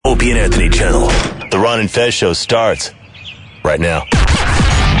Opie and Anthony channel. The Ron and Fez show starts right now.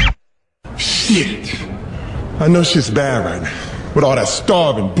 Shit. I know shit's bad right now. With all that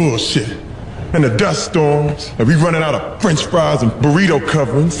starving bullshit. And the dust storms. And we running out of French fries and burrito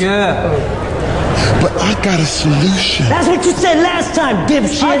coverings. Yeah. But I got a solution. That's what you said last time,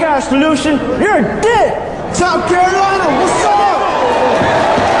 dipshit. I got a solution. You're a dick. South Carolina, what's up?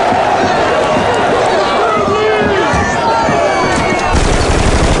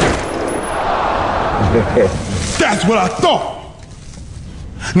 That's what I thought.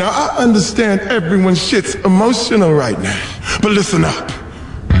 Now, I understand everyone's shit's emotional right now. But listen up.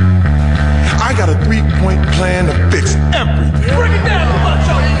 I got a 3-point plan to fix everything. Bring it down,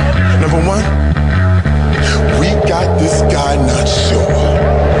 macho. Number one, we got this guy not sure.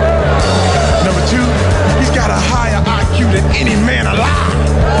 Number two, he's got a higher IQ than any man alive.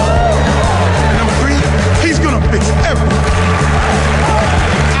 And number three, he's gonna fix everything.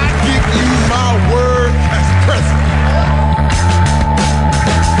 I give you my word as president.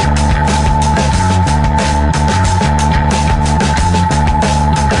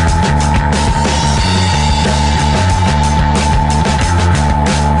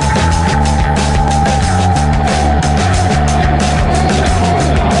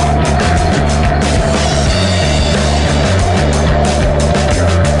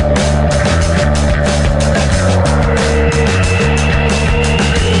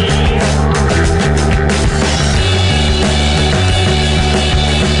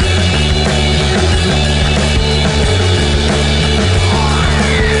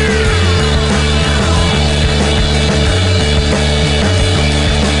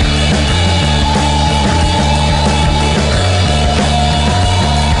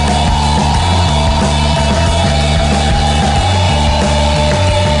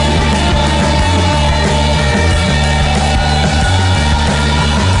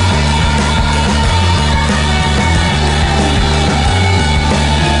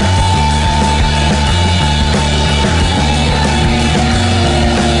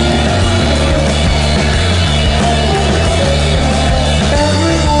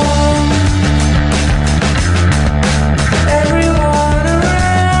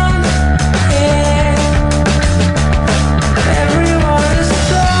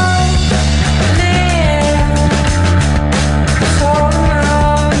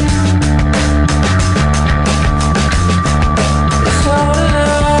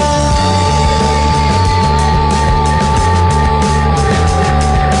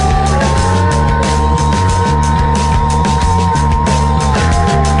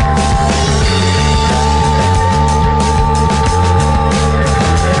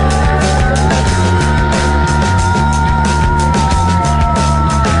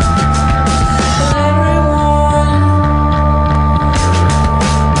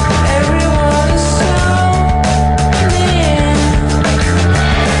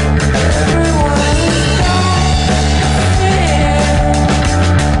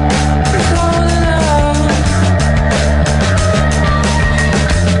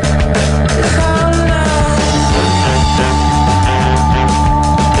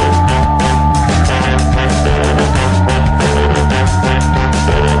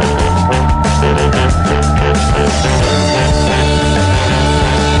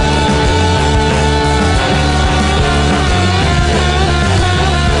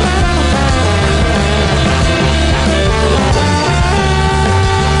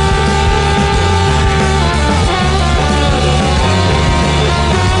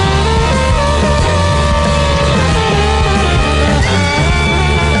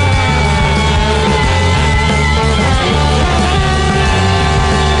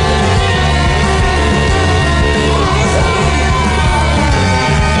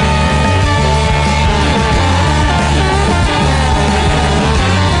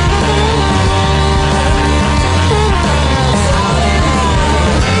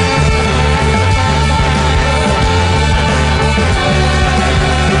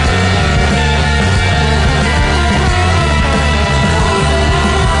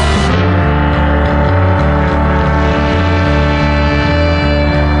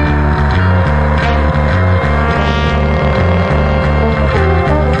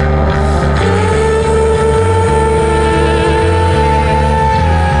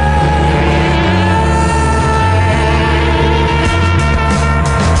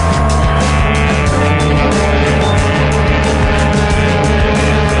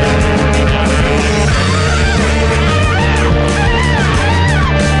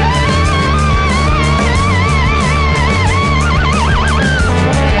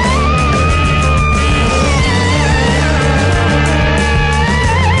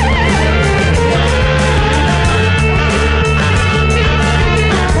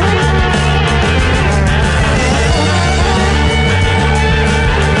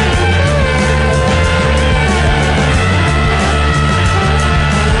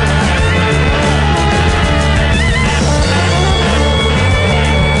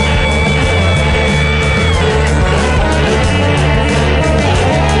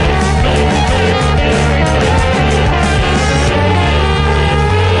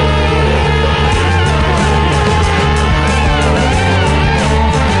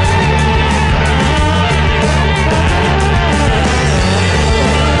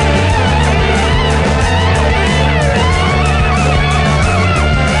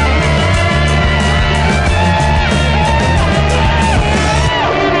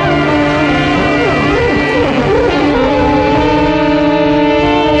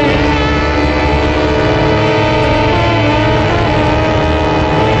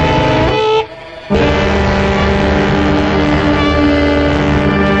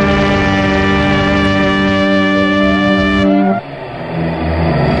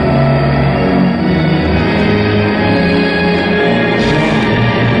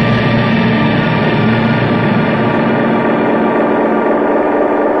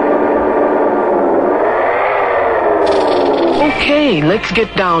 let's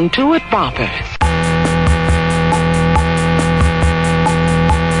get down to it, boppers.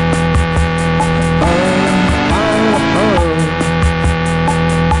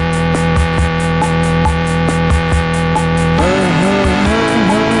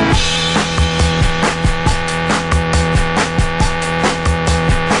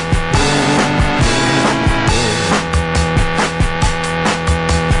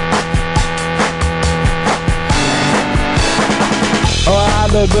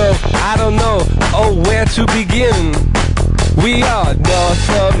 I don't know, where to begin. We are North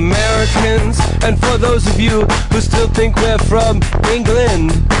Americans, and for those of you who still think we're from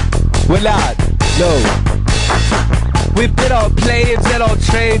England, we're not, no. We've been on planes and on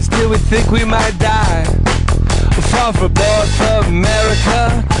trains till we think we might die. Far from North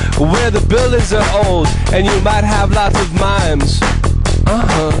America, where the buildings are old, and you might have lots of mimes.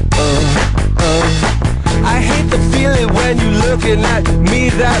 I hate the feeling when you're looking at me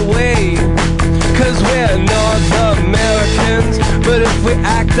that way, 'cause we're North Americans, but if we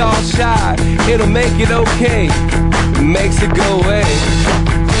act all shy, it'll make it okay, it makes it go away.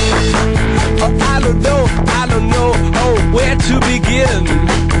 I don't know, where to begin,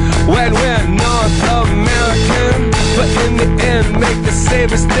 when we're North American, but in the end, make the same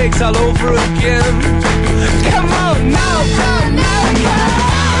mistakes all over again. Come on, North America!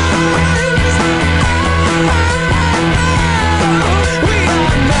 We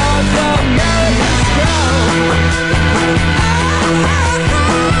are North American strong.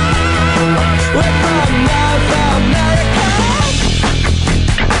 We're from North America.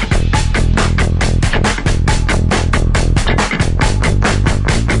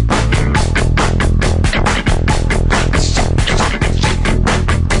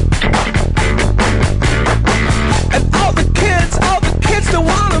 And all the kids that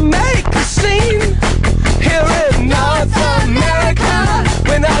wanna make a scene here in North America,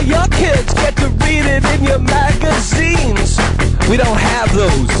 when all your kids get to read it in your magazines. We don't have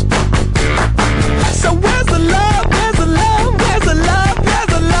those. So where's the love? Where's the love? Where's the love? Where's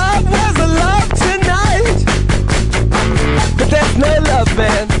the love? Where's the love tonight? But there's no love,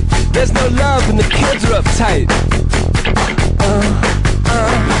 man. There's no love and the kids are uptight.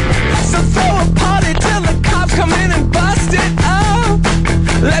 So throw a party till the cops come in and bust it up.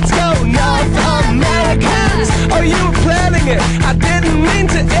 Let's go, North Americans. Oh, you were planning it. I didn't mean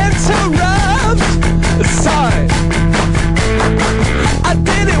to interrupt. Sorry. I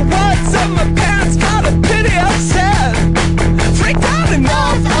did it once and my parents got a pity upset. Freaked out in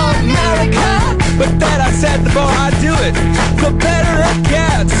North America. But then I said the more I do it, the better it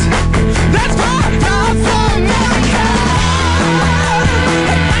gets. That's why North America.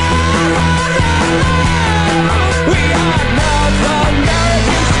 We are North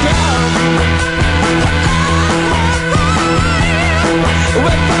American strong.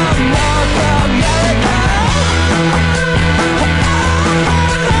 We're from North America.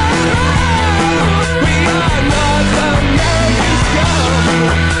 We are North American strong.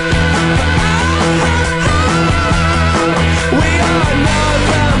 We are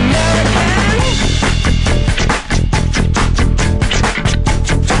North American.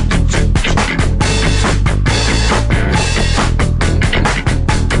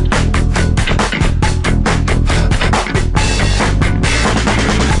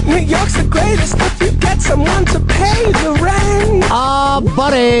 New York's the greatest if you get someone to pay the rent.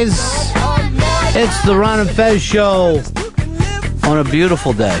 Buddies, it's the Ron and Fez show on a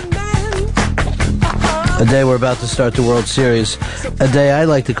beautiful day. A day we're about to start the World Series. A day I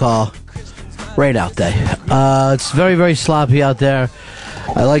like to call Rain Out Day. It's very, very sloppy out there.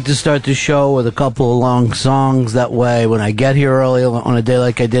 I like to start the show with a couple of long songs. That way, when I get here early on a day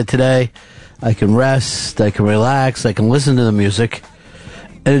like I did today, I can rest, I can relax, I can listen to the music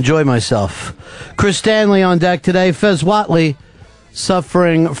and enjoy myself. Chris Stanley on deck today. Fez Whatley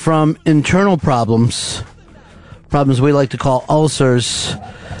suffering from internal problems we like to call ulcers.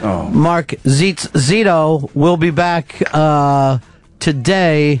 Mark Zito will be back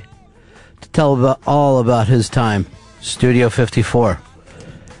today to tell all about his time. Studio 54.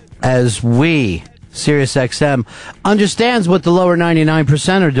 As we, SiriusXM, understands what the lower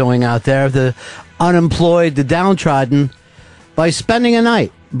 99% are doing out there, the unemployed, the downtrodden, by spending a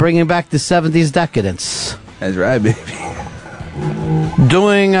night bringing back the 70s decadence. That's right, baby.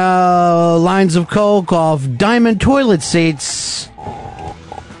 Doing lines of coke off diamond toilet seats.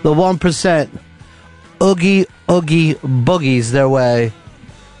 The 1% oogie boogies their way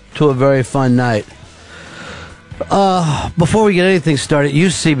to a very fun night. Before we get anything started,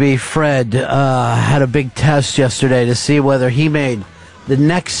 UCB Fred had a big test yesterday to see whether he made the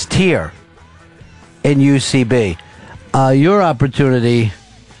next tier in UCB. your opportunity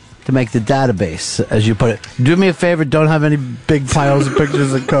to make the database, as you put it. Do me a favor, don't have any big piles of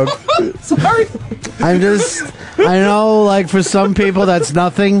pictures of coke. Sorry. I know, like, for some people that's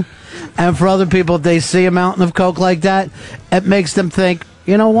nothing, and for other people, if they see a mountain of coke like that, it makes them think,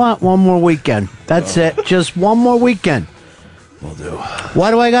 you know what, one more weekend. That's it, just one more weekend. Will do.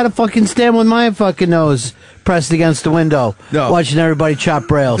 Why do I gotta fucking stand with my fucking nose pressed against the window, watching everybody chop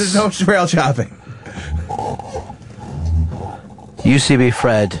rails? There's no rail chopping. UCB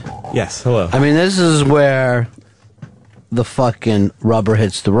Fred. Yes, hello. I mean, this is where the fucking rubber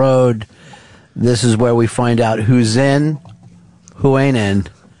hits the road. This is where we find out who's in, who ain't in.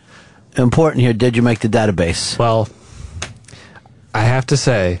 Important here, did you make the database? Well, I have to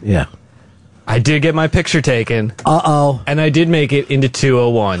say, yeah, I did get my picture taken. Uh-oh. And I did make it into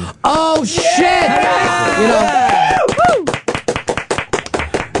 201. Oh, shit! You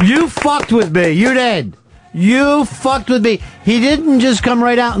know, you fucked with me. You did. You fucked with me. He didn't just come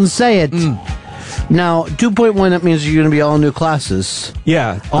right out and say it. Now, 2.1, that means you're going to be all new classes.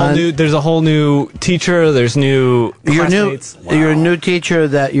 Yeah, all new. There's a whole new teacher. There's new classmates. Your new teacher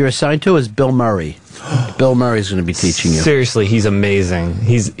that you're assigned to is Bill Murray. Bill Murray's going to be teaching you. Seriously, he's amazing.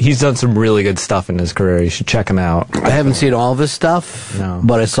 He's done some really good stuff in his career. You should check him out. I haven't seen all of his stuff,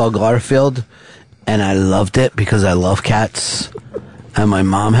 but I saw Garfield, and I loved it because I love cats. And my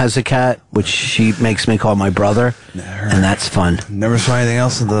mom has a cat, which she makes me call my brother, and that's fun. Never saw anything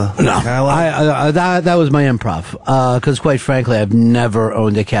else in the... No, that was my improv. Because quite frankly, I've never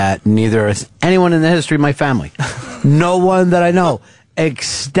owned a cat. Neither has anyone in the history of my family. No one that I know.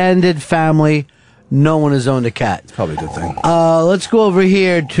 Extended family, no one has owned a cat. Probably a good thing. Let's go over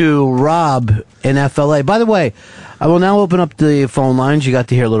here to Rob in FLA. By the way, I will now open up the phone lines. You got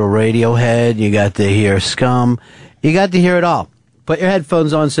to hear a little Radiohead. You got to hear Scum. You got to hear it all. Put your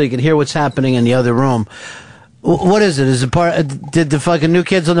headphones on so you can hear what's happening in the other room. What is it? Is it part? Did the fucking New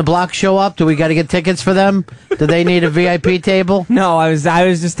Kids on the Block show up? Do we got to get tickets for them? Do they need a VIP table? No, I was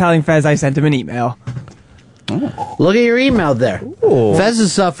just telling Fez I sent him an email. Look at your email there. Ooh. Fez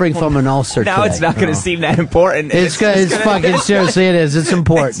is suffering from an ulcer now today. It's not going to seem that important. It's fucking seriously it is. It's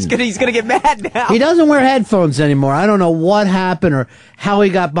important. He's going to get mad now. He doesn't wear headphones anymore. I don't know what happened or how he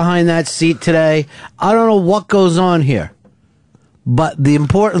got behind that seat today. I don't know what goes on here. But the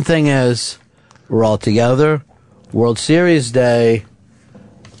important thing is, we're all together. World Series Day.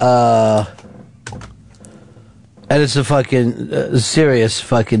 And it's a fucking serious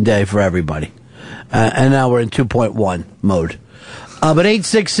fucking day for everybody. And now we're in 2.1 mode. But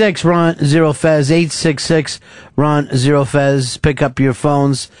 866 Ron Zero Fez, 866 Ron Zero Fez. Pick up your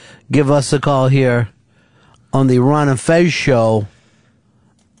phones. Give us a call here on the Ron and Fez show.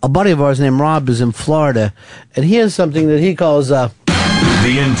 A buddy of ours named Rob is in Florida, and he has something that he calls the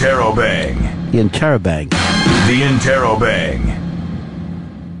Interrobang. The Interrobang. The Interrobang.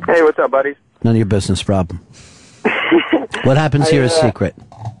 Hey, what's up, buddies? None of your business, Rob. What happens here is secret.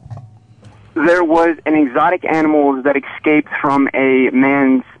 There was an exotic animal that escaped from a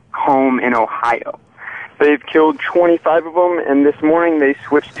man's home in Ohio. They've killed 25 of them, and this morning they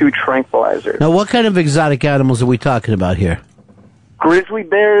switched to tranquilizers. Now, what kind of exotic animals are we talking about here? Grizzly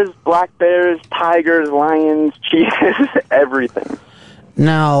bears, black bears, tigers, lions, cheetahs, everything.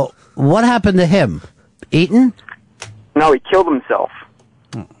 Now, what happened to him? Eaten? No, he killed himself.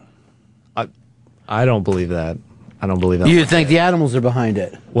 I don't believe that. I don't believe that. You think the animals are behind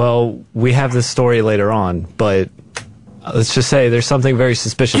it? Well, we have this story later on, but let's just say there's something very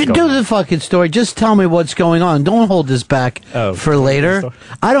suspicious going on. Do the fucking story. Just tell me what's going on. Don't hold this back for later.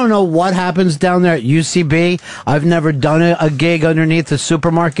 I don't know what happens down there at UCB. I've never done a gig underneath a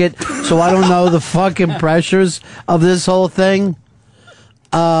supermarket, so I don't know the fucking pressures of this whole thing.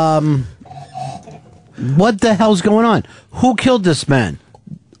 What the hell's going on? Who killed this man?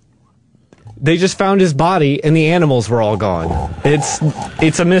 They just found his body, and the animals were all gone.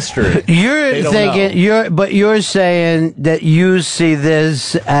 It's a mystery. You're thinking you're saying that you see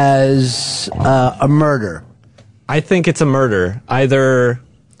this as a murder. I think it's a murder.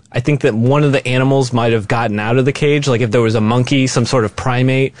 I think that one of the animals might have gotten out of the cage. Like if there was a monkey, some sort of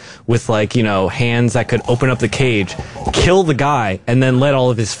primate with hands that could open up the cage, kill the guy, and then let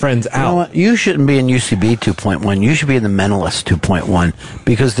all of his friends out. You know what? You shouldn't be in UCB 2.1. You should be in the Mentalist 2.1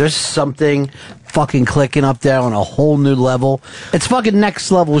 because there's something fucking clicking up there on a whole new level. It's fucking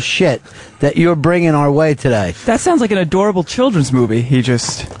next level shit that you're bringing our way today. That sounds like an adorable children's movie he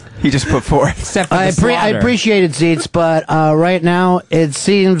just put forth. I appreciate it, Zeets, but right now it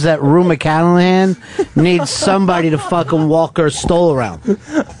seems that Rue McCallaghan needs somebody to fucking walk her stole around.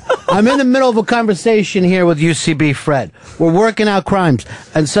 I'm in the middle of a conversation here with UCB Fred. We're working out crimes,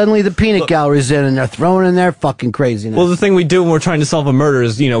 and suddenly the peanut gallery's in, and they're throwing in their fucking craziness. Well, the thing we do when we're trying to solve a murder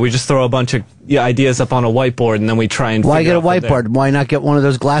is, we just throw a bunch of ideas up on a whiteboard, and then we try and. Why get a figure out from whiteboard? Why not get one of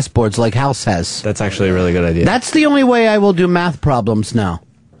those glass boards like House has? That's actually a really good idea. That's the only way I will do math problems now.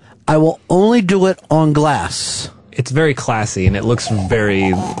 I will only do it on glass. It's very classy, and it looks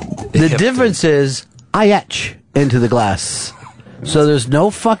very. The difference is I etch into the glass. So there's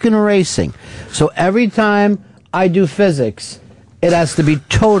no fucking erasing. So every time I do physics, it has to be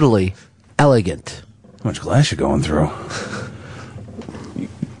totally elegant. How much glass you going through?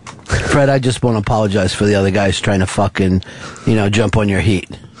 Fred, I just want to apologize for the other guys trying to fucking, jump on your heat.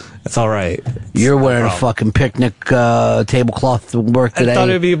 That's all right. You're wearing a fucking picnic tablecloth to work today. I thought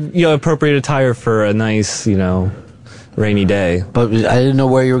it would be appropriate attire for a nice, rainy day. But I didn't know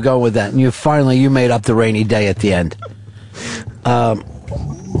where you were going with that. And you made up the rainy day at the end.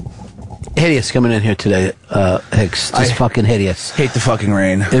 Hideous coming in here today, Hicks. Just fucking hideous. Hate the fucking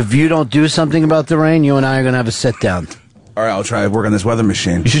rain. If you don't do something about the rain, you and I are going to have a sit down. All right, I'll try to work on this weather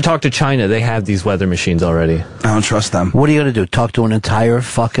machine. You should talk to China. They have these weather machines already. I don't trust them. What are you going to do? Talk to an entire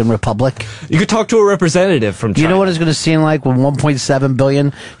fucking republic? You could talk to a representative from China. You know what it's going to seem like when 1.7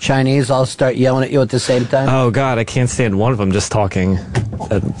 billion Chinese all start yelling at you at the same time? Oh, God, I can't stand one of them just talking,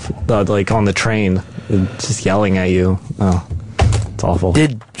 like on the train, just yelling at you. Oh, it's awful.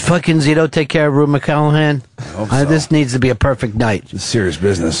 Did fucking Zito take care of Rue McCallahan? I hope so. This needs to be a perfect night. It's serious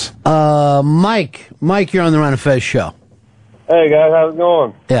business. Mike, you're on the Ron and Fez show. Hey guys, how's it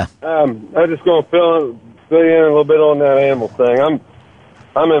going? Yeah. I'm just going to fill you in a little bit on that animal thing.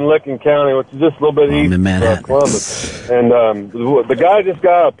 I'm in Licking County, which is just a little bit east of Columbus, and the guy just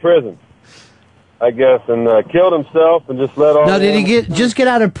got out of prison, I guess, and killed himself and just let all. Now, did he just get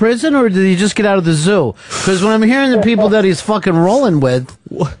out of prison, or did he just get out of the zoo? Because when I'm hearing the people that he's fucking rolling with,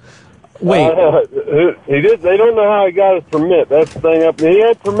 wait, he did. They don't know how he got his permit. That's the thing. He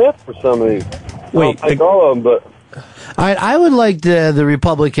had permits for some of these. Wait, I don't think all of them, but. All right, I would like the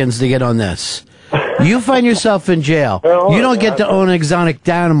Republicans to get on this. You find yourself in jail. You don't get to own exotic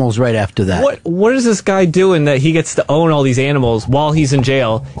animals right after that. What is this guy doing that he gets to own all these animals while he's in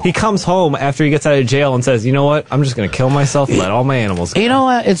jail? He comes home after he gets out of jail and says, you know what? I'm just going to kill myself and let all my animals go. You know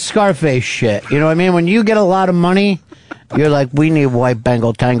what? It's Scarface shit. You know what I mean? When you get a lot of money, you're like, we need white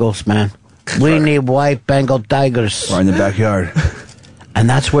Bengal tangles, man. We need white Bengal tigers. Right in the backyard. And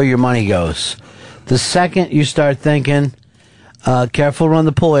that's where your money goes. The second you start thinking, careful around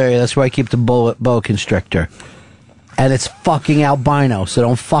the pool area, that's where I keep the boa constrictor. And it's fucking albino, so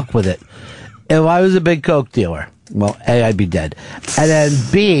don't fuck with it. If I was a big coke dealer, well, A, I'd be dead. And then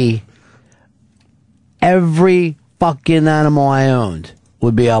B, every fucking animal I owned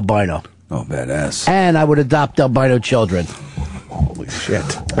would be albino. Oh, badass. And I would adopt albino children. Holy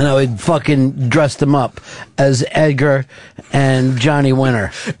shit. And I would fucking dress them up as Edgar and Johnny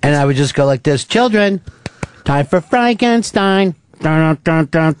Winter. And I would just go like this, children, time for Frankenstein. There's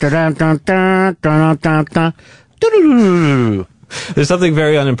something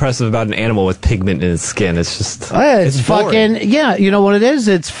very unimpressive about an animal with pigment in its skin. It's just... It's fucking... Yeah, you know what it is?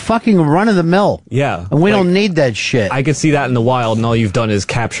 It's fucking run-of-the-mill. Yeah. And we don't need that shit. I could see that in the wild, and all you've done is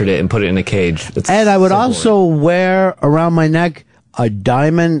captured it and put it in a cage. And I would also wear around my neck a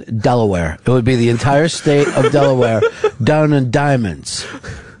diamond Delaware. It would be the entire state of Delaware done in diamonds.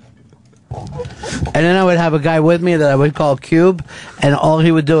 And then I would have a guy with me that I would call Cube, and all he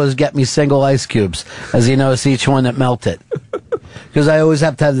would do is get me single ice cubes, as he knows each one that melted. Because I always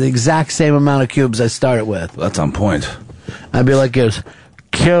have to have the exact same amount of cubes I started with. That's on point. I'd be like this,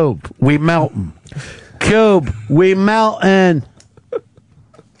 Cube, we meltin'. Cube, we meltin'.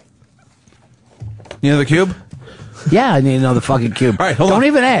 You know the cube? Yeah, I need another fucking cube. All right, hold on. Don't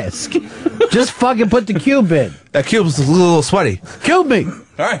even ask. Just fucking put the cube in. That cube's a little sweaty. Cube me. All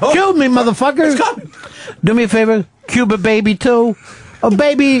right, hold Cube on. me, motherfucker. It's coming. Do me a favor. Cube a baby, too. A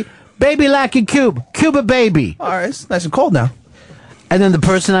baby lacking cube. Cube a baby. All right, it's nice and cold now. And then the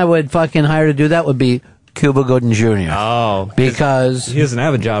person I would fucking hire to do that would be Cuba Gooden Jr. Oh. Because... He doesn't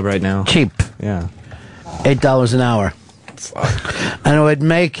have a job right now. Cheap. Yeah. $8 an hour. Fuck. And I would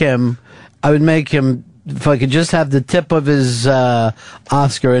make him, if I could just have the tip of his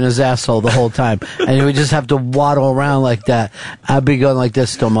Oscar in his asshole the whole time, and he would just have to waddle around like that. I'd be going like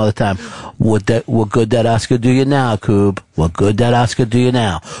this to him all the time. What good that Oscar do you now, Coob? What good that Oscar do you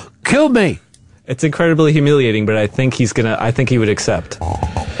now? Kill me! It's incredibly humiliating, but I think he would accept.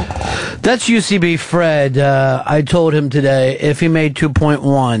 That's UCB Fred. I told him today if he made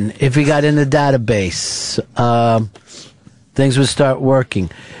 2.1, if he got in the database, things would start working.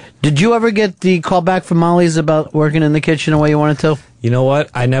 Did you ever get the call back from Molly's about working in the kitchen the way you wanted to? You know what?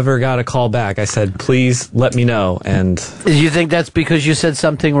 I never got a call back. I said, please let me know. And Do you think that's because you said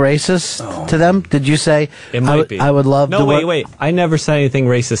something racist to them? Did you say, it might be. I would love no, to wait. I never said anything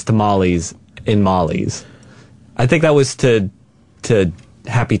racist to Molly's in Molly's. I think that was to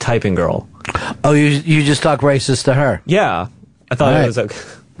Happy Typing Girl. Oh, you just talk racist to her? Yeah. I thought it was okay.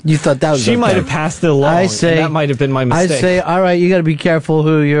 You thought that was She okay. might have passed it along. I say, and that might have been my mistake. I say, all right, you got to be careful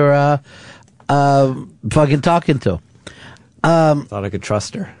who you're fucking talking to. Thought I could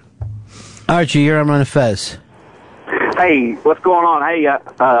trust her. Archie, you're on Fez. Hey, what's going on? Hey,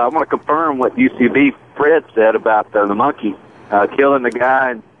 I want to confirm what UCB Fred said about the monkey killing the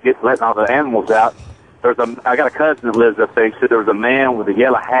guy and letting all the animals out. I got a cousin that lives up there. He said there was a man with a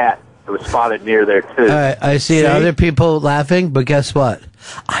yellow hat that was spotted near there too. All right, I see other people laughing, but guess what?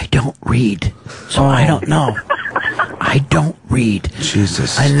 I don't read, so I don't know. I don't read.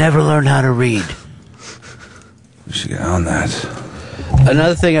 Jesus. I never learned how to read. We should get on that.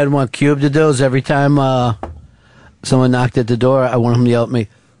 Another thing I'd want Cube to do is every time someone knocked at the door, I want him to yell at me,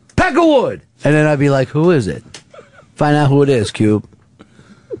 Peckerwood! And then I'd be like, who is it? Find out who it is, Cube.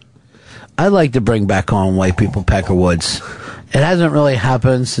 I'd like to bring back on white people Peckerwoods. It hasn't really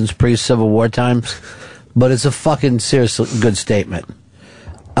happened since pre-Civil War times, but it's a fucking serious good statement.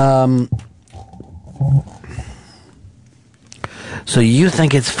 So you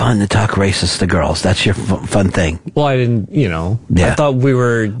think it's fun to talk racist to girls? That's your fun thing? Well, I didn't, Yeah. I thought we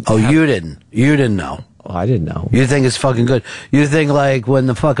were... Oh, you didn't. You didn't know. Oh, I didn't know. You think it's fucking good. You think, like, when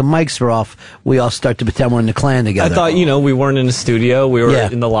the fucking mics are off, we all start to pretend we're in the Klan together. I thought, we weren't in a studio. We were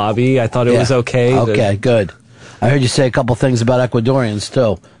in the lobby. I thought it was okay. Okay, good. I heard you say a couple things about Ecuadorians,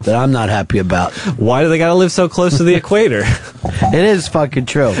 too, that I'm not happy about. Why do they gotta live so close to the equator? It is fucking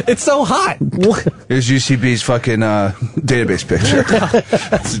true. It's so hot. Here's UCB's fucking database picture.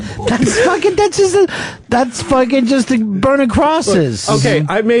 That's fucking just the burning crosses. Look, okay,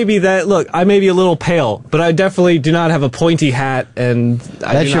 I may be a little pale, but I definitely do not have a pointy hat, and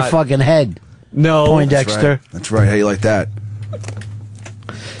that's your fucking head. No. Poindexter. That's right. How you like that?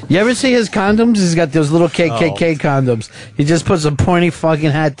 You ever see his condoms? He's got those little KKK condoms. He just puts a pointy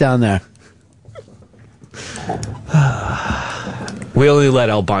fucking hat down there. We only let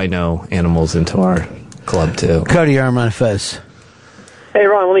albino animals into our club, too. Cody, you're on Fez. Hey,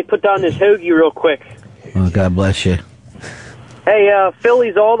 Ron, let me put down this hoagie real quick. Oh, God bless you. Hey,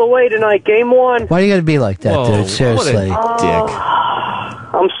 Phillies all the way tonight, game 1. Why do you got to be like that, Whoa, dude? Seriously. What a dick.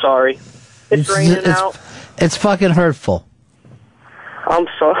 I'm sorry. It's raining out. It's fucking hurtful. I'm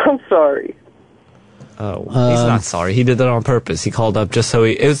sorry. Oh, he's not sorry. He did that on purpose. He called up just so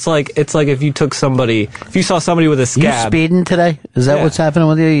it's like if you took somebody, if you saw somebody with a scab. You speeding today? Is that what's happening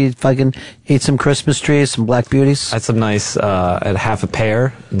with you? You fucking ate some Christmas trees, some black beauties? I had some nice, at half a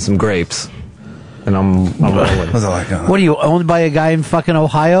pear and some grapes. And I'm rolling. What are you, owned by a guy in fucking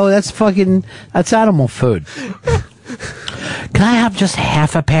Ohio? That's animal food. Can I have just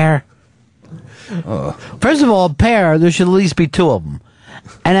half a pear? First of all, a pear, there should at least be 2 of them.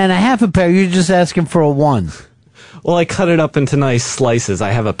 And then a half a pear, you're just asking for a 1. Well, I cut it up into nice slices.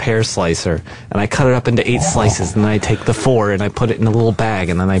 I have a pear slicer, and I cut it up into 8 slices, and then I take the 4 and I put it in a little bag,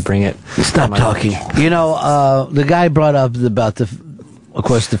 and then I bring it. Stop talking. The guy brought up about of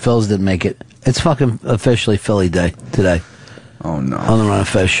course, the Phils didn't make it. It's fucking officially Philly Day today. Oh, no. On the Ron and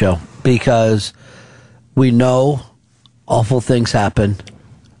Fez show. Because we know awful things happen,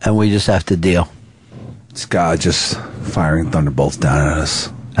 and we just have to deal. It's God just firing thunderbolts down at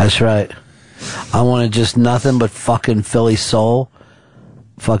us. That's right. I wanted just nothing but fucking Philly soul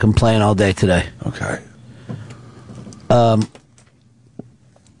fucking playing all day today. Okay.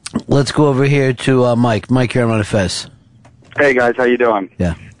 Let's go over here to Mike. Mike, you're on the Fez. Hey, guys. How you doing?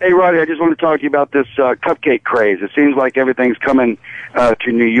 Yeah. Hey, Roddy, I just want to talk to you about this cupcake craze. It seems like everything's coming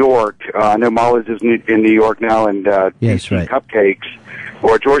to New York. I know Molly's is in New York now, and yes, right. Cupcakes,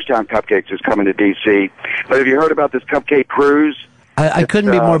 or Georgetown Cupcakes, is coming to D.C. But have you heard about this cupcake cruise? I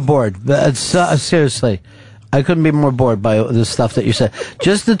couldn't be more bored. Seriously, I couldn't be more bored by the stuff that you said.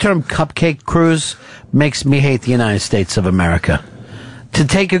 Just the term cupcake cruise makes me hate the United States of America. To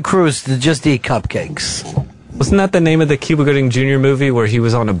take a cruise to just eat cupcakes. Wasn't that the name of the Cuba Gooding Jr. movie where he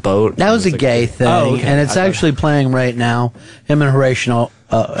was on a boat? That was a gay thing, and it's actually playing right now. Him and Horatio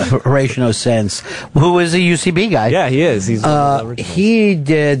Sanz, who is a UCB guy. Yeah, he is. He's he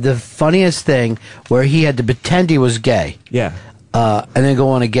did the funniest thing where he had to pretend he was gay. Yeah. And then go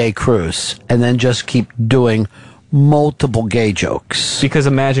on a gay cruise, and then just keep doing multiple gay jokes. Because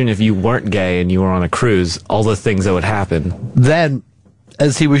imagine if you weren't gay and you were on a cruise, all the things that would happen. Then,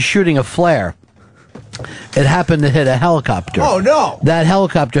 as he was shooting a flare, it happened to hit a helicopter. Oh, no! That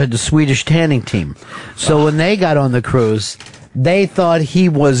helicopter had the Swedish tanning team. So when they got on the cruise, they thought he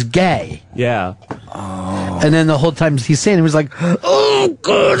was gay. Yeah. And then the whole time he's saying, he was like, oh,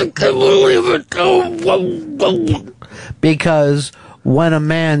 God, I can't believe it. Oh. Because when a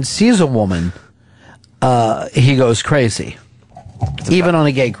man sees a woman, he goes crazy. Even on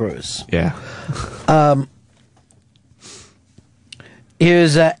a gay cruise. Yeah.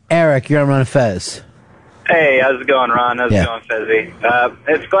 Here's Eric. You're on Ron and Fez. Hey, how's it going, Ron? How's it going, Fezzy?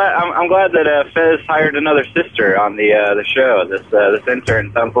 I'm glad that Fez hired another sister on the show. This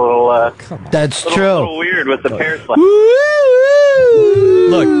intern sounds a little. That's true. A little weird with the pear slap.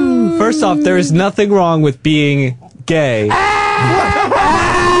 Look, first off, there is nothing wrong with being gay.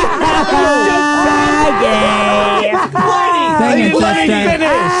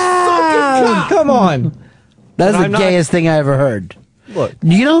 Come on. That's the gayest thing I ever heard. Look,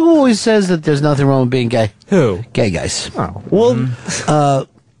 you know who always says that there's nothing wrong with being gay? Who? Gay guys. Oh, well,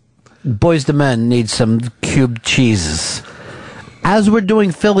 Boys to Men need some cubed cheeses. As we're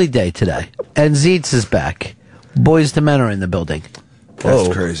doing Philly Day today, and Zeitz is back, Boys to Men are in the building. That's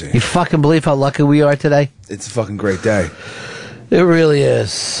crazy. You fucking believe how lucky we are today? It's a fucking great day. It really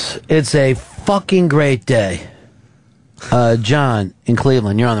is. It's a fucking great day. John in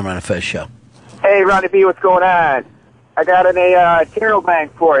Cleveland, you're on the Ron and Fez show. Hey, Ronnie B, what's going on? I got an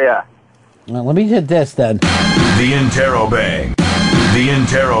Interrobang for you. Well, let me hit this then. The Interrobang. The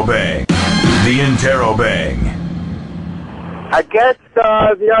Interrobang. The Interrobang. I guess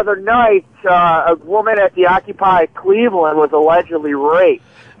the other night, a woman at the Occupy Cleveland was allegedly raped.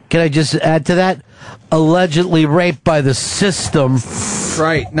 Can I just add to that? Allegedly raped by the system.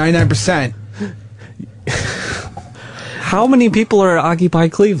 Right, 99%. How many people are at Occupy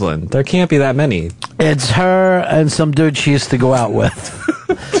Cleveland? There can't be that many. It's her and some dude she used to go out with.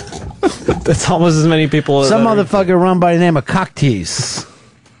 That's almost as many people as some motherfucker run by the name of Cocktease.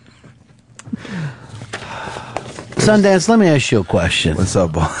 Sundance, let me ask you a question. What's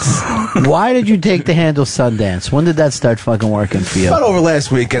up, boss? Why did you take the handle Sundance? When did that start fucking working for you? About over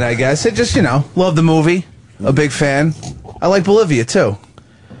last weekend, I guess. It just, love the movie. A big fan. I like Bolivia, too.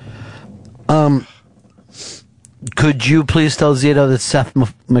 Could you please tell Zito that Seth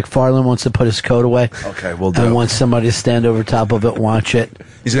MacFarlane wants to put his coat away? Okay, we'll do. And wants somebody to stand over top of it and watch it.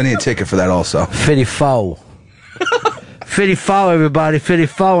 He's going to need a ticket for that also. 54. 54, everybody.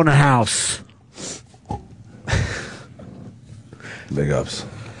 54 in the house. Big ups.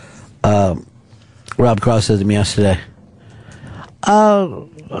 Rob Cross said to me yesterday, how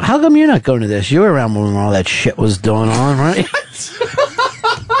come you're not going to this? You were around when all that shit was going on, right?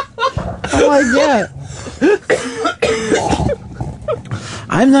 I'm like, yeah.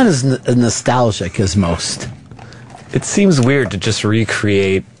 I'm not as nostalgic as most. It seems weird to just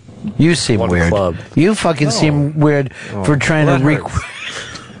recreate. You seem weird. Club. You fucking seem weird for trying to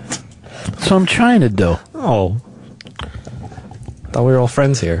That's what I'm trying to do. Oh. Thought we were all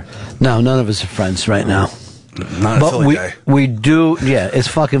friends here. No, none of us are friends right now. Not but Philly Day. We do, yeah, it's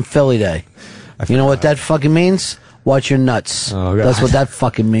fucking Philly Day. You know what that fucking means? Watch your nuts. Oh, God. That's what that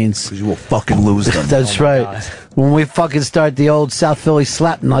fucking means. Because you will fucking lose them. That's right. God. When we fucking start the old South Philly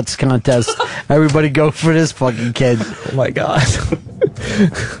slap nuts contest, everybody go for this fucking kid. Oh my God.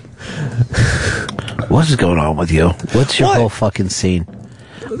 What's going on with you? What's your whole fucking scene?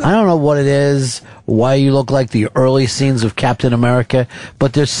 I don't know what it is, why you look like the early scenes of Captain America,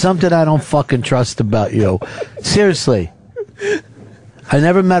 but there's something I don't fucking trust about you. Seriously. I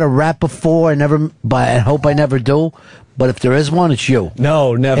never met a rat before. I hope I never do. But if there is one, it's you.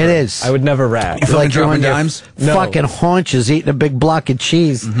 No, never. It is. I would never rat. You feel like dropping dimes? No. Fucking haunches, eating a big block of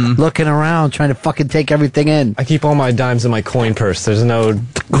cheese, looking around, trying to fucking take everything in. I keep all my dimes in my coin purse. There's no coin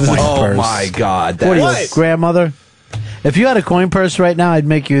purse. Oh my God! What are you, grandmother? If you had a coin purse right now, I'd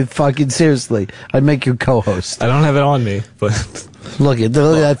make you fucking seriously. I'd make you co-host. I don't have it on me, but look at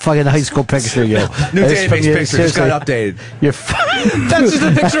that fucking high school picture. New database picture just got updated. That's just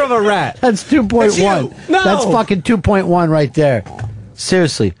a picture of a rat. That's 2.1. No, that's fucking 2.1 right there.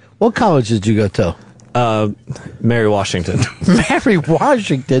 Seriously, what college did you go to? Mary Washington. Mary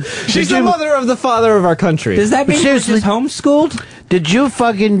Washington. She's the mother of the father of our country. Does that mean you're just homeschooled? Did you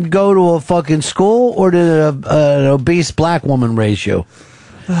fucking go to a fucking school, or did an obese black woman raise you?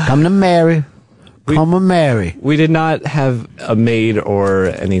 Come to Mary. Come to Mary. We did not have a maid or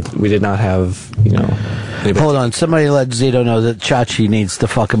any. We did not have, anybody. Hold on. Somebody let Zito know that Chachi needs to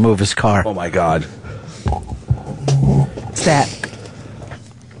fucking move his car. Oh my God. What's that?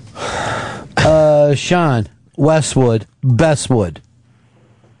 Sean, Westwood, Bestwood.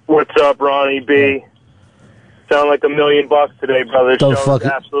 What's up, Ronnie B? Sound like $1 million today, brother. Show's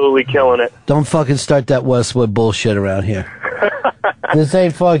absolutely killing it. Don't fucking start that Westwood bullshit around here. This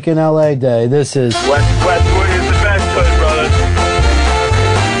ain't fucking LA Day. This is Westwood is the best hood, brother.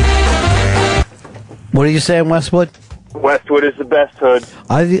 What are you saying, Westwood? Westwood is the best hood.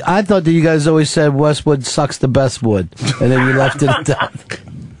 I thought that you guys always said Westwood sucks the best wood, and then you left it at that.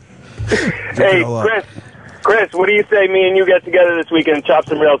 Hey, Chris, what do you say me and you get together this weekend and chop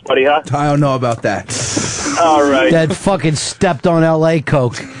some rails, buddy, huh? I don't know about that. All right. That fucking stepped on L.A.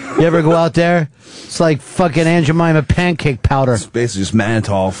 Coke. You ever go out there? It's like fucking Aunt Jemima pancake powder. It's basically just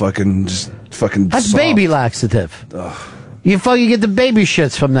mannitol, fucking That's soft. baby laxative. Ugh. You fucking get the baby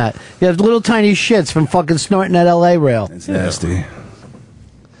shits from that. You have little tiny shits from fucking snorting that L.A. rail. It's nasty.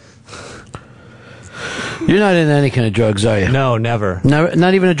 You're not into any kind of drugs, are you? No, never. Never,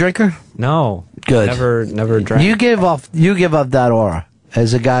 not even a drinker? No. Good. Never drank. You give off that aura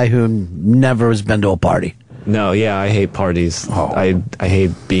as a guy who never has been to a party. No, yeah, I hate parties. I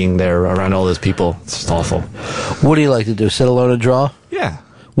hate being there around all those people. It's just awful. What do you like to do? Sit alone and draw? Yeah.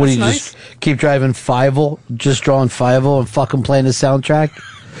 What do you That's just keep driving Fievel, just drawing Fievel and fucking playing the soundtrack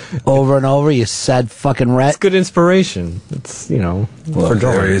over and over? You sad fucking rat. It's good inspiration. It's, for Look,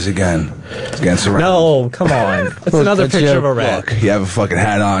 drawing. there he is again. It's against the rat. No, come on. It's Look, another that's picture your- of a rat. Look, you have a fucking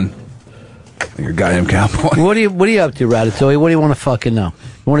hat on. You're a goddamn cowboy. What are you up to, Ratatouille? What do you want to fucking know?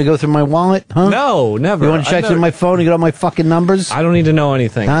 You want to go through my wallet, huh? No, never. You want to check through my phone and get all my fucking numbers? I don't need to know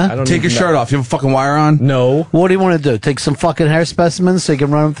anything. Huh? I don't Take need your to shirt know. off. You have a fucking wire on? No. What do you want to do? Take some fucking hair specimens so you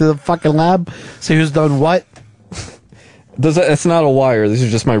can run them through the fucking lab? See who's done what? It's not a wire. These are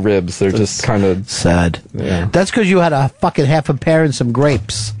just my ribs. They're just kind of sad. Yeah. That's because you had a fucking half a pear and some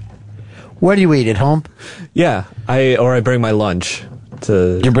grapes. Where do you eat? At home? Yeah. I bring my lunch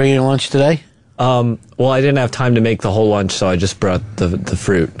to. You're bringing your lunch today? Well, I didn't have time to make the whole lunch, so I just brought the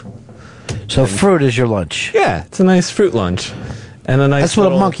fruit. So fruit is your lunch? Yeah, it's a nice fruit lunch. And a nice That's what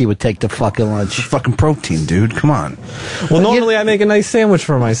little- a monkey would take to fucking lunch. Fucking protein, dude. Come on. Well, normally I make a nice sandwich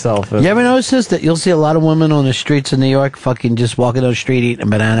for myself. You ever notice this? That you'll see a lot of women on the streets of New York fucking just walking down the street eating a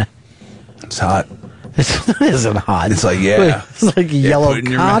banana? It's hot. It isn't hot. It's like, yeah. It's like a yellow put it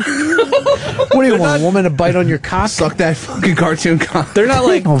in your cock. What do you want, a woman to bite on your cock? Suck that fucking cartoon cock. They're not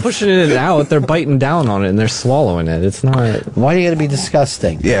like pushing it out. They're biting down on it and they're swallowing it. It's not. Why are you going to be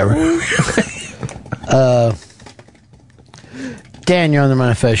disgusting? Yeah. Dan, you're on the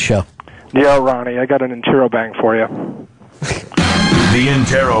Manifest Show. Yeah, Ronnie, I got an interrobang for you. The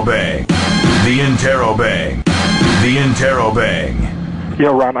interrobang. The interrobang. The interrobang. Yeah,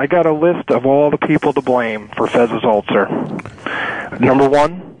 Ron, I got a list of all the people to blame for Fez's ulcer. Number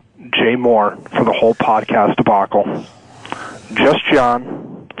 1, Jay Moore for the whole podcast debacle. Just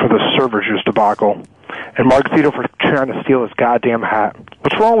John for the server juice debacle. And Mark Zito for trying to steal his goddamn hat.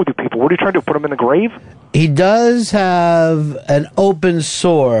 What's wrong with you people? What are you trying to do, put him in the grave? He does have an open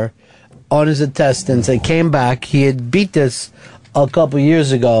sore on his intestines. It came back. He had beat this a couple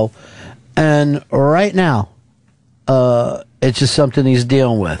years ago. And right now, it's just something he's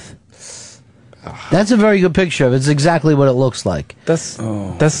dealing with. That's a very good picture of it. It's exactly what it looks like. That's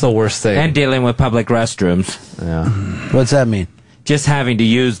the worst thing. And dealing with public restrooms. Yeah. What's that mean? Just having to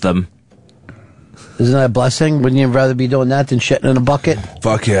use them. Isn't that a blessing? Wouldn't you rather be doing that than shitting in a bucket?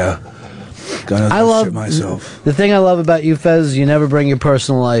 Fuck yeah. Gonna I love shit myself. The thing I love about you, Fez, is you never bring your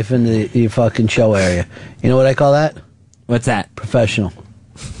personal life into your fucking show area. You know what I call that? What's that? Professional.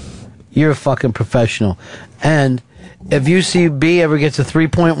 You're a fucking professional. And if UCB ever gets a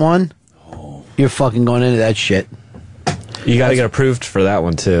 3.1, you're fucking going into that shit. You got to get approved for that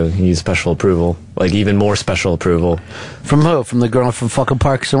one too. You need special approval, like even more special approval. From who? From the girl from fucking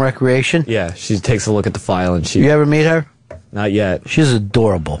Parks and Recreation? Yeah, she takes a look at the file and she. You ever meet her? Not yet. She's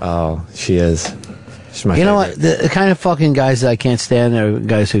adorable. Oh, she is. She's my You know favorite. what? The kind of fucking guys that I can't stand are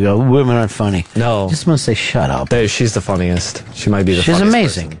guys who go, women aren't funny. No. I just want to say, shut up. She's the funniest. She might be the She's funniest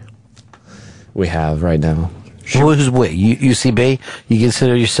amazing. person we have right now. Who's we? UCB? You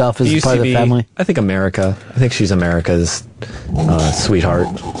consider yourself as part of the family? I think America. I think she's America's sweetheart.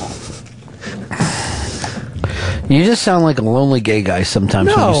 You just sound like a lonely gay guy sometimes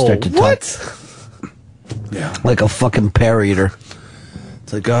when you start to talk. Yeah. Like a fucking pear eater.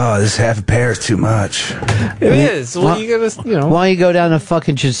 It's like, oh, this half a pear is too much. It is. Well, you gotta, you know. Why don't you go down to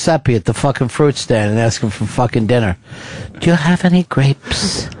fucking Giuseppe at the fucking fruit stand and ask him for fucking dinner? Do you have any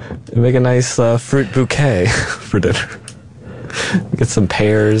grapes? Make a nice fruit bouquet for dinner. Get some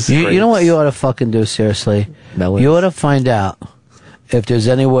pears. You know what you ought to fucking do, seriously? Melons. You ought to find out if there's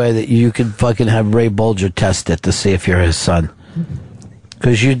any way that you could fucking have Ray Bolger test it to see if you're his son.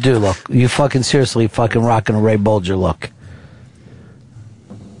 Because you do look. You fucking seriously fucking rocking a Ray Bolger look.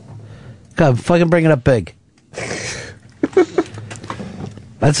 God, fucking bring it up big.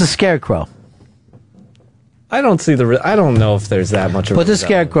 That's a scarecrow. I don't see I don't know if there's that much of Put the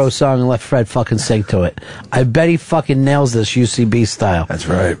Scarecrow song and let Fred fucking sing to it. I bet he fucking nails this UCB style. That's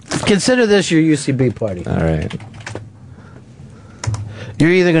right. Consider this your UCB party. All right.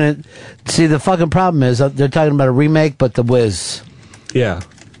 You're either going to... See, the fucking problem is they're talking about a remake, but The Wiz. Yeah.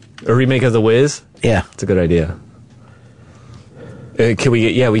 A remake of The Wiz? Yeah. It's a good idea. Can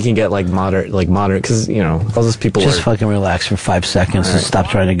we get... we can get like modern... Because, all those people Just fucking relax for 5 seconds and stop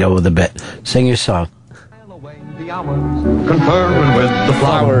trying to go with a bit. Sing your song. Conferring with the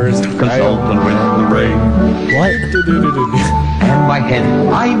flowers, consulting with the rain. What? And my head,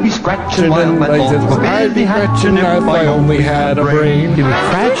 I'd be scratching while my thoughts were I'd be scratching if I only had a brain. You'd be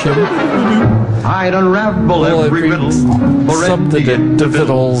scratching? I'd unravel every riddle for something that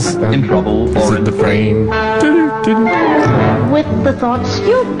fiddles in trouble for the brain. With the thoughts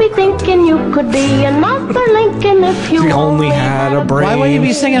you'd be thinking you could be another Lincoln if you only had a brain. Why wouldn't you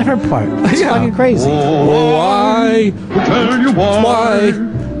be singing her part? That's fucking crazy. Why? Tell you why.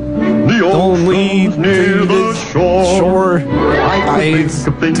 The old leaves near the shore. I think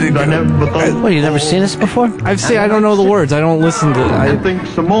of things I never thought. What, you never seen this before? I don't know the words. I don't listen to. I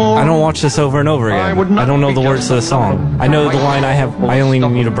don't watch this over and over again. I don't know the words to the song. I know the line. I only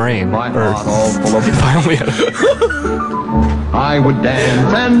need a brain. Or if I only had. I would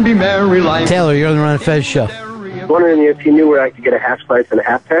dance and be merry like. Taylor, you're on the Ron and Fez show. Wondering if you knew where I could get a half slice and a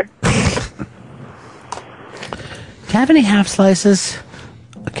half pear. Do you have any half slices?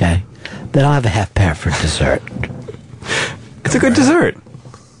 Okay. Then I'll have a half pear for dessert. It's a good dessert.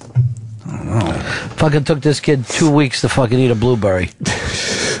 I don't know. Fucking took this kid 2 weeks to fucking eat a blueberry.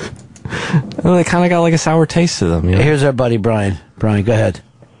 Well, they kind of got like a sour taste to them. Here's our buddy Brian. Brian, go ahead.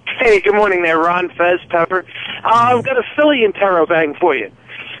 Hey, good morning there, Ron, Fez, Pepper. I've got a Philly interrobang for you.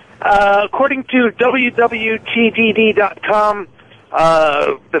 According to wwtdd.com,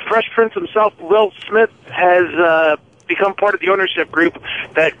 the Fresh Prince himself, Will Smith, has become part of the ownership group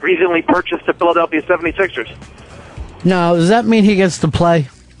that recently purchased the Philadelphia 76ers. Now, does that mean he gets to play?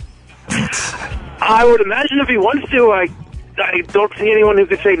 I would imagine if he wants to. I don't see anyone who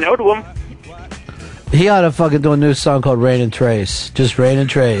could say no to him. He ought to fucking do a new song called Rain and Trace. Just Rain and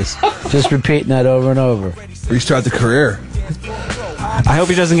Trace. Just repeating that over and over. Restart the career. I hope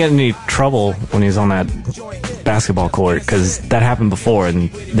he doesn't get in any trouble when he's on that basketball court, because that happened before and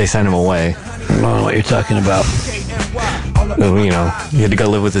they sent him away. I don't know what you're talking about. He had to go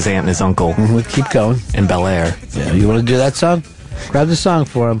live with his aunt and his uncle. Keep going. In Bel Air. Yeah, you want to do that song? Grab the song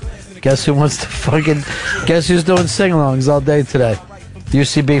for him. Guess who wants to fucking... Guess who's doing sing-alongs all day today?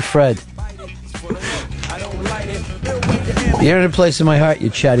 UCB Fred. You're in a place in my heart, you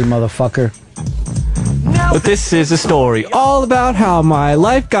chatty motherfucker. But this is a story all about how my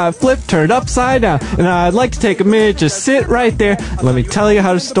life got flipped, turned upside down. And I'd like to take a minute, just sit right there, and let me tell you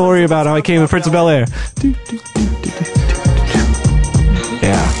the story about how I became the Prince of Bel Air.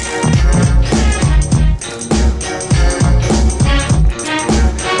 Yeah.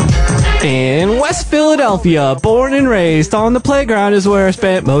 In West Philadelphia, born and raised, on the playground is where I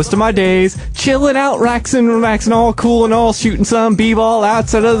spent most of my days. Chilling out, relaxing, all cool and all, shooting some b-ball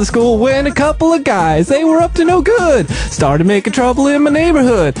outside of the school when a couple of guys, they were up to no good, started making trouble in my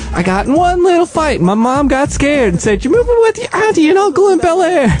neighborhood. I got in one little fight and my mom got scared and said, "You're moving with your auntie and uncle in Bel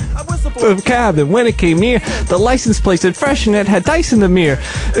Air." For a cab, and when it came near, the license plate said fresh and it had dice in the mirror.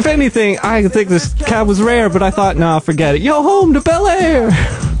 If anything, I could think this cab was rare, but I thought, nah, forget it. Yo, home to Bel Air.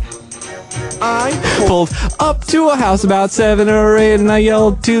 I pulled up to a house about 7 or 8 and I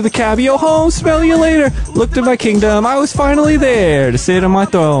yelled to the cab, "Yo home, smell you later." Looked at my kingdom, I was finally there to sit on my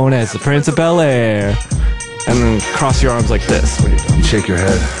throne as the Prince of Bel Air. And then cross your arms like this. You shake your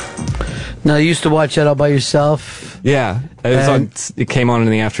head. Now, you used to watch that all by yourself? Yeah, it came on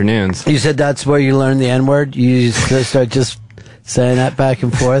in the afternoons. You said that's where you learned the N-word? You used to start just saying that back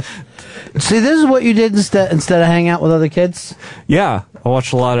and forth? See, this is what you did instead of hang out with other kids? Yeah, I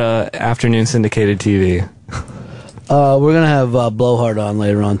watched a lot of afternoon syndicated TV. We're going to have Blowhard on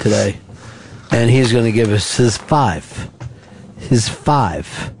later on today, and he's going to give us his five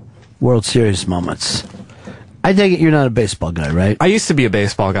World Series moments. I take it you're not a baseball guy, right? I used to be a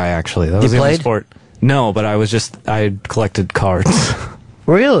baseball guy, actually. That was the only sport. No, but I collected cards.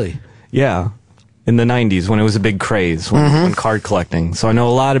 Really? Yeah. In the 90s, when it was a big craze, when card collecting. So I know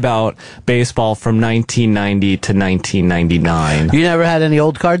a lot about baseball from 1990 to 1999. You never had any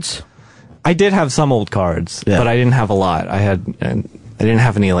old cards? I did have some old cards, but I didn't have a lot. I didn't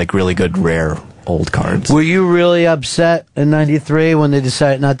have any like really good rare old cards. Were you really upset in 93 when they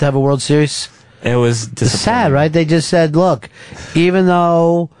decided not to have a World Series? It was sad, right? They just said, look, even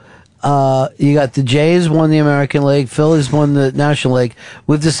though You got the Jays won the American League, Phillies won the National League.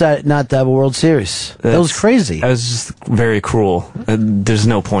 We've decided not to have a World Series. That was crazy. That was just very cruel. There's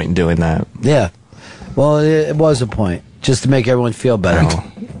no point in doing that. Yeah. Well, it was a point, just to make everyone feel better.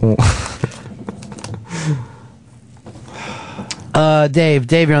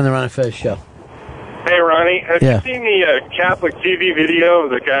 Dave, you're on the Ron and Fez show. Hey, Ronnie, have Yeah. you seen the Catholic TV video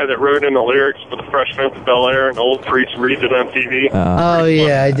of the guy that wrote in the lyrics for The Fresh Prince of Bel-Air and the old priest reads it on TV? Oh,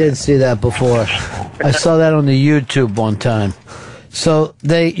 yeah, I did see that before. I saw that on the YouTube one time. So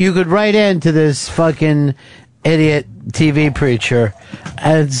you could write into this fucking idiot TV preacher,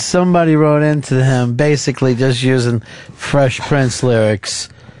 and somebody wrote into him basically just using Fresh Prince lyrics.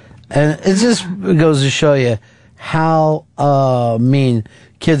 And it just goes to show you how mean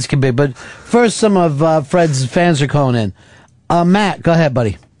kids can be. But first, some of Fred's fans are calling in. Matt, go ahead,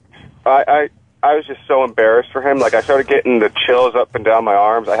 buddy. I was just so embarrassed for him. Like, I started getting the chills up and down my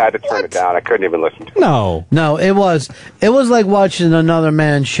arms. I had to turn it down. I couldn't even listen to it. No, it was like watching another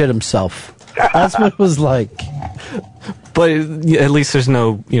man shit himself. That's what it was like. But at least there's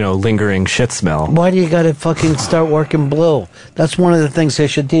no, lingering shit smell. Why do you gotta fucking start working blue? That's one of the things they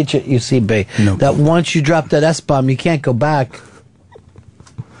should teach at UCB. That once you drop that S-bomb, you can't go back.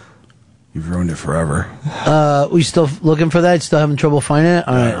 You've ruined it forever. We still looking for that? Still having trouble finding it?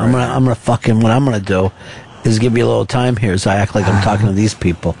 All right, I'm gonna fucking, what I'm gonna do is give you a little time here as I act like I'm talking to these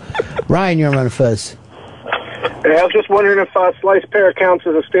people. Ryan, you're on Ron and Fez. Hey, I was just wondering if sliced pear counts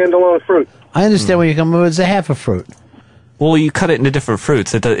as a standalone fruit. I understand where you're coming from. It's a half a fruit. Well, you cut it into different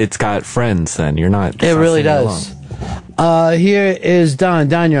fruits. It's got friends then. You're not... It really does. Here is Don.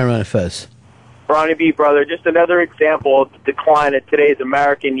 Don, you're on Ron and Fez. Ronnie B, brother, just another example of the decline of today's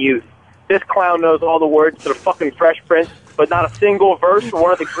American youth. This clown knows all the words to the fucking Fresh Prince, but not a single verse from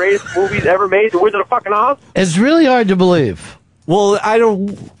one of the greatest movies ever made, The Wizard of fucking Oz. It's really hard to believe. Well, I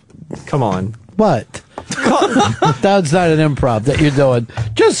don't... Come on. What? That's not an improv that you're doing.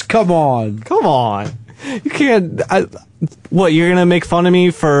 Just come on. Come on. You can't... what, you're gonna make fun of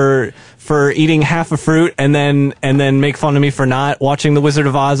me for eating half a fruit and then make fun of me for not watching The Wizard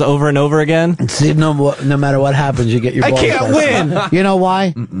of Oz over and over again? See, no matter what happens, you get your balls I can't win! You know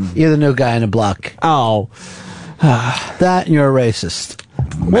why? You're the new guy in the block. Oh. That and you're a racist.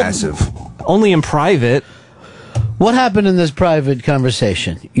 Massive. Only in private. What happened in this private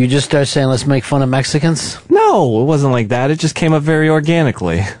conversation? You just start saying, let's make fun of Mexicans? No, it wasn't like that. It just came up very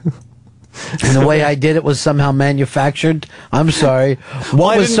organically. And the way I did it was somehow manufactured? I'm sorry.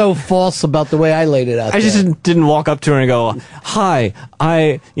 What was so false about the way I laid it out I there? just didn't walk up to her and go, hi,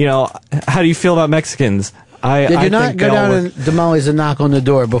 how do you feel about Mexicans? Did you not go down to Molly's and knock on the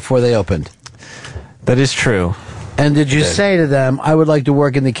door before they opened? That is true. And did you say to them, I would like to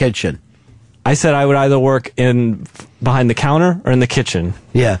work in the kitchen? I said I would either work behind the counter or in the kitchen.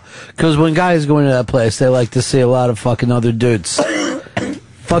 Yeah, because when guys go into that place, they like to see a lot of fucking other dudes.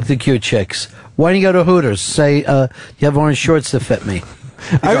 Fuck the cute chicks. Why don't you go to Hooters? Say, you have orange shorts that fit me.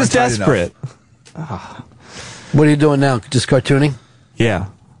 I was desperate. What are you doing now? Just cartooning? Yeah.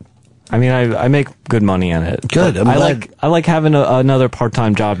 I mean, I make good money in it. Good. I like having another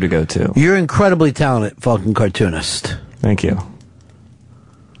part-time job to go to. You're incredibly talented fucking cartoonist. Thank you.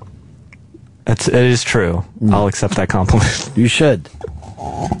 It is true. I'll accept that compliment. You should.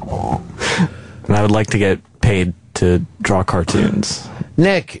 And I would like to get paid to draw cartoons.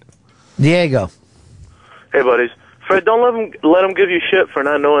 Nick, Diego. Hey, buddies. Fred, don't let him give you shit for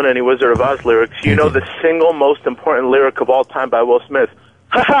not knowing any Wizard of Oz lyrics. You know the single most important lyric of all time by Will Smith.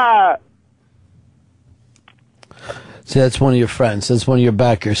 Ha ha! See, that's one of your friends. That's one of your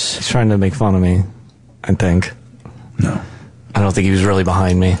backers. He's trying to make fun of me, I think. No. I don't think he was really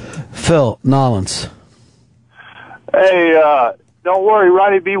behind me. Phil Nollins. Hey, don't worry,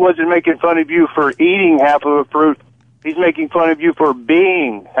 Ronnie B wasn't making fun of you for eating half of a fruit. He's making fun of you for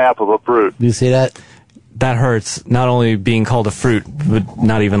being half of a fruit. You see that? That hurts. Not only being called a fruit, but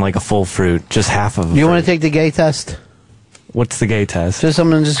not even like a full fruit. Just half of a You want to take the gay test? What's the gay test? I'm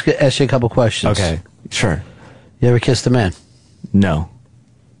going to just ask you a couple questions. Okay, sure. You ever kissed a man? No.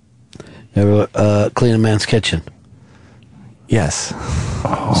 You ever clean a man's kitchen? Yes.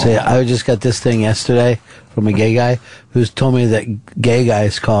 See, I just got this thing yesterday from a gay guy who's told me that gay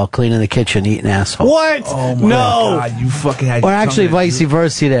guys call cleaning the kitchen eating asshole. What? Oh my God, you fucking had Or actually vice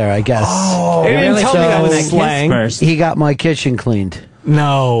versa there, I guess. Oh, he didn't tell me that was slang. He got my kitchen cleaned.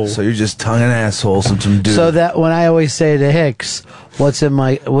 No. So you're just tonguing assholes from some dude. So that when I always say to Hicks, what's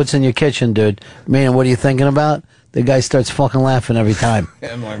in your kitchen, dude? Man, what are you thinking about? The guy starts fucking laughing every time.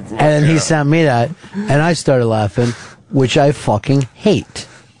 And then he sent me that, and I started laughing, which I fucking hate.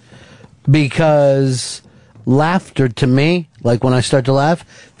 Because laughter to me, like when I start to laugh,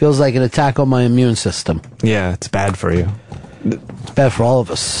 feels like an attack on my immune system. Yeah, it's bad for you. It's bad for all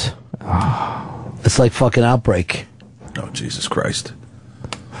of us. It's like fucking outbreak. Oh, Jesus Christ.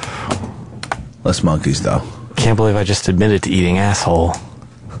 Less monkeys, though. Can't believe I just admitted to eating asshole.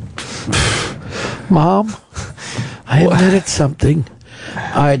 Mom, I admitted something.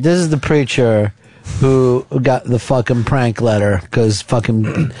 All right, this is the preacher who got the fucking prank letter because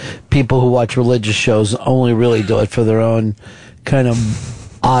fucking people who watch religious shows only really do it for their own kind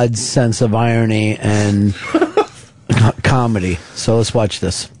of odd sense of irony and comedy. So let's watch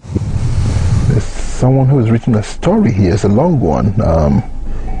this. There's someone who has written a story here. It's a long one.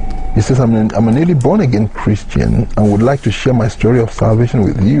 He says, I'm a newly born-again Christian and would like to share my story of salvation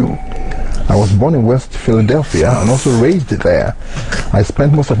with you. I was born in West Philadelphia and also raised there. I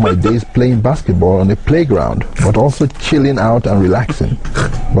spent most of my days playing basketball on a playground, but also chilling out and relaxing.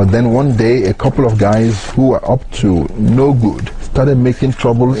 But then one day, a couple of guys who were up to no good started making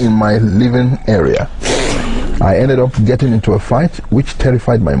trouble in my living area. I ended up getting into a fight, which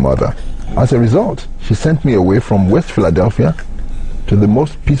terrified my mother. As a result, she sent me away from West Philadelphia to the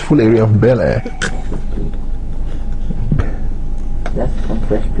most peaceful area of Bel Air. That's some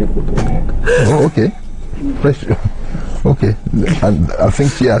fresh people. Oh, okay. Fresh. Okay. And I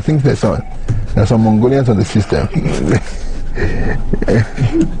think there's some Mongolians on the system.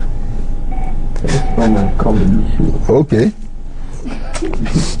 Okay.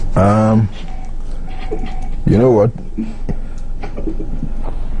 You know what?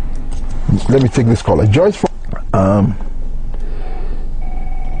 Let me take this caller. Joyce from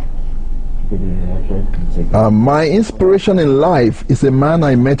my inspiration in life is a man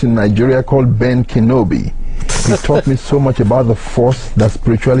I met in Nigeria called Ben Kenobi. He taught me so much about the force that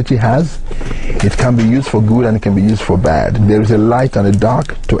spirituality has. It can be used for good and it can be used for bad. There is a light and a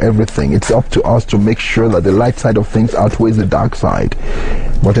dark to everything. It's up to us to make sure that the light side of things outweighs the dark side.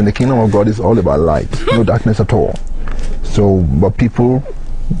 But in the kingdom of God, it's all about light, no darkness at all. So, but people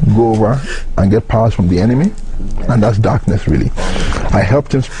go over and get powers from the enemy, and that's darkness really. I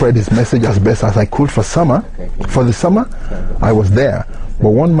helped him spread his message as best as I could for summer. For the summer, I was there.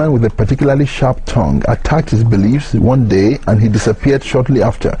 But one man with a particularly sharp tongue attacked his beliefs one day and he disappeared shortly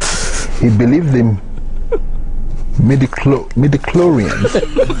after. He believed the midichlorians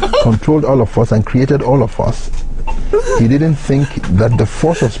controlled all of us and created all of us. He didn't think that the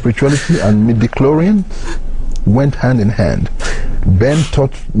force of spirituality and midichlorians went hand in hand. Ben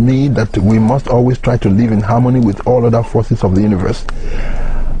taught me that we must always try to live in harmony with all other forces of the universe.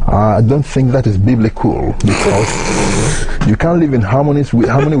 I don't think that is biblical, because you can't live in harmony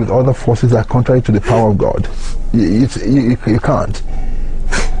with other forces that are contrary to the power of God. You can't.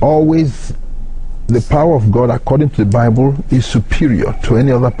 Always, the power of God, according to the Bible, is superior to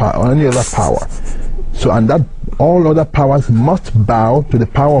any other power. So, and that all other powers must bow to the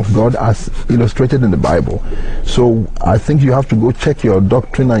power of God as illustrated in the Bible. So I think you have to go check your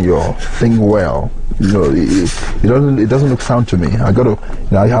doctrine and your thing well. You know, it doesn't look sound to me. I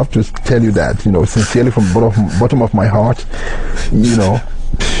have to tell you that, sincerely from the bottom of my heart,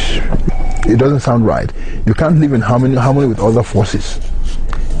 it doesn't sound right. You can't live in harmony with other forces.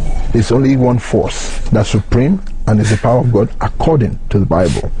 It's only one force that's supreme, and it's the power of God according to the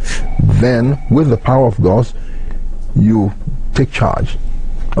Bible. Then, with the power of God, you take charge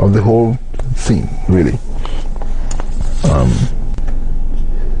of the whole scene, really.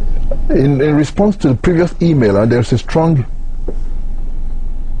 In response to the previous emailer, there's a strong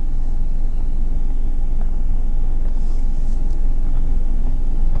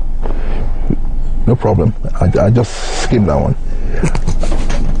no problem. I just skimmed that one.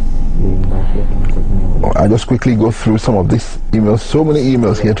 I just quickly go through some of these emails. So many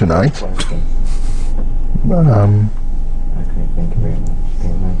emails here tonight.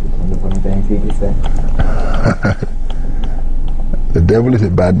 Thank you very much. The devil is a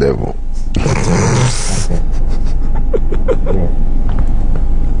bad devil.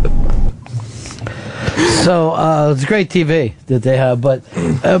 So it's great TV that they have, but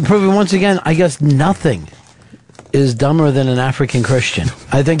proving once again, I guess nothing is dumber than an African Christian.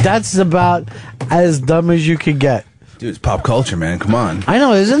 I think that's about as dumb as you could get. Dude, it's pop culture, man. Come on. I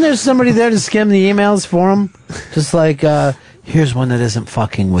know. Isn't there somebody there to skim the emails for them? Just like, here's one that isn't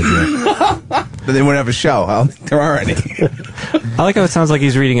fucking with you. But they wouldn't have a show. I don't think there are any. I like how it sounds like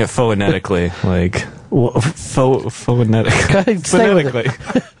he's reading it phonetically. Like, phonetic. Stay with it.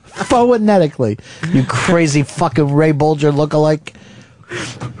 Phonetically. You crazy fucking Ray Bolger lookalike.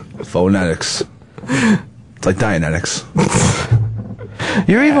 Phonetics. It's like Dianetics.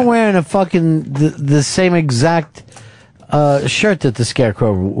 You're even wearing a fucking the same exact shirt that the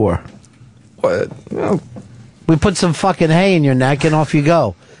Scarecrow wore. What? Well, We put some fucking hay in your neck and off you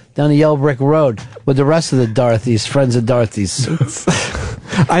go. Down the Yellow Brick Road with the rest of the Dorothy's, friends of Dorothy's.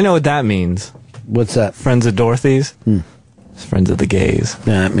 I know what that means. What's that? Friends of Dorothy's? It's friends of the gays.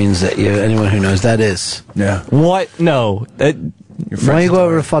 Yeah, it means that anyone who knows that is. Yeah. What? No. Why don't you go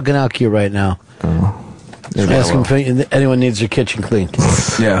over to fucking Alcu right now? Ask him if anyone needs their kitchen cleaned.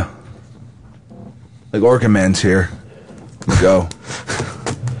 Yeah. Like Orca Man's here. Go.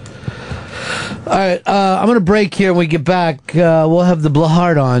 All right, I'm going to break here. When we get back, we'll have the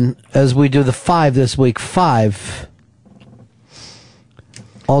Blahard on as we do the 5 this week. 5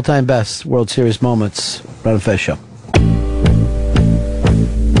 all-time best World Series moments. Ron and Fez Show.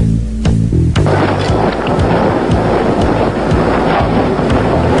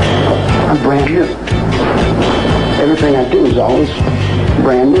 I'm brand new. Everything I do is always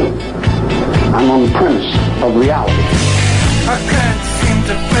brand new. I'm on the premise of reality. I can't seem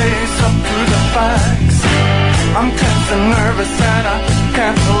to face up to the facts. I'm tense and nervous and I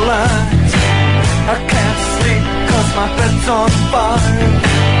can't relax. I can't sleep cause my bed's on fire.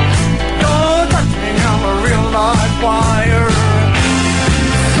 Don't touch me, I'm a real live wire.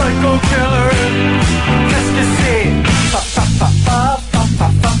 Psycho killer, just to see.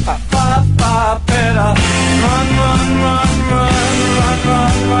 Better run, run, run, run, run,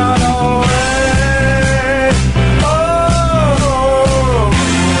 run, run away. Oh,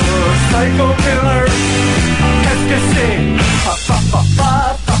 psycho killer, ecstasy.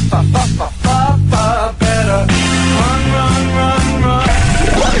 Better run, run, run, run.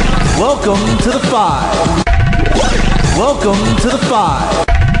 Welcome to the 5. Welcome to the 5.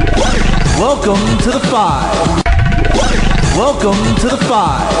 Welcome to the 5. Welcome to the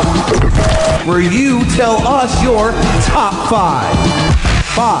 5, where you tell us your top 5.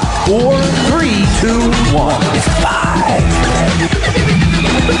 5, 4, 3, 2, 1. It's 5.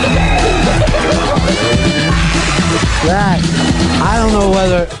 That, I don't know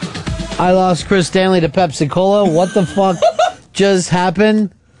whether I lost Chris Stanley to Pepsi Cola. What the fuck just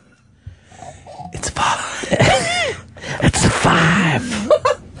happened? It's 5. It's a 5.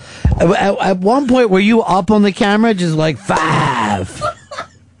 At one point, were you up on the camera, just like 5?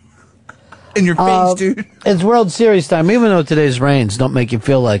 In your face, dude. It's World Series time, even though today's rains don't make you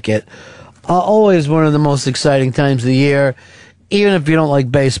feel like it. Always one of the most exciting times of the year. Even if you don't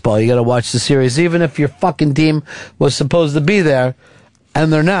like baseball, you got to watch the series. Even if your fucking team was supposed to be there,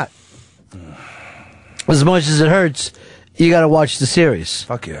 and they're not. As much as it hurts, you got to watch the series.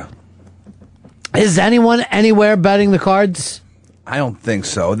 Fuck yeah. Is anyone anywhere betting the Cards? I don't think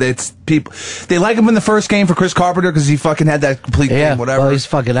so. It's people. They like him in the first game for Chris Carpenter because he fucking had that complete game, whatever. Well, he's a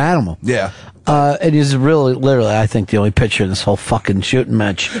fucking animal. Yeah. And he's really, literally, I think, the only pitcher in this whole fucking shooting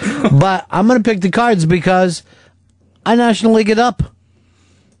match. But I'm going to pick the Cards because I National League it up.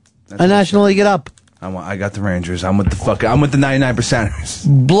 I National League it up. I got the Rangers. I'm with the 99%ers.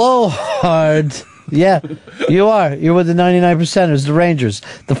 Blow hard. Yeah, you are. You're with the 99%ers, the Rangers.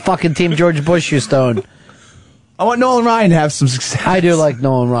 The fucking team George Bush used to own. I want Nolan Ryan to have some success. I do like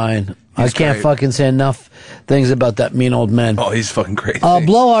Nolan Ryan. I can't fucking say enough things about that mean old man. Oh, he's fucking crazy.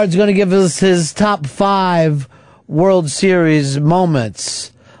 Blowhard's going to give us his top 5 World Series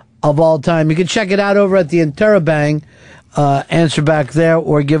moments of all time. You can check it out over at the Interabang. Answer back there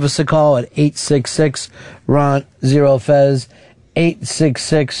or give us a call at 866-RON-0-FEZ.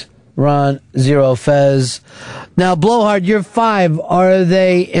 866-RON-0-FEZ. Now, Blowhard, your 5, are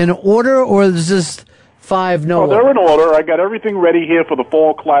they in order or is this 5 no? Oh, they're in order. I got everything ready here for the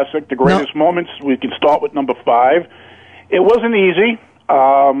Fall Classic, the greatest moments. We can start with number 5. It wasn't easy.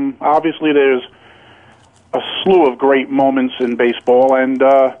 Obviously, there's a slew of great moments in baseball, and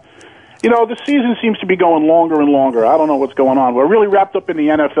the season seems to be going longer and longer. I don't know what's going on. We're really wrapped up in the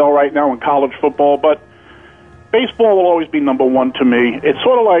NFL right now and college football, but baseball will always be number 1 to me. It's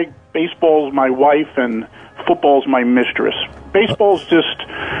sort of like baseball's my wife and football's my mistress. Baseball's just,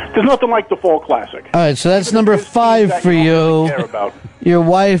 there's nothing like the Fall Classic. All right, so that's number 5 for you. Your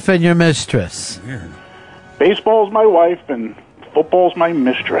wife and your mistress. Baseball's my wife and football's my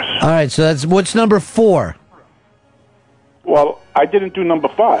mistress. All right, so what's number 4? Well, I didn't do number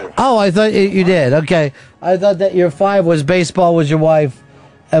 5. Oh, I thought you did. Okay. I thought that your 5 was baseball was your wife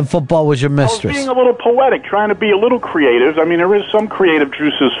and football was your mistress. I was being a little poetic, trying to be a little creative. I mean, there is some creative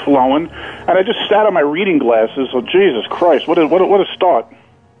juices flowing, and I just sat on my reading glasses. Oh, Jesus Christ, what a start.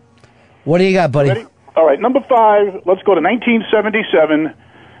 What do you got, buddy? Ready? All right, number 5, let's go to 1977.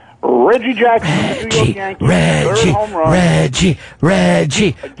 Reggie Jackson, New York Yankees, third home run. Reggie.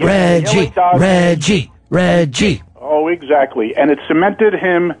 Oh, exactly. And it cemented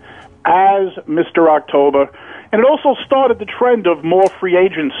him as Mr. October. And it also started the trend of more free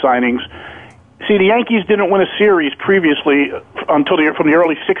agent signings. See, the Yankees didn't win a series previously from the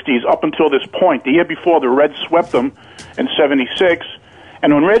early 60s up until this point. The year before, the Reds swept them in 76.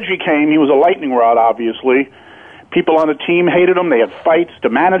 And when Reggie came, he was a lightning rod, obviously. People on the team hated him. They had fights. The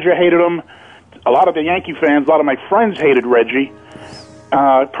manager hated him. A lot of the Yankee fans, a lot of my friends hated Reggie.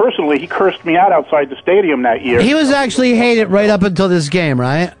 Personally, he cursed me out outside the stadium that year. He was actually hated right up until this game,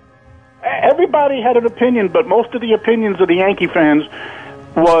 right? Everybody had an opinion, but most of the opinions of the Yankee fans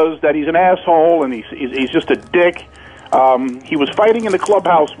was that he's an asshole and he's just a dick. He was fighting in the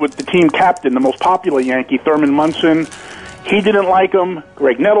clubhouse with the team captain, the most popular Yankee, Thurman Munson. He didn't like him.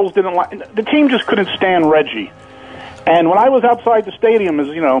 Greg Nettles didn't like him. The team just couldn't stand Reggie. And when I was outside the stadium,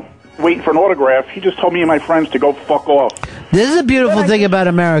 waiting for an autograph, he just told me and my friends to go fuck off. This is a beautiful thing about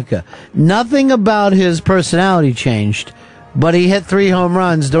America. Nothing about his personality changed, but he hit 3 home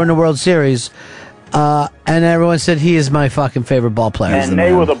runs during the World Series, and everyone said he is my fucking favorite ball player. And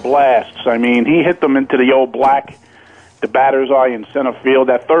they were the blasts. I mean, he hit them into the old black, the batter's eye in center field.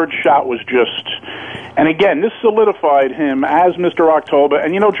 That third shot was just... And again, this solidified him as Mr. October.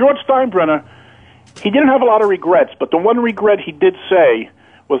 And, George Steinbrenner, he didn't have a lot of regrets, but the one regret he did say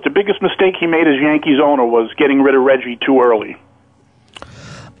was the biggest mistake he made as Yankees owner was getting rid of Reggie too early.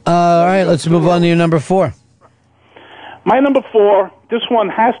 All right, let's move on to your number 4. My number 4, this one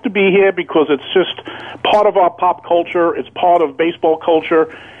has to be here because it's just part of our pop culture. It's part of baseball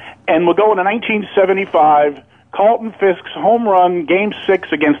culture. And we'll go into 1975, Carlton Fisk's home run, Game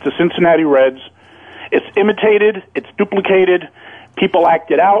 6 against the Cincinnati Reds. It's imitated. It's duplicated. People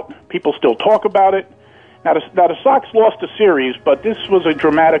act it out. People still talk about it. Now the Sox lost the series, but this was a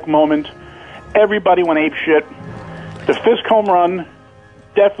dramatic moment. Everybody went apeshit. The Fisk home run,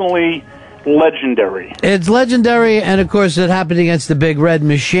 definitely legendary. It's legendary, and of course it happened against the Big Red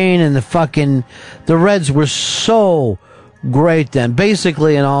Machine, and the Reds were so great then.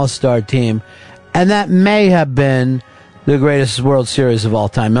 Basically an all-star team. And that may have been the greatest World Series of all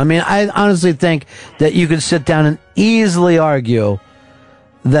time. I mean, I honestly think that you could sit down and easily argue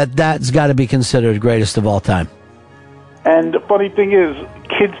that that's got to be considered greatest of all time. And the funny thing is,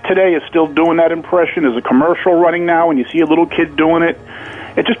 kids today are still doing that impression. There's a commercial running now, and you see a little kid doing it.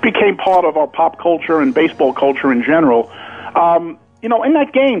 It just became part of our pop culture and baseball culture in general. In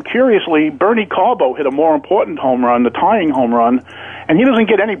that game, curiously, Bernie Carbo hit a more important home run, the tying home run, and he doesn't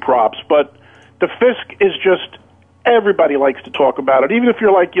get any props, but the Fisk is just... Everybody likes to talk about it, even if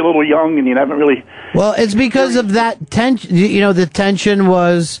you're you're a little young and you haven't really... Well, it's because of that tension. The tension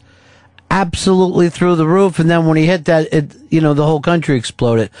was absolutely through the roof, and then when he hit that, the whole country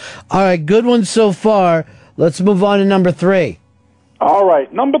exploded. All right, good one so far. Let's move on to number 3. All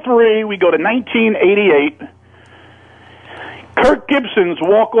right, number 3, we go to 1988. Kirk Gibson's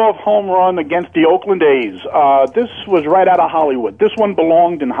walk-off home run against the Oakland A's. This was right out of Hollywood. This one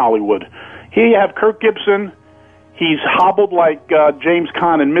belonged in Hollywood. Here you have Kirk Gibson. He's hobbled like James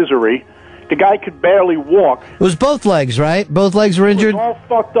Caan in Misery. The guy could barely walk. It was both legs, right? Both legs were injured? He was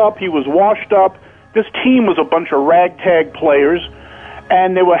all fucked up. He was washed up. This team was a bunch of ragtag players,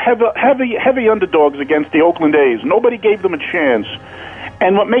 and they were heavy underdogs against the Oakland A's. Nobody gave them a chance.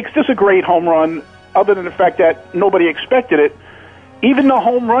 And what makes this a great home run, other than the fact that nobody expected it, even the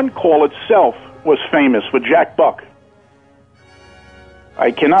home run call itself was famous with Jack Buck.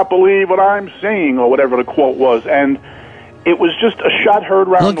 I cannot believe what I'm seeing, or whatever the quote was. And it was just a shot heard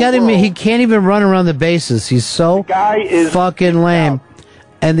around the world. Look at him. He can't even run around the bases. He's so fucking lame.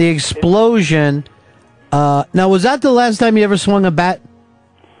 And the explosion... now, was that the last time he ever swung a bat?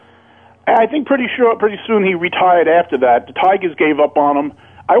 I think pretty soon he retired after that. The Tigers gave up on him.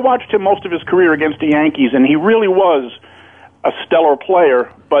 I watched him most of his career against the Yankees, and he really was a stellar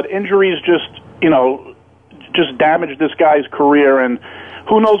player. But injuries just damaged this guy's career, and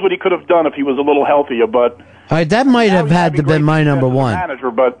who knows what he could have done if he was a little healthier. But all right, that might have had to been my number 1.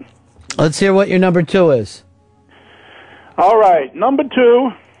 Manager, but let's hear what your number 2 is. All right, number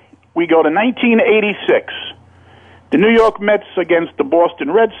 2, we go to 1986. The New York Mets against the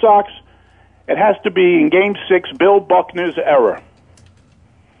Boston Red Sox. It has to be in Game 6, Bill Buckner's error.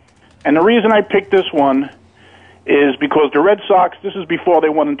 And the reason I picked this one is because the Red Sox, this is before they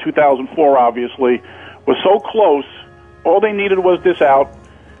won in 2004, obviously, was so close. All they needed was this out.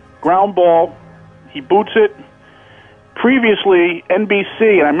 Ground ball. He boots it. Previously,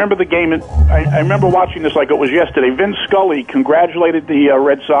 NBC, and I remember the game, I remember watching this like it was yesterday. Vin Scully congratulated the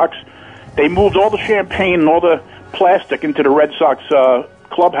Red Sox. They moved all the champagne and all the plastic into the Red Sox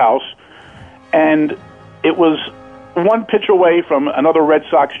clubhouse, and it was one pitch away from another Red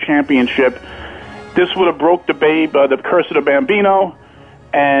Sox championship. This would have broke the curse of the Bambino,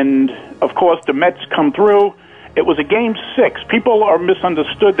 and of course the Mets come through. It was a Game 6. People are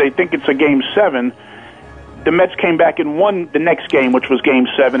misunderstood. They think it's a Game 7. The Mets came back and won the next game, which was Game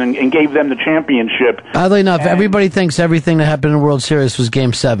 7, and gave them the championship. Oddly enough, everybody thinks everything that happened in the World Series was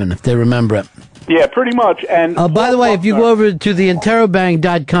Game 7, if they remember it. Yeah, pretty much. And by the way, if you go over to the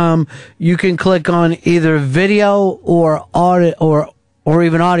interrobang.com, you can click on either video or audio, or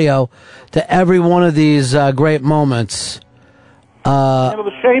even audio to every one of these great moments.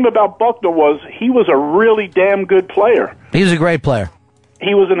 The shame about Buckner was he was a really damn good player. He was a great player.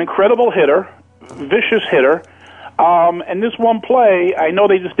 He was an incredible hitter, vicious hitter. And this one play, I know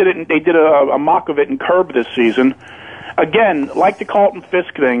they just did it. They did a mock of it in Curb this season. Again, like the Carlton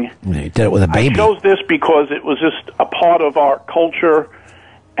Fisk thing, he did it with a baby. I chose this because it was just a part of our culture,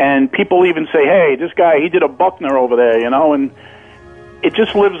 and people even say, "Hey, this guy, he did a Buckner over there," and it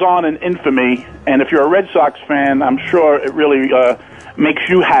just lives on in infamy. And if you're a Red Sox fan, I'm sure it really makes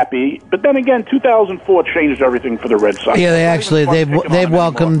you happy. But then again, 2004 changed everything for the Red Sox. Yeah, they've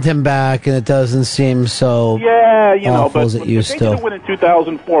welcomed him back, and it doesn't seem so awful as it used they to. didn't win in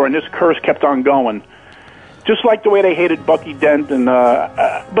 2004, and this curse kept on going. Just like the way they hated Bucky Dent, and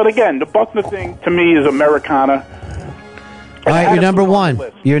but again, the Buckner thing to me is Americana. All right, you're number one.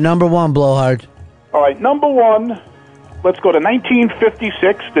 You're number one, Blowhard. All right, number one. Let's go to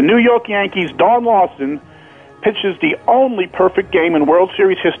 1956. The New York Yankees, Don Larson, pitches the only perfect game in World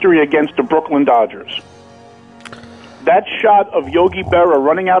Series history against the Brooklyn Dodgers. That shot of Yogi Berra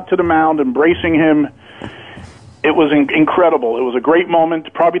running out to the mound, embracing him, it was incredible. It was a great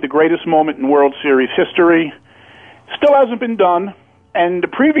moment, probably the greatest moment in World Series history. Still hasn't been done. And the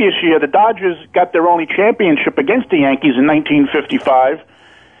previous year, the Dodgers got their only championship against the Yankees in 1955.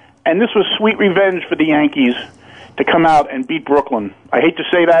 And this was sweet revenge for the Yankees to come out and beat Brooklyn. I hate to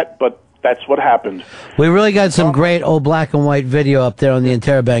say that, but that's what happened. We really got some great old black and white video up there on the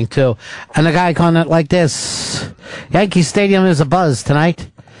Interbank, too. And the guy calling it like this: Yankee Stadium is abuzz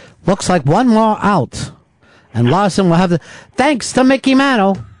tonight. Looks like one more out. And Larson will have the... Thanks to Mickey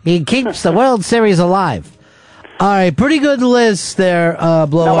Mantle, he keeps the World Series alive. All right, pretty good list there,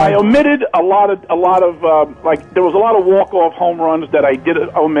 Blowhard. Now, I omitted a lot of there was a lot of walk-off home runs that I did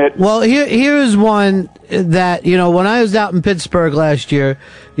omit. Well, here's one that, when I was out in Pittsburgh last year,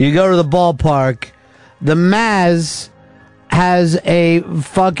 you go to the ballpark, the Maz has a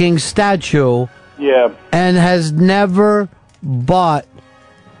fucking statue. Yeah. And has never bought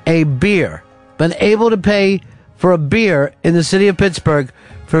a beer, been able to pay for a beer in the city of Pittsburgh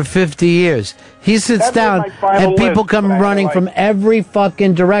for 50 years. He sits down and people come running from every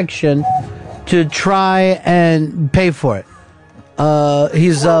fucking direction to try and pay for it.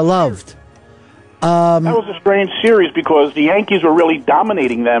 He's loved. That was a strange series because the Yankees were really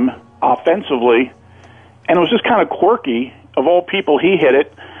dominating them offensively, and it was just kind of quirky. Of all people, he hit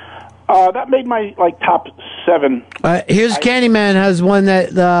it. That made my top 7. Here's Candyman has one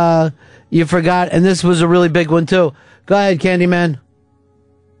that you forgot, and this was a really big one too. Go ahead, Candyman.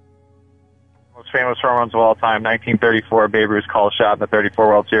 Most famous home runs of all time, 1934, Babe Ruth's call shot in the 34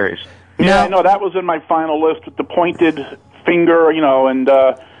 World Series. Yeah, I know that was in my final list with the pointed finger, and.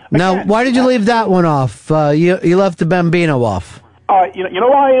 Now, why did you leave that one off? You left the Bambino off. You know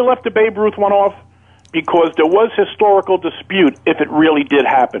why I left the Babe Ruth one off? Because there was historical dispute if it really did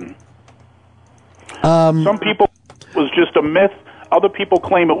happen. Some people it was just a myth. Other people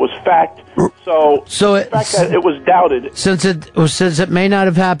claim it was fact. So the fact that it was doubted. Since it may not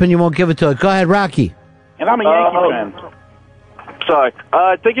have happened, you won't give it to it. Go ahead, Rocky. And I'm a Yankee fan. Sorry.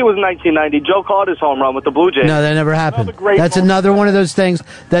 I think it was 1990. Joe caught his home run with the Blue Jays. No, that never happened. That's another one of those things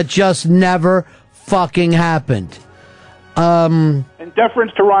that just never fucking happened. In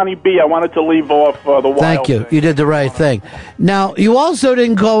deference to Ronnie B., I wanted to leave off the Wild. Thank you. You did the right thing. Now, you also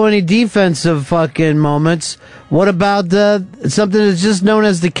didn't call any defensive fucking moments. What about something that's just known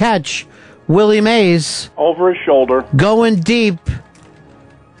as the catch? Willie Mays. Over his shoulder. Going deep.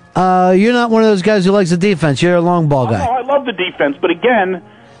 You're not one of those guys who likes the defense. You're a long ball guy. I love the defense, but again,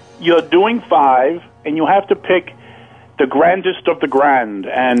 you're doing 5, and you have to pick the grandest of the grand.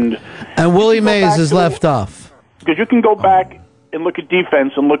 And Willie Mays is left off. Because you can go back and look at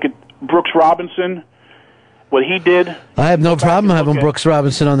defense and look at Brooks Robinson, what he did. I have no problem having Brooks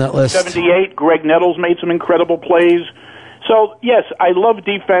Robinson on that list. 78, Greg Nettles made some incredible plays. So, yes, I love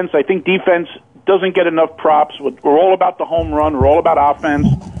defense. I think defense doesn't get enough props. We're all about the home run. We're all about offense.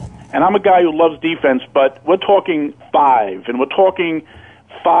 And I'm a guy who loves defense, but we're talking 5, and we're talking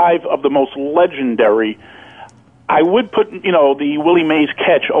 5 of the most legendary. I would put, the Willie Mays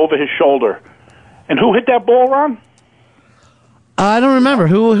catch over his shoulder. And who hit that ball, Ron? I don't remember.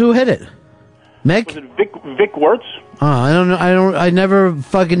 Who hit it? Mick? Was it Vic Wirtz? Oh, I don't know. I never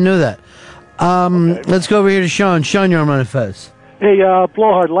fucking knew that. Let's go over here to Sean. Sean, you're on Run Fez. Hey,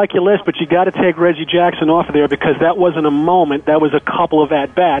 Blowhard, like your list, but you got to take Reggie Jackson off of there because that wasn't a moment. That was a couple of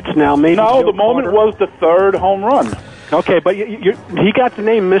at-bats. Now, maybe No, the moment was the third home run. Okay, but he got the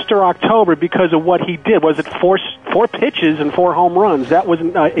name Mr. October because of what he did. Was it four pitches and 4 home runs? That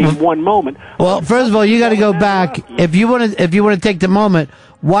wasn't a one moment. Well, first of all, you got to go back. If you want to take the moment,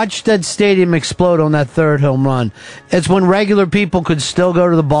 watch that stadium explode on that third home run. It's when regular people could still go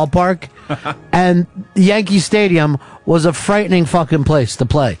to the ballpark, and Yankee Stadium was a frightening fucking place to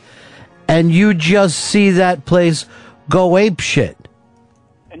play. And you just see that place go ape shit.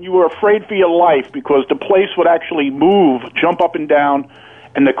 And you were afraid for your life because the place would actually move, jump up and down,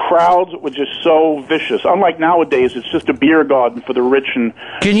 and the crowds were just so vicious. Unlike nowadays, it's just a beer garden for the rich and...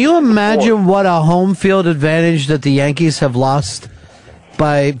 Can you imagine what a home field advantage that the Yankees have lost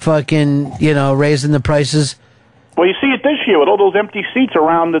by fucking, raising the prices? Well, you see it this year with all those empty seats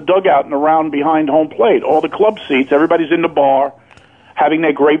around the dugout and around behind home plate. All the club seats, everybody's in the bar having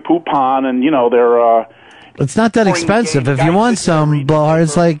their Grey Poupon and, their... It's not that expensive. If you want some, Blowhard,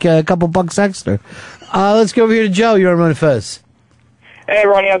 it's like a couple bucks extra. Let's go over here to Joe. You're on Run Fez. Hey,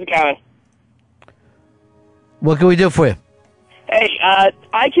 Ronnie, how's it going? What can we do for you? Hey,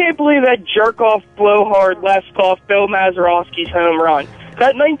 I can't believe that jerk-off Blowhard left off Bill Mazeroski's home run.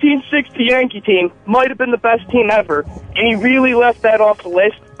 That 1960 Yankee team might have been the best team ever, and he really left that off the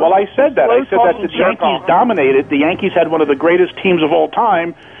list. Well, I said that. I said that the Yankees dominated. The Yankees had one of the greatest teams of all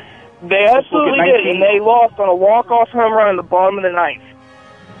time. They absolutely did, and they lost on a walk-off home run in the bottom of the ninth.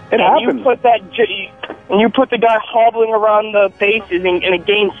 It happens. You put the guy hobbling around the bases in a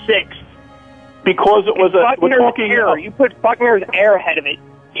game 6. Because it was you put Buckner's air ahead of it.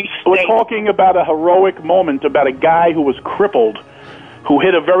 We're talking about a heroic moment, about a guy who was crippled, who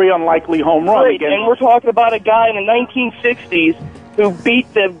hit a very unlikely home run. Right, and we're talking about a guy in the 1960s who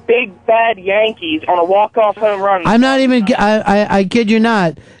beat the big bad Yankees on a walk-off home run. I'm not even. I kid you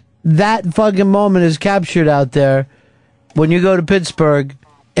not. That fucking moment is captured out there when you go to Pittsburgh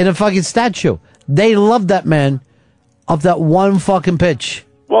in a fucking statue. They love that man off that one fucking pitch.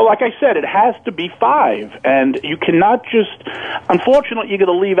 Well, like I said, it has to be 5, and you cannot just. Unfortunately, you're going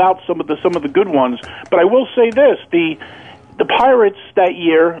to leave out some of the good ones. But I will say this: the Pirates that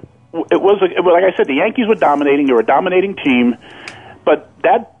year, it was like I said, the Yankees were dominating. They were a dominating team, but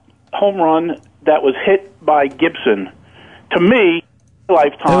that home run that was hit by Gibson, to me,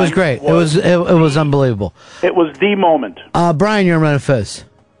 lifetime. It was great. It was unbelievable. It was the moment. Brian, you're on Run Fez.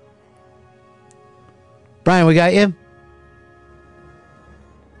 Brian, we got you?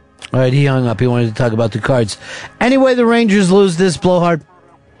 All right, he hung up. He wanted to talk about the Cards. Anyway, the Rangers lose this, Blowhard?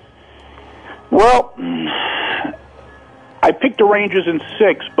 Well, I picked the Rangers in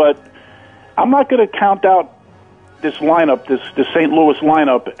 6, but I'm not going to count out this lineup, this St. Louis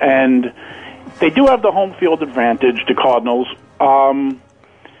lineup, and they do have the home field advantage, the Cardinals.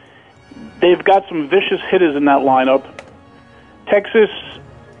 They've got some vicious hitters in that lineup. Texas,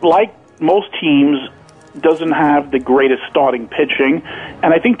 like most teams, doesn't have the greatest starting pitching,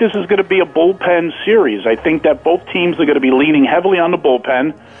 and I think this is going to be a bullpen series. I think that both teams are going to be leaning heavily on the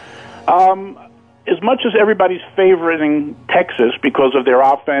bullpen. As much as everybody's favoring Texas because of their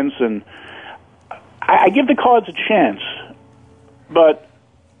offense, and I give the Cards a chance, but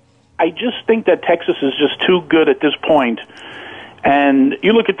I just think that Texas is just too good at this point. And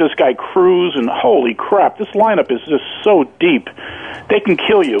you look at this guy Cruz, and holy crap, this lineup is just so deep. They can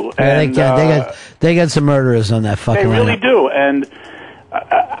kill you. Yeah, And they got some murderers on that fucking they really lineup. do. And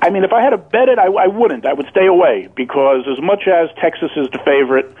I mean, if I had to bet it, I wouldn't. I would stay away because as much as Texas is the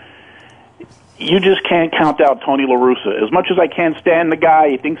favorite, you just can't count out Tony La Russa. As much as I can't stand the guy,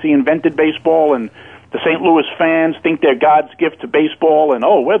 he thinks he invented baseball, and the St. Louis fans think they're God's gift to baseball, and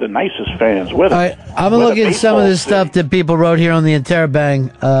we're the nicest fans. We're the, All right, I'm going to look at some of the stuff that people wrote here on the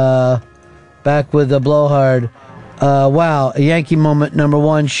Interrobang, back with the Blowhard. Wow, a Yankee moment, number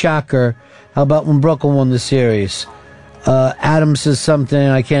 1, shocker. How about when Brooklyn won the series? Adam says something,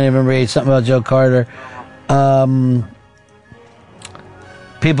 I can't even read, something about Joe Carter.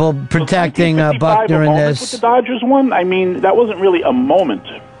 People protecting Buckner in this. With the Dodgers won, I mean, that wasn't really a moment.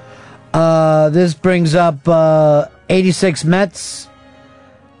 This brings up 86 Mets.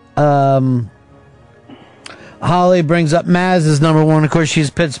 Holly brings up Maz as number 1. Of course, she's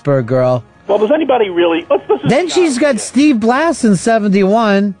Pittsburgh girl. Well, does anybody really... Then she's got Steve Blass in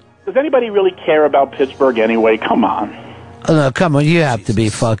 71. Does anybody really care about Pittsburgh anyway? Come on. Oh, no, come on. You have to be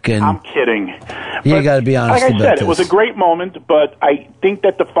fucking... I'm kidding. You got to be honest like I about said, this. it was a great moment, but I think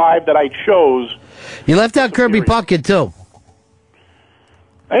that the 5 that I chose... You left out Kirby Puckett, too.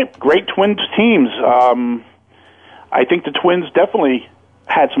 Hey, great Twins teams. I think the Twins definitely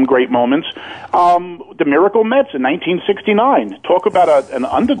had some great moments. The Miracle Mets in 1969. Talk about an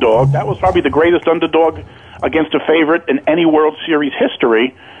underdog. That was probably the greatest underdog against a favorite in any World Series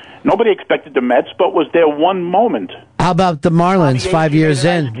history. Nobody expected the Mets, but was there one moment? How about the Marlins 5 years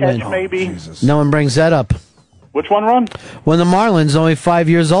in? Catch, maybe. No one brings that up. Which one, Ron? When the Marlins, only 5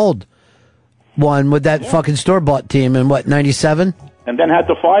 years old, won with that fucking store-bought team in, 97? And then had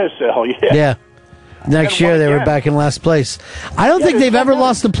the fire sale, yeah. Yeah. Next year, they were back in last place. I don't think they've ever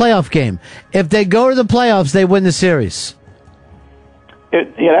lost a playoff game. If they go to the playoffs, they win the series.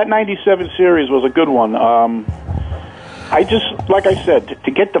 That 97 series was a good one. I just, like I said,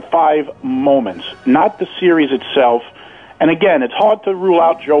 to get the 5 moments, not the series itself. And again, it's hard to rule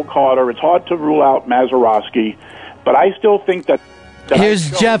out Joe Carter. It's hard to rule out Mazeroski. But I still think that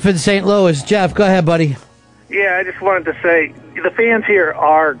Here's Jeff in St. Louis. Jeff, go ahead, buddy. Yeah, I just wanted to say, the fans here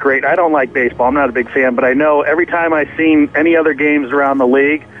are great. I don't like baseball. I'm not a big fan, but I know every time I've seen any other games around the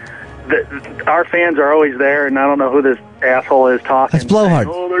league, our fans are always there, and I don't know who this asshole is talking. That's Blowhard.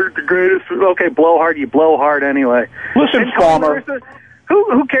 Oh, they're the greatest. Okay, Blowhard, you blow hard anyway. Listen, Farmer.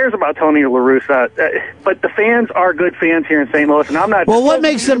 Who cares about Tony La Russa? But the fans are good fans here in St. Louis, and I'm not... Well, what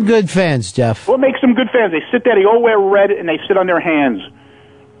makes them good fans, Jeff? What makes them good fans? They sit there, they all wear red, and they sit on their hands.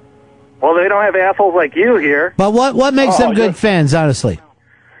 Well, they don't have assholes like you here. But what makes them good fans, honestly?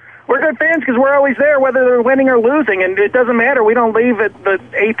 We're good fans because we're always there, whether they're winning or losing, and it doesn't matter. We don't leave at the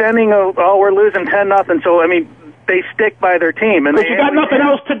 8th inning of, we're losing 10-0. So, I mean, they stick by their team. And But you got nothing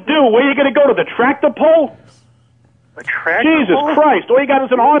else to do. Where are you going to go, to the tractor pull? A tractor Jesus pull? Christ, all you got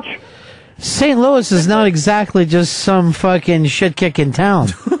is an arch. St. Louis is not exactly just some fucking shit-kicking town.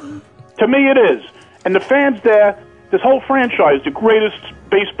 To me, it is. And the fans there, this whole franchise, the greatest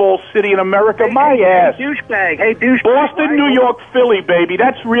baseball city in America, my ass. Douchebag. Hey, douchebag. Boston, New York, Philly, baby.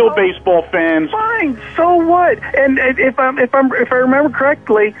 That's real baseball fans. Fine. So what? And if I remember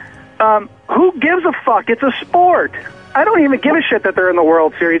correctly, who gives a fuck? It's a sport. I don't even give a shit that they're in the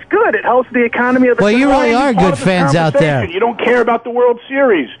World Series. Good. It helps the economy of the... Well, you really are good fans out there. You don't care about the World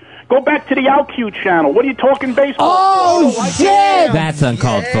Series. Go back to the OutQ channel. What are you talking baseball? Oh, shit! That's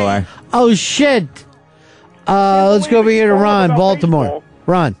uncalled for. Oh, shit. Let's go over here to Ron, Baltimore.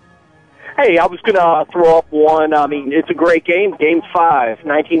 Ron. Hey, I was going to throw up one. I mean, it's a great game. Game 5,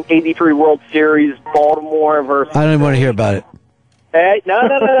 1983 World Series, Baltimore versus... I don't even want to hear about it. Hey, no.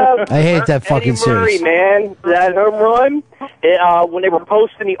 I hate that fucking Eddie Murray, series. man, that home run, when they were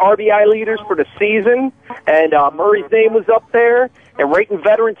posting the RBI leaders for the season, and Murray's name was up there, and right in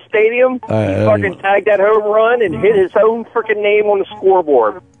Veterans Stadium, he fucking tagged that home run and hit his own freaking name on the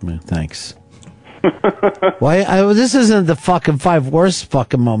scoreboard. Thanks. Why? This isn't the fucking 5 worst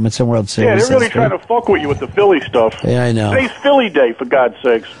fucking moments in World Series. Yeah, they're really history. trying to fuck with you with the Philly stuff. Yeah, I know. Today's Philly Day, for God's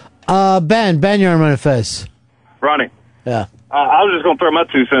sakes. Ben, you're on Run Fez. Ronnie. Yeah. I was just going to throw my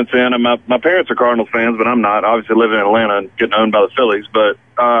 2 cents in. And my parents are Cardinals fans, but I'm not. Obviously, living in Atlanta and getting owned by the Phillies. But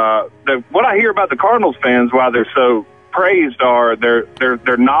what I hear about the Cardinals fans, why they're so praised, are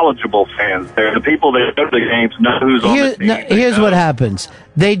they're knowledgeable fans. They're the people that go to the games, know who's on the team. Here's what happens.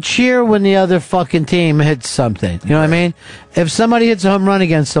 They cheer when the other fucking team hits something. You know what I mean? If somebody hits a home run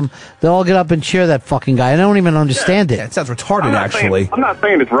against them, they'll all get up and cheer that fucking guy. I don't even understand it. It sounds retarded, actually. I'm not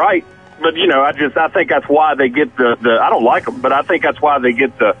saying it's right, but, I think that's why they get the I don't like them, but I think that's why they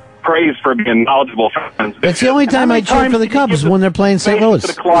get the praise for being knowledgeable fans. It's the only time I cheer for the Cubs, when they're playing St. Louis. To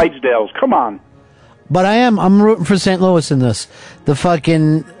the Clydesdales, come on. But I'm rooting for St. Louis in this. The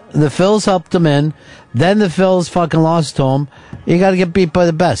Phils helped them in, then the Phils fucking lost to them. You got to get beat by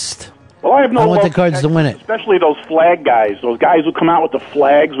the best. Well, I have no I want love the Cards to win it. Especially those flag guys. Those guys who come out with the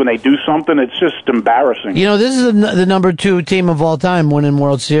flags when they do something. It's just embarrassing. You know, this is the number 2 team of all time winning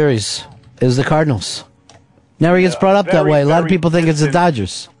World Series, is the Cardinals. Never gets brought up that way. A lot of people think it's the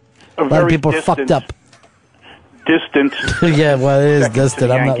Dodgers. A lot of people are fucked up. Distant. Yeah, well, it is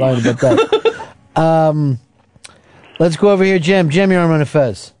distant. I'm not lying about that. Let's go over here, Jim. Jim, you're on Run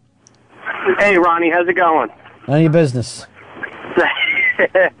Fez. Hey, Ronnie, how's it going? None of your business.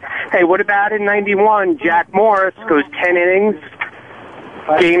 Hey, what about in 91? Jack Morris goes 10 innings,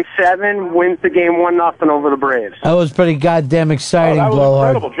 Game 7, wins the game 1-0 over the Braves. That was pretty goddamn exciting, that was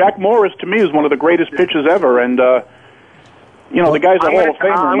Blowhard. incredible. Jack Morris, to me, is one of the greatest pitchers ever, and, the guy's a Hall of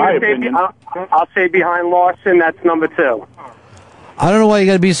Famer, in my opinion. I'll say behind Lawson, that's number 2. I don't know why you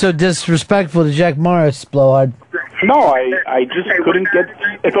got to be so disrespectful to Jack Morris, Blowhard. No, I just couldn't get...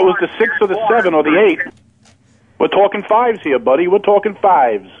 If it was the 6 or the 7 or the 8... We're talking 5s here, buddy. We're talking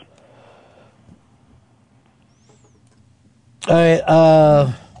 5s. All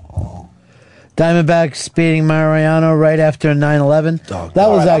right, Diamondbacks beating Mariano right after 9/11. That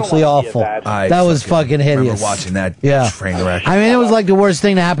was actually awful. That was fucking hideous. remember watching that train wreck. I mean, it was like the worst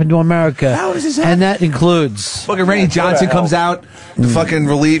thing to happen to America. How does this happen? And that includes Fucking Randy Johnson comes out, the fucking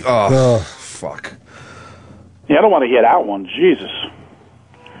relief. Oh, fuck. Yeah, I don't want to hear that one. Jesus.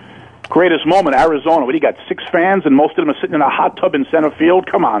 Greatest moment, Arizona. What do you got? 6 fans, and most of them are sitting in a hot tub in center field?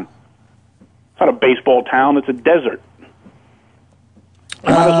 Come on. It's not a baseball town. It's a desert. You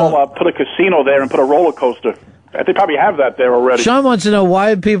might as well put a casino there and put a roller coaster. They probably have that there already. Sean wants to know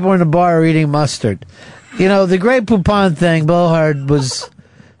why people in the bar are eating mustard. You know, the Great Poupon thing, Blowhard was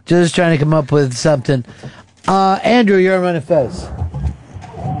just trying to come up with something. Andrew, you're on Run Fez.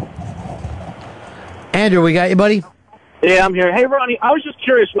 Andrew, we got you, buddy? Yeah, I'm here. Hey, Ronnie, I was just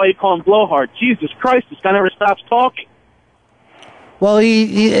curious why you call him Blowhard. Jesus Christ, this guy never stops talking. Well, it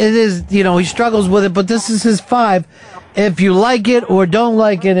is, you know, he struggles with it, but this is his 5. If you like it or don't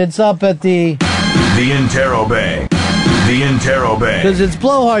like it, it's up at the Intero Bay. The Intero Bay. Because it's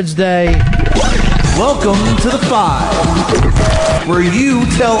Blowhard's Day. Welcome to the 5, where you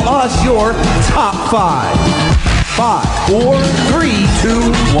tell us your top 5. 5, 4, 3,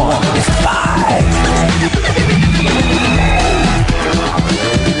 2, 1. It's 5.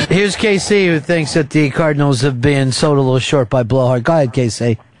 Here's KC, who thinks that the Cardinals have been sold a little short by Blowhard. Go ahead,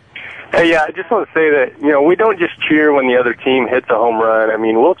 KC. Hey, yeah, I just want to say that, you know, we don't just cheer when the other team hits a home run. I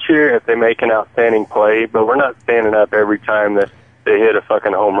mean, we'll cheer if they make an outstanding play, but we're not standing up every time that they hit a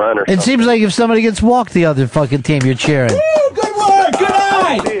fucking home run or something. It seems like if somebody gets walked the other fucking team, you're cheering. Woo, good work, good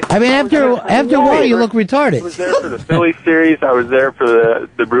night! I mean, after a while, you look retarded. I was there for the Phillies series. I was there for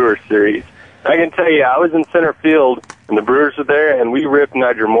the Brewers series. I can tell you, I was in center field, and the Brewers were there, and we ripped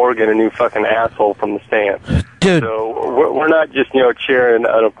Nigel Morgan a new fucking asshole from the stands. Dude. So we're not just, you know, cheering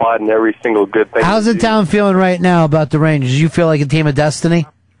and applauding every single good thing. How's the town feeling right now about the Rangers? You feel like a team of destiny?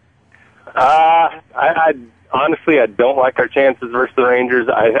 I honestly, I don't like our chances versus the Rangers.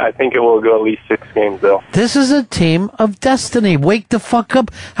 I think it will go at least 6 games, though. This is a team of destiny. Wake the fuck up.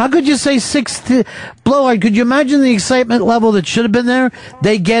 How could you say 6 Blowhard? Could you imagine the excitement level that should have been there?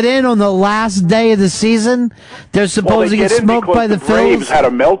 They get in on the last day of the season. They're supposed to get smoked by the Braves Phils. had a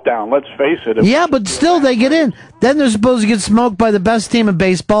meltdown, let's face it. Yeah, but still they get in. Then they're supposed to get smoked by the best team in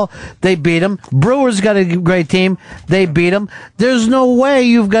baseball. They beat them. Brewers got a great team. They beat them. There's no way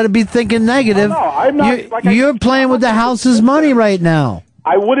you've got to be thinking negative. No, I'm not. You're playing with the house's money right now.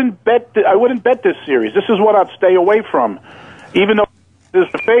 I wouldn't bet this series. This is what I'd stay away from, even though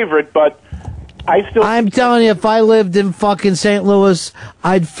it's the favorite. But I'm telling you, if I lived in fucking St. Louis,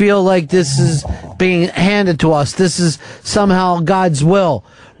 I'd feel like this is being handed to us. This is somehow God's will.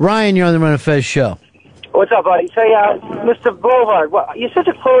 Ryan, you're on the Run of Fez show. What's up, buddy? Say, Mr. Blowhard, well, you're such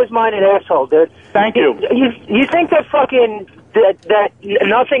a closed-minded asshole, dude. Thank you. You think that fucking that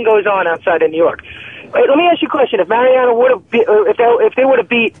nothing goes on outside of New York? Wait, let me ask you a question. If Mariano would have, if they would have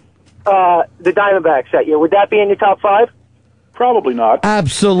beat the Diamondbacks that year, would that be in your top 5? Probably not.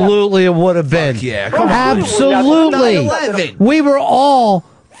 Absolutely, it would have been. Yeah, come on. Absolutely. 9/11. We were all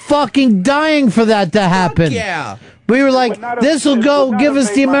fucking dying for that to happen. Yeah. We were like, this will go, give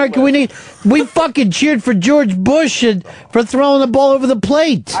us the America we need. We fucking cheered for George Bush and for throwing the ball over the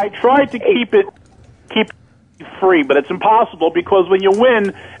plate. I tried to keep it free, but it's impossible because when you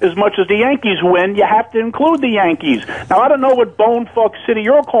win as much as the Yankees win, you have to include the Yankees. Now, I don't know what bonefuck city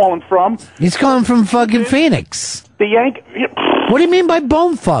you're calling from. He's calling from fucking Phoenix. The Yankees. What do you mean by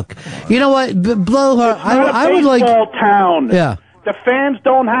bonefuck? You know what? Blowhard, I would like. Baseball town. Yeah. The fans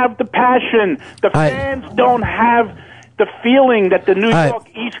don't have the passion. The fans don't have the feeling that the New York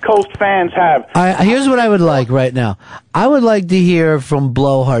East Coast fans have. Here's what I would like right now. I would like to hear from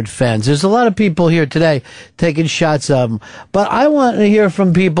Blowhard fans. There's a lot of people here today taking shots of them, but I want to hear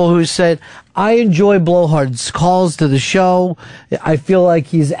from people who said, I enjoy Blowhard's calls to the show. I feel like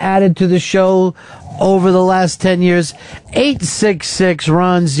he's added to the show over the last 10 years. 866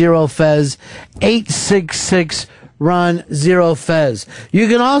 Ron Zero Fez. 866 Ron Zero Fez. You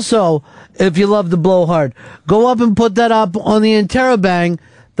can also, if you love the Blowhard, go up and put that up on the Interrobang,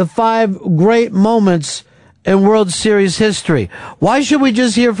 the 5 great moments in World Series history. Why should we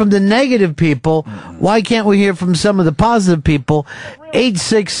just hear from the negative people? Why can't we hear from some of the positive people?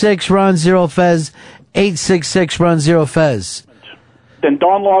 866 Ron Zero Fez. 866 Ron Zero Fez. Then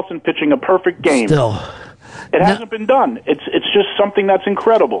Don Lawson pitching a perfect game. Still. It hasn't been done. It's just something that's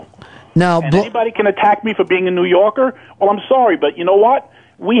incredible. Now, and anybody can attack me for being a New Yorker. Well, I'm sorry, but you know what?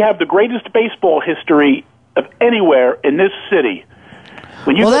 We have the greatest baseball history of anywhere in this city.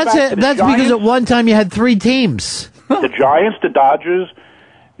 When you That's because at one time you had 3 teams. The Giants, the Dodgers,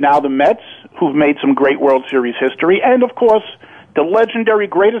 now the Mets, who've made some great World Series history, and of course the legendary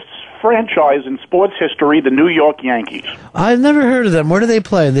greatest franchise in sports history, the New York Yankees. I've never heard of them. Where do they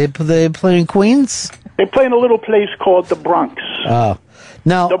play? They play in Queens? They play in a little place called the Bronx. Oh.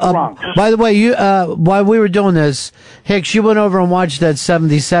 Now, The Bronx. by the way, you while we were doing this, Hicks, you went over and watched that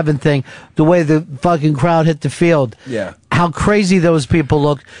 77 thing, the way the fucking crowd hit the field. Yeah. How crazy those people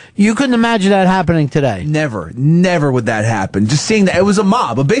look. You couldn't imagine that happening today. Never would that happen. Just seeing that, it was a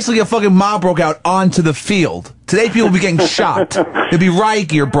mob. Basically, a fucking mob broke out onto the field. Today, people would be getting shot. There'd be riot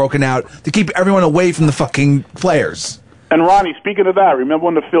gear broken out to keep everyone away from the fucking players. And Ronnie, speaking of that, remember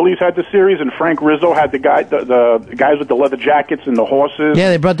when the Phillies had the series and Frank Rizzo had the guys with the leather jackets and the horses? Yeah,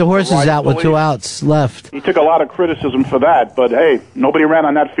 they brought the horses Right, out with Phillies. 2 outs left. He took a lot of criticism for that, but hey, nobody ran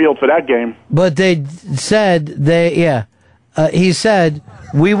on that field for that game. But they said he said,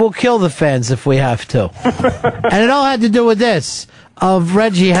 we will kill the fans if we have to. And it all had to do with this, of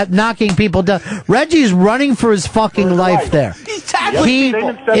Reggie knocking people down. Reggie's running for his fucking life there. He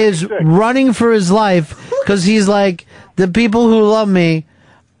is running for his life because he's like, the people who love me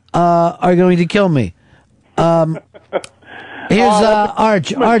are going to kill me. Here's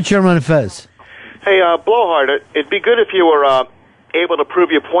Arch. Arch, you're on Fez. Hey, Blowhard, it'd be good if you were able to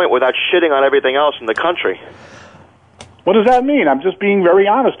prove your point without shitting on everything else in the country. What does that mean? I'm just being very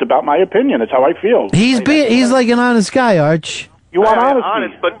honest about my opinion. It's how I feel. He's like an honest guy, Arch. You want honesty?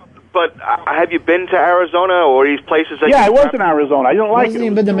 Honest, but have you been to Arizona or these places? That Yeah, I was in Arizona. I didn't like it. Wasn't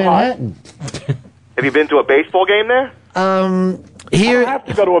even been to Manhattan. Have you been to a baseball game there? I have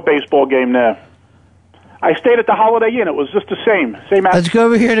to go to a baseball game there. I stayed at the Holiday Inn. It was just the same. Let's go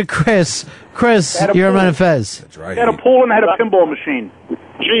over here to Chris. Chris, you're on Fez. That's right. They had a pool and they had a pinball machine.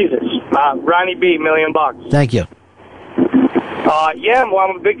 Jesus. Ronnie B, $1 million. Thank you. Yeah, well,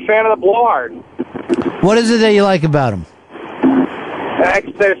 I'm a big fan of the Blowhard. What is it that you like about him?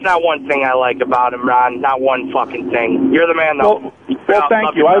 There's not one thing I like about him, Ron. Not one fucking thing. You're the man, though. Well,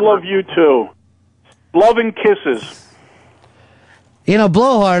 thank you. I love you, too. Love and kisses. You know,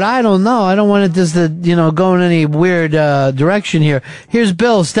 Blowhard, I don't know. I don't want it just to, go in any weird direction here. Here's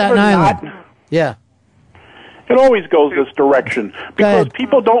Bill, Staten Island. Yeah. It always goes this direction because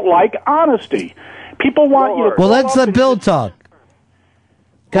people don't like honesty. People want you to... Well, let's let Bill talk.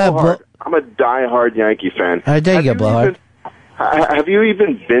 Go ahead, Bill. I'm a diehard Yankee fan. All right, there you go, Blowhard. Have you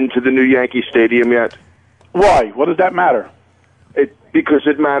even been to the new Yankee Stadium yet? Why? What does that matter? Because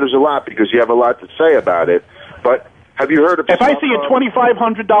it matters a lot, because you have a lot to say about it. But have you heard of... If I see a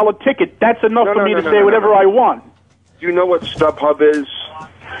 $2,500 ticket, that's enough for me to say whatever I want. Do you know what StubHub is?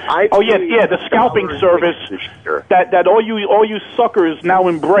 The scalping service that all you suckers now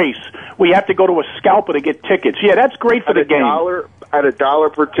embrace. We have to go to a scalper to get tickets. Yeah, that's great for the game. At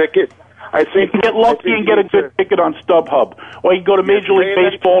 $1 per ticket? I think you can get lucky and get a good ticket on StubHub. Or you can go to Major League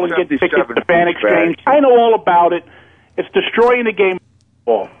Baseball and get tickets to Fan Exchange. I know all about it. It's destroying the game of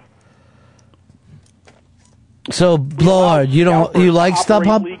baseball. So, Blowhard, you like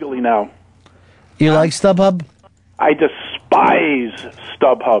StubHub? Legally now. You like StubHub? I despise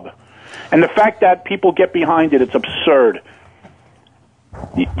StubHub. And the fact that people get behind it, it's absurd.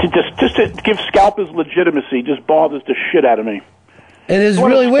 Just to give scalpers legitimacy just bothers the shit out of me. It is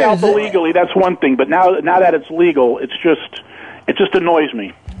really weird. Illegally, that's one thing, but now that it's legal, it just annoys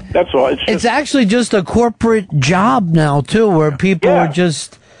me. That's all. It's actually just a corporate job now too, where people are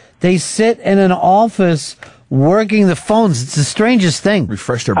they sit in an office working the phones. It's the strangest thing.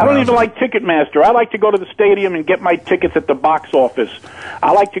 Refresh their I browser. don't even like Ticketmaster. I like to go to the stadium and get my tickets at the box office.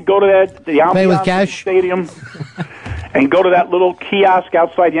 I like to go to the Pay with ambiance cash? stadium and go to that little kiosk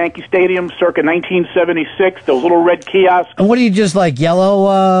outside Yankee Stadium circa 1976, those little red kiosks. And what do you just like,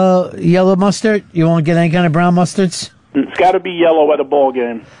 yellow mustard? You won't get any kind of brown mustards? It's got to be yellow at a ball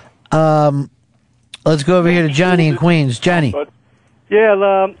game. Let's go over here to Johnny in Queens. Johnny.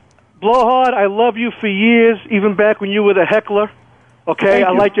 Yeah, Blowhard, I love you for years, even back when you were the heckler. Okay,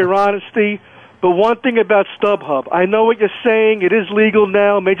 I like your honesty. But one thing about StubHub, I know what you're saying. It is legal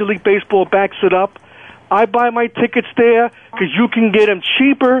now. Major League Baseball backs it up. I buy my tickets there because you can get them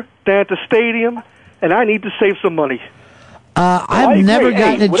cheaper than at the stadium, and I need to save some money. I've never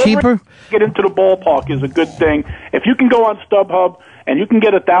gotten it cheaper. Get into the ballpark is a good thing. If you can go on StubHub and you can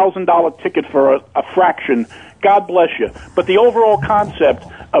get $1,000 ticket for a fraction, God bless you. But the overall concept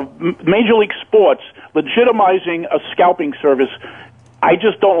of Major League Sports legitimizing a scalping service, I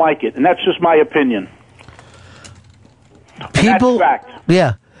just don't like it, and that's just my opinion. People, that's fact.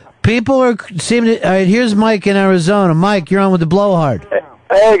 Yeah. People are seem to. All right, here's Mike in Arizona. Mike, you're on with the Blowhard.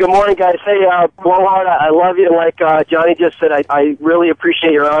 Hey, good morning, guys. Hey, Blowhard, I love you. Like Johnny just said, I really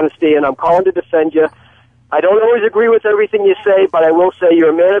appreciate your honesty, and I'm calling to defend you. I don't always agree with everything you say, but I will say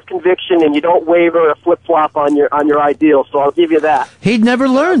you're a man of conviction and you don't waver or flip-flop on your ideals, so I'll give you that. He never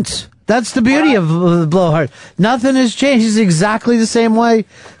learns. That's the beauty of Blowhard. Nothing has changed. He's exactly the same way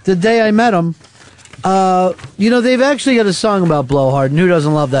the day I met him. They've actually got a song about Blowhard, and who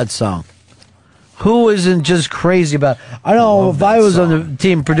doesn't love that song? Who isn't just crazy about it? I know if I was on the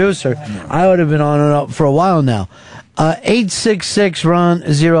team producer, I would have been on and up for a while now.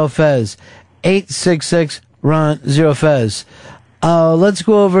 866-RON-0-FEZ. 866-RON-0-FEZ. Let's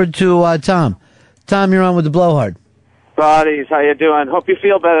go over to Tom. Tom, you're on with the Blowhard. Buddies, how you doing? Hope you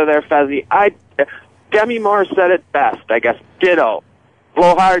feel better there, Fezzy. Demi Moore said it best, I guess. Ditto.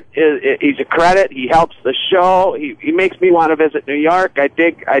 Blowhard he's a credit. He helps the show. He makes me want to visit New York. I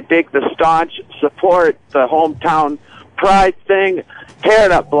dig the staunch support, the hometown pride thing. Tear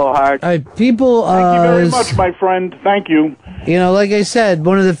it up, Blowhard. People. Thank you very much, my friend. Thank you. Like I said,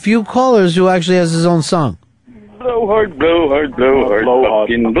 one of the few callers who actually has his own song. Blowhard, Blowhard, Blowhard,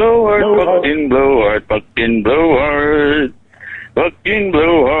 fucking Blowhard, fucking Blowhard, fucking Blowhard, fucking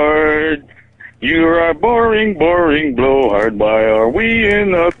Blowhard. You are boring, boring, Blowhard. Why are we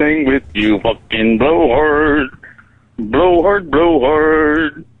in nothing with you, fucking Blowhard? Blowhard,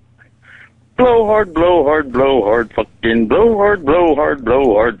 Blowhard. Blowhard, Blowhard, Blowhard, fucking Blowhard, Blowhard,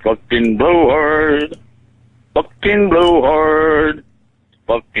 Blowhard, fucking Blowhard. Fucking Blowhard.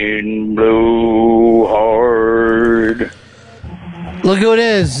 Fucking Blowhard. Look who it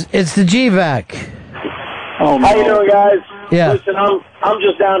is. It's the GVAC. Oh, how you doing, guys? Yeah. Listen, I'm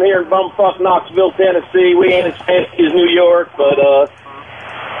just down here in bumfuck Knoxville, Tennessee. We ain't as fancy as New York, but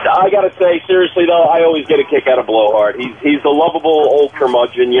I gotta say, seriously though, I always get a kick out of Blowhard. He's the lovable old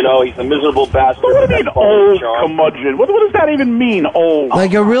curmudgeon, you know. He's a miserable bastard. What do you mean old curmudgeon? What does that even mean, old?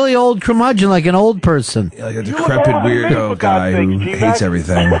 Like a really old curmudgeon, like an old person. Like a decrepit weirdo guy who hates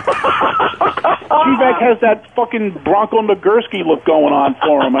everything. G-Vac has that fucking Bronco Nagurski look going on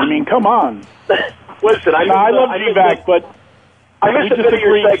for him. I mean, come on. Listen, I love G-Vac, but I missed a bit of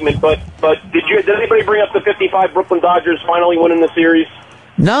your segment, but did anybody bring up the 55 Brooklyn Dodgers finally winning the series?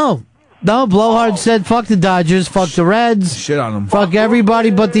 No, Blowhard said fuck the Dodgers, fuck the Reds. Shit on them. Fuck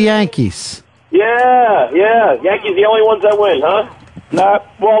everybody but the Yankees. Yeah. Yankees the only ones that win, huh?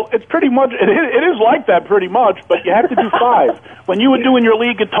 Well, it's pretty much, it is like that pretty much, but you have to do 5. When you were doing your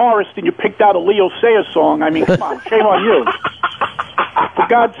lead guitarist and you picked out a Leo Sayer song, I mean, come on, shame on you. For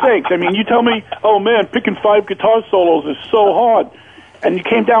God's sakes, I mean, you tell me, oh man, picking 5 guitar solos is so hard. And you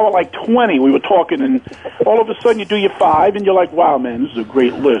came down with like 20, we were talking, and all of a sudden you do your 5, and you're like, wow, man, this is a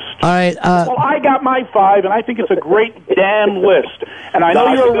great list. All right. Well, I got my 5, and I think it's a great damn list. And I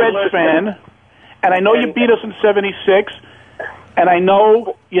know you're a Reds fan, and I know you beat us in 76, and I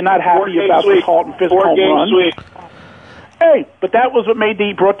know you're not happy about the Carlton Fisk home run. Hey, but that was what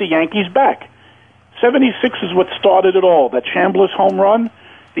brought the Yankees back. 76 is what started it all, that Chambliss home run.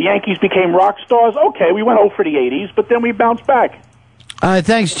 The Yankees became rock stars. Okay, we went 0 for the 80s, but then we bounced back. All right,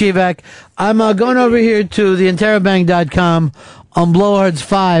 thanks, GVAC. I'm going over here to the interrobang.com on Blowhard's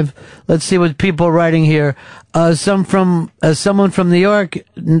 5. Let's see what people are writing here. Someone from New York,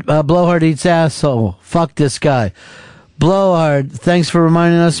 Blowhard eats asshole. Fuck this guy. Blowhard, thanks for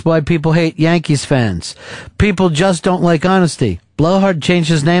reminding us why people hate Yankees fans. People just don't like honesty. Blowhard changed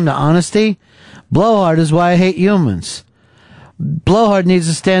his name to Honesty? Blowhard is why I hate humans. Blowhard needs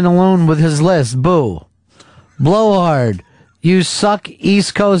to stand alone with his list. Boo. Blowhard, you suck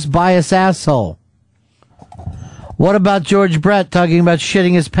East Coast bias asshole. What about George Brett talking about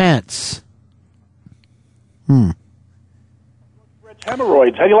shitting his pants? Brett's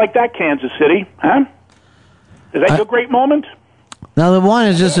hemorrhoids. How do you like that, Kansas City? Huh? Is that your great moment? Now, the one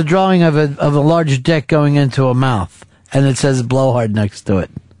is just a drawing of a large dick going into a mouth, and it says Blowhard next to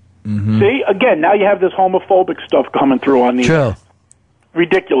it. Mm-hmm. See, again, now you have this homophobic stuff coming through on these. True.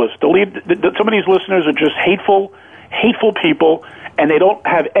 Ridiculous. Some of these listeners are just hateful people, and they don't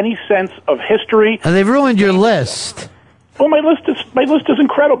have any sense of history. And they've ruined your list. Well, my list is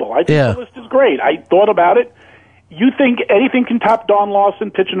incredible. I think the list is great. I thought about it. You think anything can top Don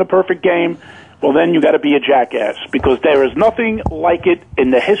Lawson pitching a perfect game? Well, then you got to be a jackass, because there is nothing like it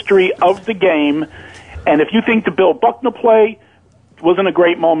in the history of the game. And if you think the Bill Buckner play wasn't a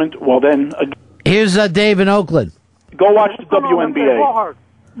great moment, well then... Here's Dave in Oakland. Go watch the WNBA.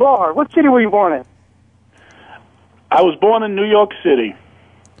 Blowhard, what city were you born in? I was born in New York City.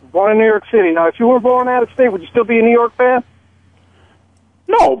 Born in New York City. Now, if you were born out of state, would you still be a New York fan?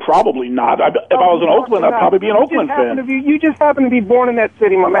 No, probably not. If I was in Oakland, I'd probably be an Oakland fan. You just happen to be born in that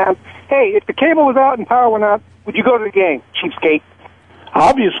city, my man. Hey, if the cable was out and power went out, would you go to the game, cheapskate?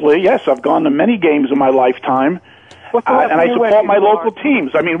 Obviously, yes. I've gone to many games in my lifetime. and I support my local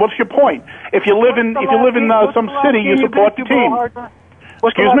teams. I mean, what's your point? If you live in some city, you support the team.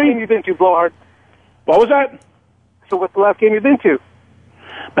 What's the last game you've been to, Blowhard? What was that? So what's the last game you've been to?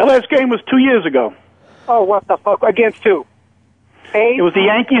 My last game was 2 years ago. Oh, what the fuck? Against who? It was the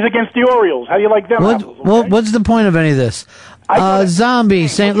Yankees against the Orioles. How do you like them? What's the point of any of this? Zombie,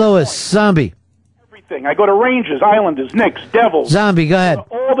 St. Louis, Zombie. Everything. I go to Rangers, Islanders, Knicks, Devils. Zombie, go ahead.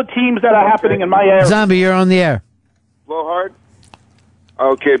 All the teams that are happening in my area. Zombie, you're on the air. Blowhard?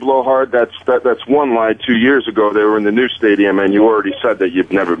 Okay, Blowhard, that's one lie. 2 years ago, they were in the new stadium, and you already said that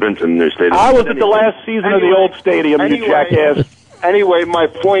you've never been to the new stadium. I was at the last season of the old stadium, you jackass. Anyway, my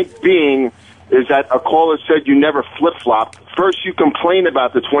point being is that a caller said you never flip-flop. First, you complain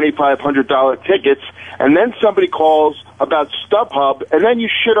about the $2,500 tickets, and then somebody calls about StubHub, and then you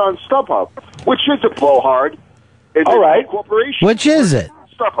shit on StubHub, which is a Blowhard. All right. Corporation. Which is it?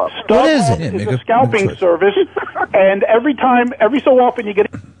 StubHub. What is it? It's a scalping service, and every so often you get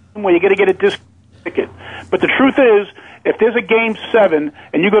where you got to get a discount ticket. But the truth is, if there's a Game 7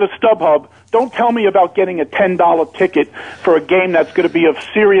 and you go to StubHub, don't tell me about getting a $10 ticket for a game that's going to be of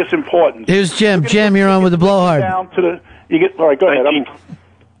serious importance. Here's Jim. Jim, you're on with the Blowhard. All right, go ahead.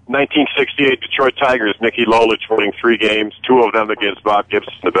 1968 Detroit Tigers, Nicky Lolich winning 3 games, 2 of them against Bob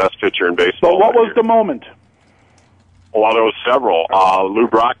Gibson, the best pitcher in baseball. So what was the moment? Well, there was several. Lou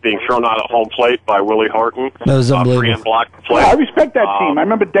Brock being thrown out at home plate by Willie Horton. That was unbelievable. Free blocked the play. Yeah, I respect that team. I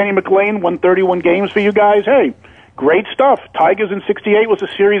remember Denny McLain won 31 games for you guys. Hey, great stuff. Tigers in '68 was a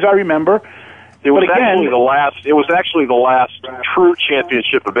series I remember. It was actually the last true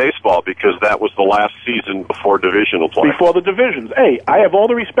championship of baseball because that was the last season before divisional play. Before the divisions. Hey, I have all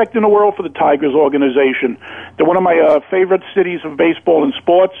the respect in the world for the Tigers organization. They're one of my favorite cities of baseball and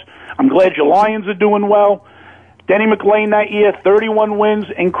sports. I'm glad your Lions are doing well. Denny McLain that year, 31 wins,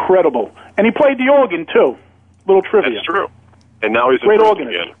 incredible. And he played the organ, too. Little trivia. That's true. And now he's great a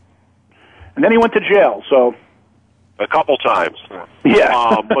organist again. And then he went to jail, so... A couple times.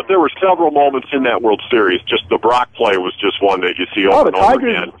 Yeah. But there were several moments in that World Series. Just the Brock play was just one that you see over and over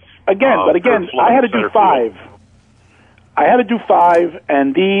again. Again, I had to do 5. I had to do 5,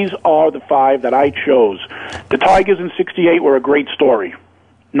 and these are the 5 that I chose. The Tigers in '68 were a great story.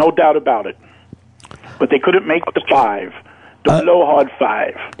 No doubt about it. But they couldn't make the 5. The Blowhard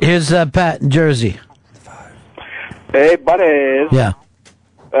 5. Here's Pat in Jersey. Hey, buddies. Yeah.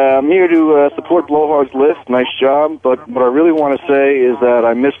 I'm here to support Blowhard's list. Nice job. But what I really want to say is that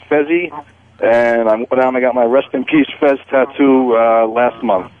I missed Fezzy, and I went down and I got my Rest in Peace Fez tattoo last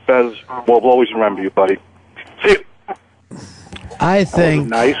month. Fez, we'll always remember you, buddy. See you. I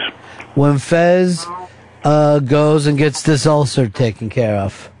think when Fez goes and gets this ulcer taken care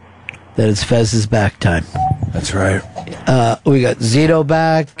of, that it's Fez's back time. That's right. We got Zito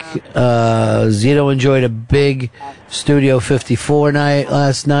back. Zito enjoyed a big Studio 54 night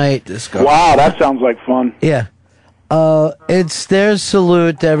last night. Wow, that sounds like fun. Yeah. It's their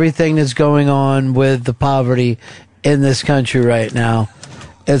salute to everything that's going on with the poverty in this country right now.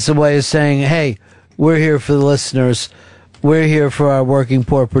 It's a way of saying, hey, we're here for the listeners. We're here for our working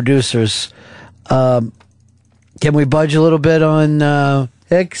poor producers. Can we budge a little bit on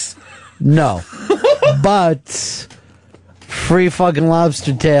Hicks? No. But free fucking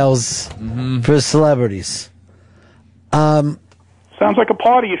lobster tails for celebrities. Sounds like a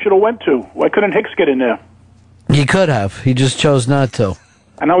party you should have went to. Why couldn't Hicks get in there? He could have. He just chose not to.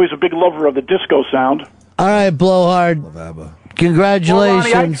 I know he's a big lover of the disco sound. All right, Blowhard.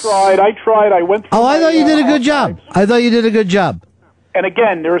 Congratulations. Well, Ronnie, I tried. I went through I thought you did a good job. I thought you did a good job. And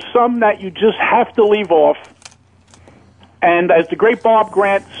again, there are some that you just have to leave off. And as the great Bob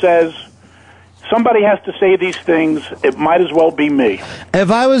Grant says, somebody has to say these things. It might as well be me.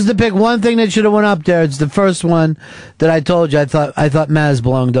 If I was to pick one thing that should have went up there, it's the first one that I told you. I thought Maz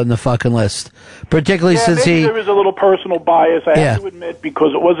belonged on the fucking list, particularly since maybe there is a little personal bias. I have to admit,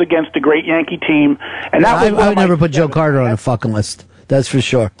 because it was against a great Yankee team, and that was I would never put Joe Carter on a fucking list. That's for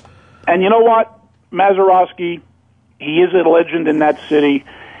sure. And you know what, Mazeroski, he is a legend in that city.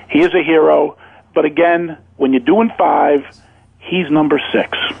 He is a hero. But again, when you're doing 5, he's number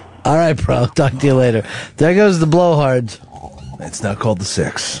 6. All right, bro. Talk to you later. There goes the Blowhards. It's not called the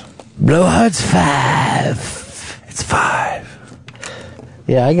 6. Blowhards 5. It's 5.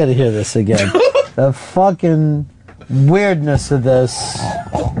 Yeah, I got to hear this again. The fucking weirdness of this.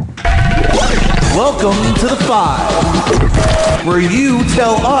 Welcome to the 5, where you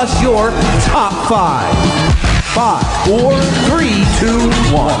tell us your top 5. 5, 4, 3, 2,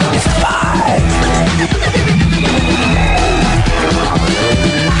 1. It's 5.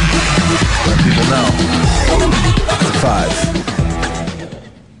 Let people know. It's a 5.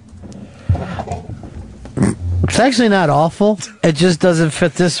 actually not awful. It just doesn't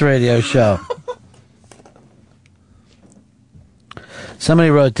fit this radio show.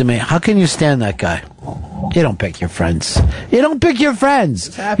 Somebody wrote to me, how can you stand that guy? You don't pick your friends. You don't pick your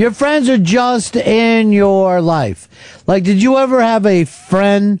friends. Your friends are just in your life. Like, did you ever have a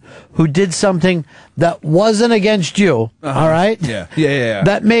friend who did something that wasn't against you, all right? Yeah.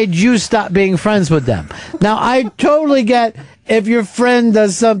 That made you stop being friends with them. Now, I totally get if your friend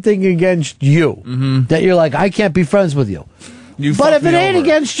does something against you, that you're like, I can't be friends with you. But if it ain't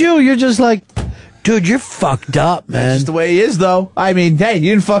against you, you're just like, dude, you're fucked up, man. That's just the way he is, though. I mean, hey,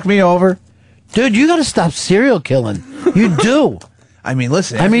 you didn't fuck me over. Dude, you gotta stop serial killing. You do. I mean,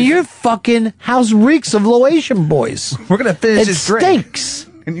 listen. I mean, your fucking house reeks of Loation boys. We're gonna finish it this drink. stinks.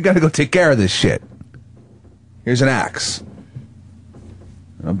 And you gotta go take care of this shit. Here's an axe.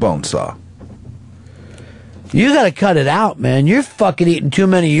 And a bone saw. You gotta cut it out, man. You're fucking eating too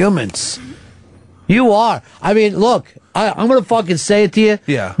many humans. You are. I mean, look, I'm gonna fucking say it to you.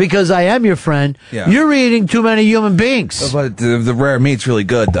 Yeah. Because I am your friend. Yeah. You're eating too many human beings. But the rare meat's really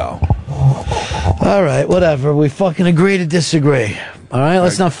good, though. All right, whatever. We fucking agree to disagree. All right,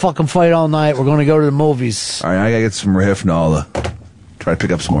 let's not fucking fight all night. We're going to go to the movies. All right, I gotta get some Rohypnol to try to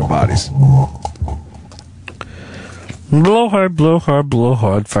pick up some more bodies. Blow hard, blow hard, blow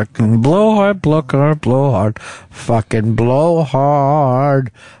hard. Fucking blow hard, blow hard, blow hard. Fucking blow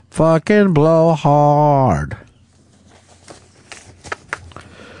hard. Fucking blow hard.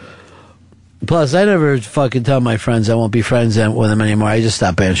 Plus, I never fucking tell my friends I won't be friends with them anymore. I just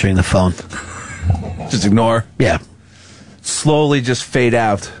stop answering the phone. Just ignore. Yeah. Slowly just fade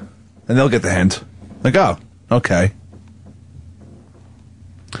out. And they'll get the hint. Like, oh, okay.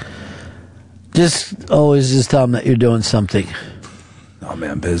 Just always just tell them that you're doing something. Oh,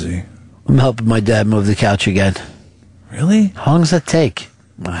 man, busy. I'm helping my dad move the couch again. Really? How long does that take?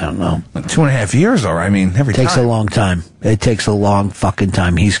 I don't know. Like 2.5 years, or I mean, every Takes time. a long time. It takes a long fucking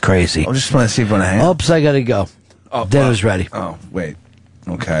time. He's crazy. I just want to see if you want to hang. Oops, I gotta go. Oh, Dinner's ready. Oh, wait.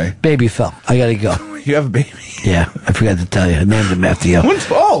 Okay. Baby fell. I gotta go. You have a baby? Yeah, I forgot to tell you. I named him after you.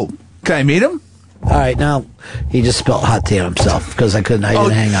 Oh, can I meet him? All right, now he just spilled hot tea on himself because I didn't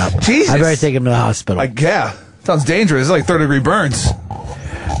hang up. Jesus. I better take him to the hospital. Yeah. Sounds dangerous. It's like 3rd-degree burns.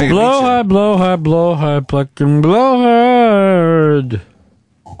 Blow hard, blow hard, blow hard, fucking blow hard.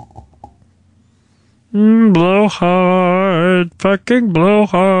 Blow hard, fucking blow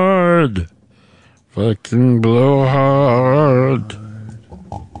hard. Fucking blow hard.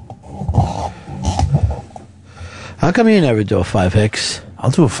 How come you never do a 5, Hicks?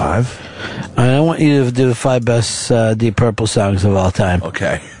 I'll do a 5. I want you to do the 5 best Deep Purple songs of all time.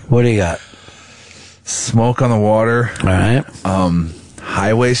 Okay. What do you got? Smoke on the Water. All right.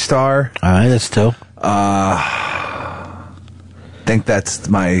 Highway Star. All right, that's 2. I think that's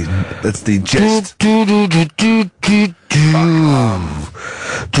the gist.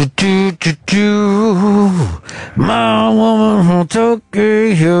 My woman from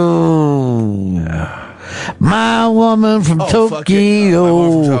Tokyo. My woman from Tokyo. Fuck it. My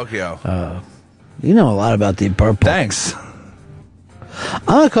woman from Tokyo. You know a lot about Deep Purple. Thanks. I'm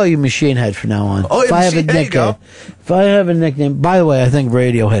gonna call you Machine Head from now on. Oh, yeah, if I have a Machine Head, there you nickname. go. If I have a nickname. By the way, I think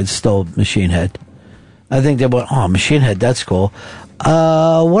Radiohead stole Machine Head. I think they went, oh, Machine Head, that's cool.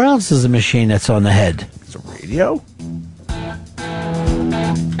 What else is a machine that's on the head? It's a radio?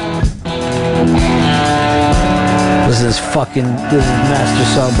 This is master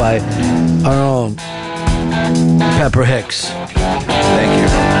song by our own Pepper Hicks. Thank you.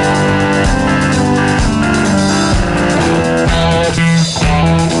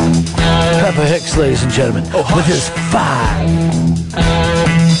 Pepper Hicks, ladies and gentlemen, with his 5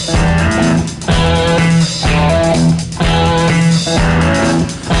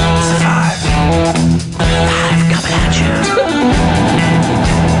 coming at you.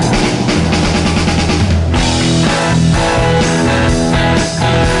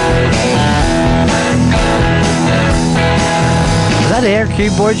 Is that air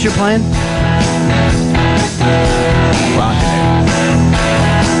keyboards you're playing?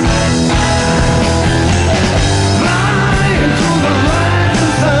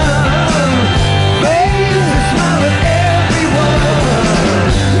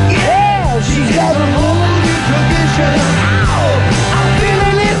 She's got a holy tradition. I'm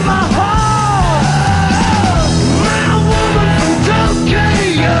feeling it in my heart. My woman from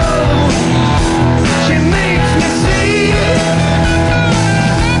Tokyo, she makes me see.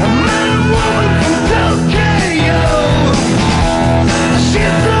 My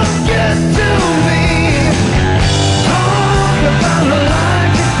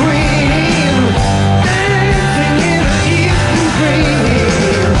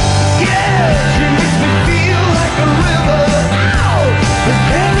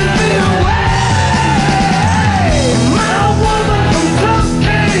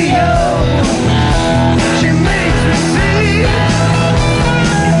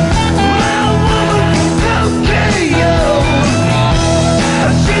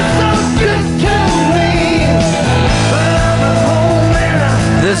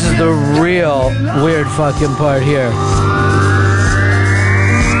fucking part here.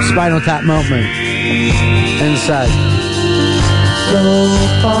 Spinal Tap Moment. Inside.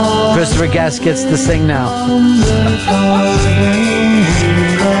 Christopher Guest gets to sing now.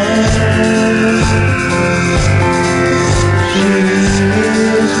 She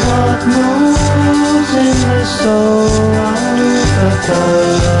is what moves in the soul of the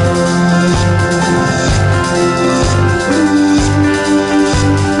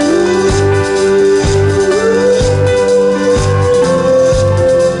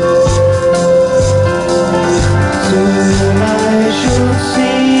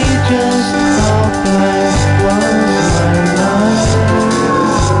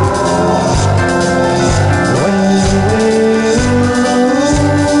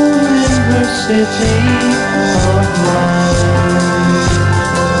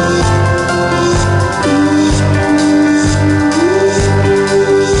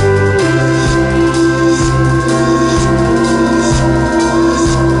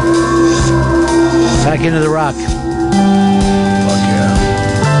Back into the rock. Fuck yeah.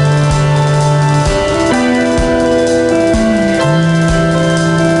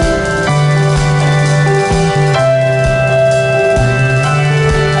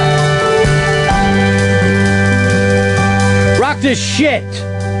 Rock this shit!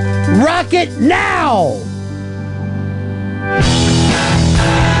 Rock it now!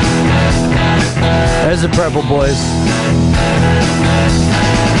 There's the Purple Boys.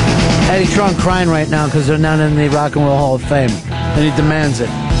 Eddie Trunk crying right now because they're not in the Rock and Roll Hall of Fame. And he demands it.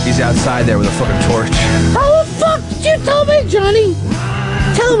 He's outside there with a fucking torch. How the fuck did you tell me, Johnny?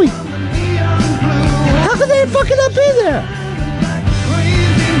 Tell me. How could they fucking not be there?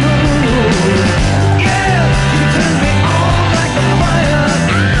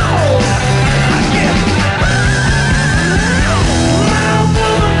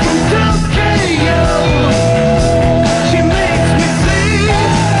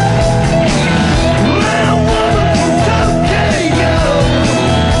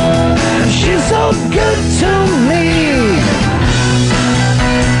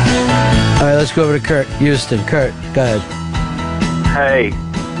 Let's go over to Kurt Houston. Kurt, go ahead. Hey,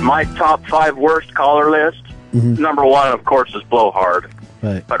 my top 5 worst caller list. Number 1, of course, is Blowhard.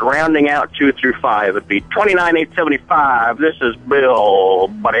 Right. But rounding out 2 through 5 would be 29,875. This is Bill,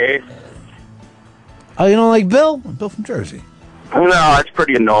 buddy. Oh, you don't like Bill? Bill from Jersey. No, it's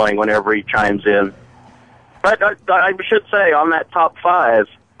pretty annoying whenever he chimes in. But I should say, on that top 5,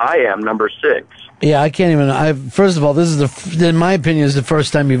 I am number 6. Yeah, I can't even. First of all, this is in my opinion, is the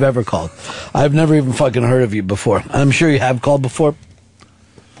first time you've ever called. I've never even fucking heard of you before. I'm sure you have called before.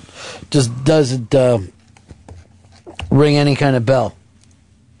 Just doesn't ring any kind of bell.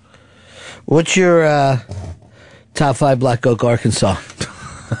 What's your top 5 Black Oak, Arkansas?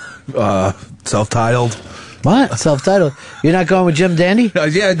 Self-titled. What? Self-titled? You're not going with Jim Dandy?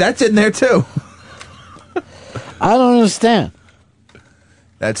 Yeah, that's in there too. I don't understand.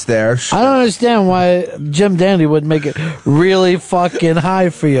 That's there. I don't understand why Jim Dandy would make it really fucking high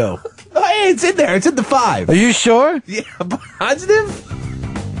for you. Hey, it's in there. It's in the 5. Are you sure? Yeah, positive?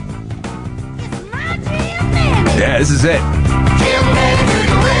 Yeah, this is it. Jim Dandy to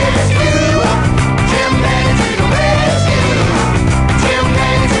the rescue. Jim Dandy to the rescue. Jim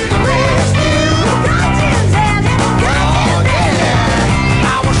Dandy to the rescue. Go, Jim Dandy. Go, yeah.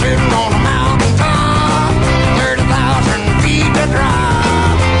 I was sitting on a mountain top, 30,000 feet to drive.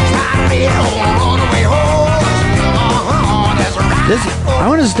 I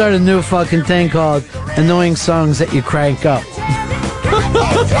want to start a new fucking thing called Annoying Songs That You Crank Up. One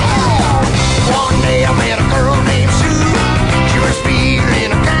day I met a girl named Sue. She was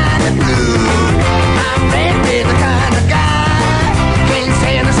feeling kind of blue. I'm been the kind of guy can't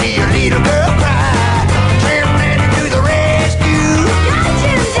stand to see a little girl cry. Jim Dandy to the rescue.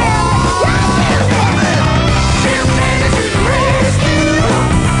 Jim Dandy to the rescue.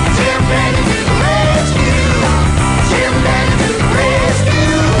 Jim Dandy to the rescue. Jim Dandy to the rescue.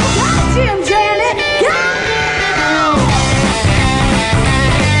 Jim Dandy, go!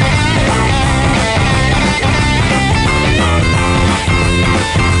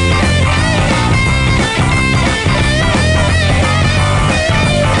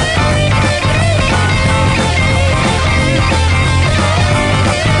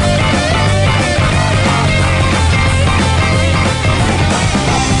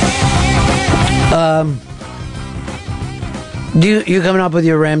 You coming up with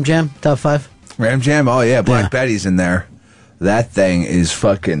your Ram Jam top 5? Ram Jam? Oh yeah, Black Betty's in there. That thing is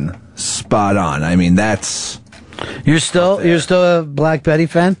fucking spot on. I mean, that's. You're still a Black Betty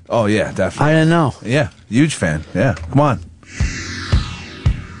fan? Oh yeah, definitely. I didn't know. Yeah, huge fan. Yeah, come on,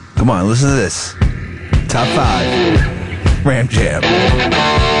 listen to this. Top 5. Ram Jam.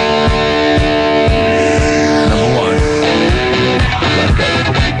 Number 1. Black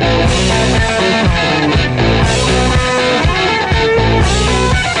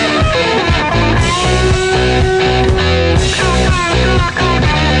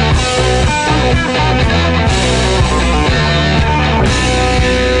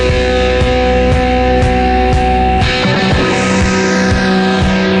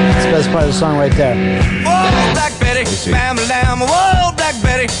That's part of the song right there. Whoa, Black Betty, bam-a-lam. Whoa, Black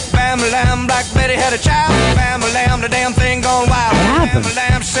Betty, bam-a-lam. Black Betty had a child. Bam-a-lam, the damn thing gone wild.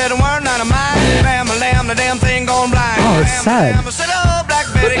 Bam-a-lam, she said a word, not a mind. Bam-a-lam, the damn thing gone blind. Oh, it's sad. Bam-a-lam, I said, oh, Black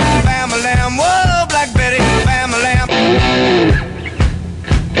Betty, bam-a-lam. Whoa, Black Betty, bam-a-lam.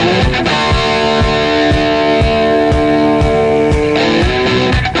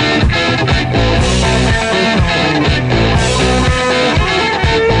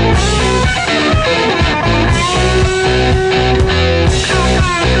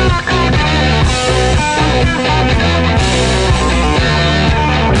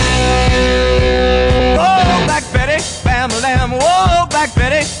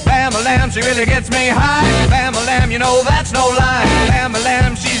 She really gets me high. Bam-a-lam, you know that's no lie.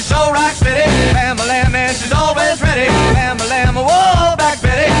 Bam-a-lam, she's so rock steady. Bam-a-lam, and she's always ready. Bam-a-lam, whoa, Black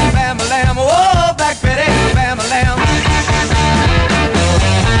Betty. Bam-a-lam, whoa, Black Betty. Bam-a-lam.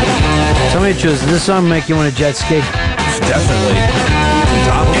 Tell me the truth, does this song make you want to jet ski? Definitely.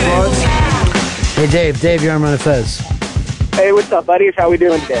 Top of us. Hey, Dave, you're on Run of Fez. Hey, what's up, buddies? How we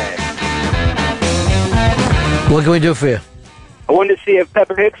doing today? What can we do for you? I wanted to see if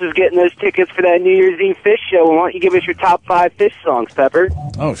Pepper Hicks is getting those tickets for that New Year's Eve Fish show. Why don't you give us your top 5 Fish songs, Pepper?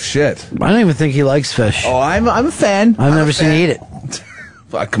 Oh, shit. I don't even think he likes fish. Oh, I'm a fan. I've never seen you eat it.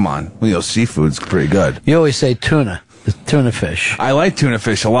 Come on. You know, seafood's pretty good. You always say tuna. The tuna fish. I like tuna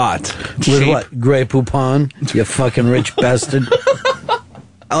fish a lot. With Cheap. what? Grey Poupon? You fucking rich bastard.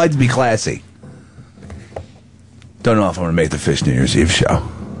 I like to be classy. Don't know if I'm going to make the Fish New Year's Eve show.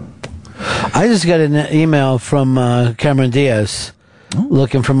 I just got an email from Cameron Diaz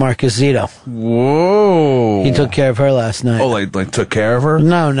looking for Marcus Zito. Whoa. He took care of her last night. Oh, like took care of her?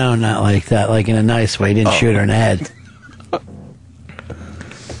 No, not like that. Like in a nice way. He didn't shoot her in the head.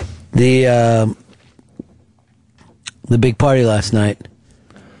 The big party last night.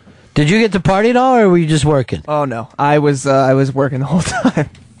 Did you get to party at all, or were you just working? Oh no, I was working the whole time.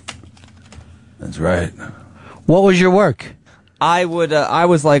 That's right. What was your work? I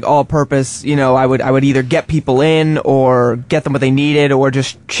was like all purpose, you know, I would either get people in or get them what they needed or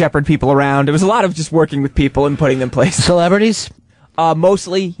just shepherd people around. It was a lot of just working with people and putting them places. Celebrities?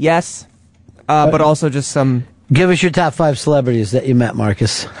 Mostly, yes. But also just some... Give us your top 5 celebrities that you met,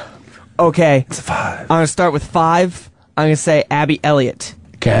 Marcus. Okay. It's 5. I'm going to start with 5. I'm going to say Abby Elliott.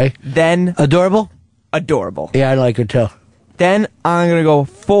 Okay. Then... Adorable? Adorable. Yeah, I like her too. Then I'm going to go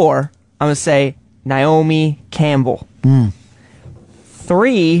 4. I'm going to say Naomi Campbell.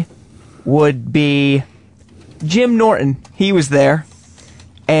 3 would be Jim Norton. He was there.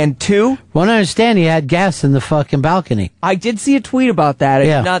 And 2... Well, I understand he had gas in the fucking balcony. I did see a tweet about that. I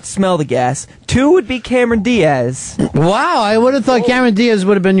did not smell the gas. 2 would be Cameron Diaz. Wow, I would have thought Cameron Diaz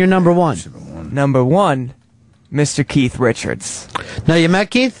would have been your number 1. Number 1, Mr. Keith Richards. Now, you met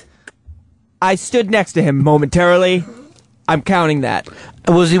Keith? I stood next to him momentarily. I'm counting that.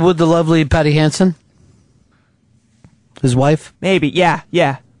 Was he with the lovely Patty Hansen? His wife? Maybe, yeah.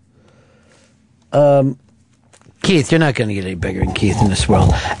 Keith, you're not going to get any bigger than Keith in this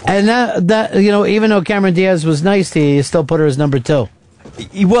world. And that you know, even though Cameron Diaz was nice to you, you still put her as number 2.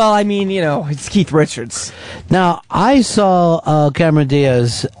 Well, I mean, you know, it's Keith Richards. Now, I saw Cameron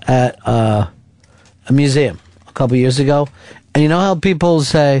Diaz at a museum a couple years ago, and you know how people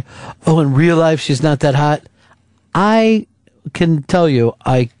say, oh, in real life she's not that hot? I can tell you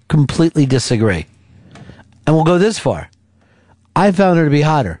I completely disagree. And we'll go this far. I found her to be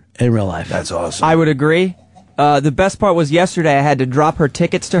hotter in real life. That's awesome. I would agree. The best part was yesterday I had to drop her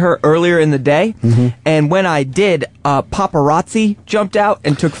tickets to her earlier in the day. And when I did, paparazzi jumped out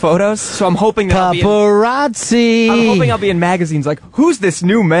and took photos. So I'm hoping that I'm hoping I'll be in magazines like, who's this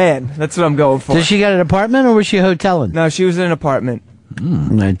new man? That's what I'm going for. Did she get an apartment or was she hoteling? No, she was in an apartment.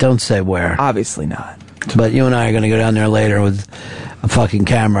 No, don't say where. Obviously not. But you and I are going to go down there later with a fucking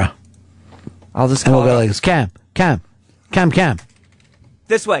camera. I'll just and call we'll go her. like this. Cam.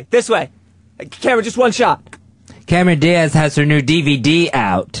 This way. Camera, just one shot. Cameron Diaz has her new DVD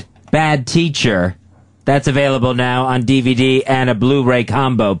out, Bad Teacher. That's available now on DVD and a Blu-ray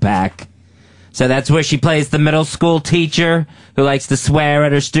combo pack. So that's where she plays the middle school teacher who likes to swear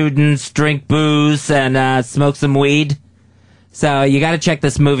at her students, drink booze, and smoke some weed. So you got to check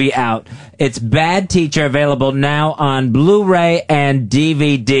this movie out. It's Bad Teacher, available now on Blu-ray and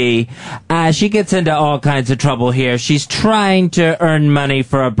DVD. She gets into all kinds of trouble here. She's trying to earn money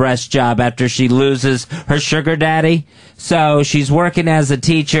for a breast job after she loses her sugar daddy. So she's working as a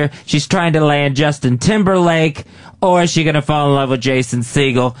teacher. She's trying to land Justin Timberlake. Or is she going to fall in love with Jason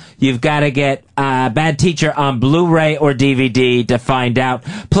Segel? You've got to get Bad Teacher on Blu-ray or DVD to find out.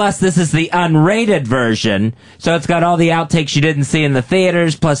 Plus, this is the unrated version, so it's got all the outtakes you didn't see in the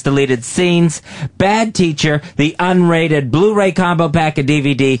theaters, plus deleted scenes. Bad Teacher, the unrated Blu-ray combo pack and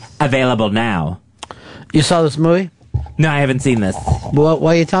DVD, available now. You saw this movie? No, I haven't seen this. Well,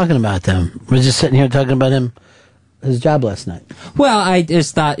 why are you talking about them? We're just sitting here talking about his job last night. Well, I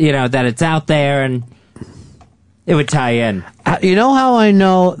just thought, that it's out there and it would tie in. You know how I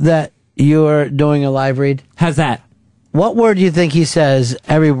know that you're doing a live read? How's that? What word do you think he says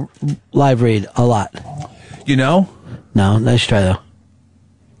every live read a lot? You know? No, nice try though.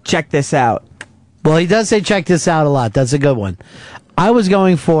 Check this out. Well, he does say check this out a lot. That's a good one. I was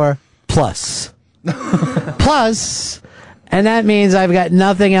going for plus. Plus, and that means I've got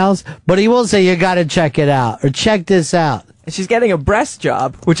nothing else, but he will say you got to check it out or check this out. She's getting a breast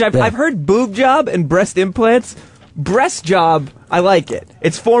job, which I've heard boob job and breast implants. Breast job, I like it.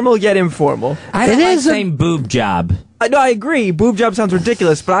 It's formal yet informal. I don't like saying boob job. No, I agree. Boob job sounds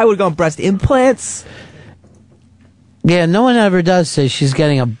ridiculous, but I would go on breast implants. Yeah, no one ever does say she's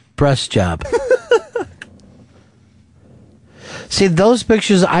getting a breast job. See, those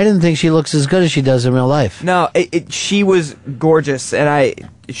pictures, I didn't think she looks as good as she does in real life. No, she was gorgeous, and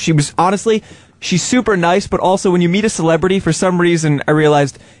she was, honestly, she's super nice, but also when you meet a celebrity, for some reason, I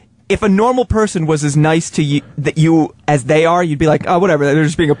realized if a normal person was as nice to you as they are, you'd be like, oh, whatever, they're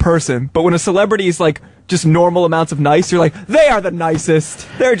just being a person. But when a celebrity is like just normal amounts of nice, you're like, they are the nicest.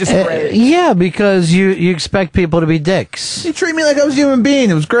 They're just great. Yeah, because you expect people to be dicks. You treat me like I was a human being.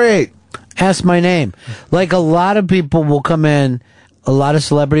 It was great. Ask my name. Like a lot of people will come in, a lot of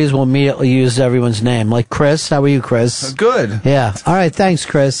celebrities will immediately use everyone's name. Like Chris, how are you, Chris? Good. Yeah. All right, thanks,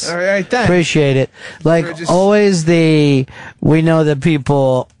 Chris. All right, thanks. Appreciate it. Like always we know that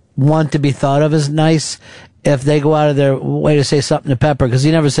people want to be thought of as nice if they go out of their way to say something to Pepper, because he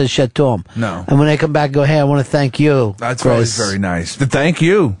never says shit to him. No. And when they come back and go, hey, I want to thank you. That's Chris. always very nice. Thank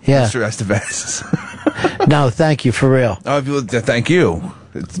you, Yeah. Mr. Estevez. No, thank you, for real. Thank you.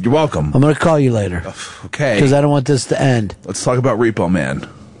 You're welcome. I'm going to call you later. Okay. Because I don't want this to end. Let's talk about Repo Man.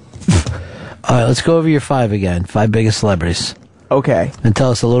 All right, let's go over your 5 again. 5 biggest celebrities. Okay. And tell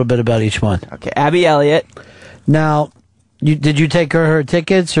us a little bit about each one. Okay, Abby Elliott. Now, did you take her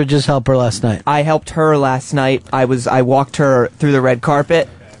tickets or just help her last night? I helped her last night. I walked her through the red carpet,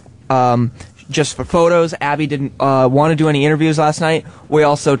 just for photos. Abby didn't want to do any interviews last night. We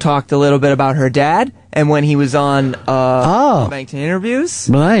also talked a little bit about her dad and when he was on Bangtan Interviews.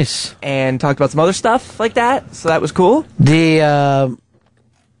 Nice. And talked about some other stuff like that. So that was cool. That's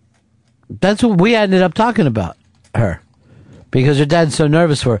what we ended up talking about, her, because her dad's so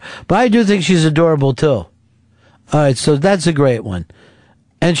nervous for her. But I do think she's adorable too. All right, so that's a great one.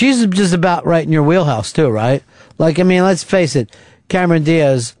 And she's just about right in your wheelhouse, too, right? Like, I mean, let's face it, Cameron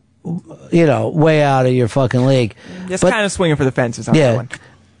Diaz, way out of your fucking league. Just kind of swinging for the fences on that one.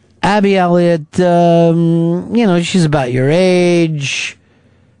 Abby Elliott, she's about your age.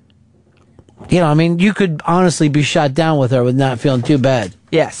 You could honestly be shot down with her with not feeling too bad.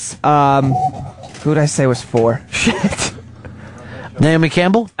 Yes. Who did I say was 4? Shit. Naomi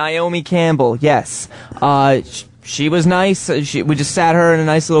Campbell? Naomi Campbell, yes. She was nice. We just sat her in a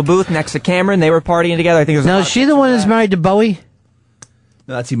nice little booth next to Cameron. They were partying together. I think it was. Now, is she the one that's married to Bowie?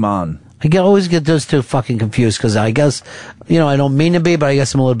 No, that's Iman. I always get those two fucking confused because I guess, I don't mean to be, but I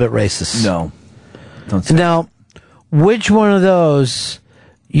guess I'm a little bit racist. No. Don't say Now, which one of those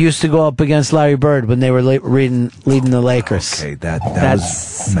used to go up against Larry Bird when they were leading the Lakers? Okay, that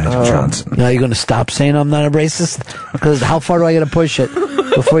was Magic Johnson. Now, you're going to stop saying I'm not a racist? Because how far do I got to push it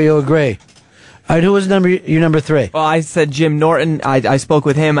before you agree? All right, who was your number 3? Well, I said Jim Norton. I spoke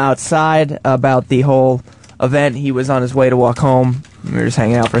with him outside about the whole event. He was on his way to walk home. We were just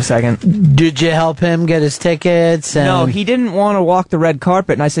hanging out for a second. Did you help him get his tickets? No, he didn't want to walk the red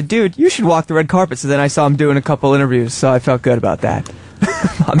carpet. And I said, dude, you should walk the red carpet. So then I saw him doing a couple interviews, so I felt good about that.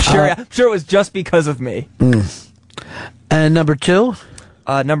 I'm sure it was just because of me. And number 2?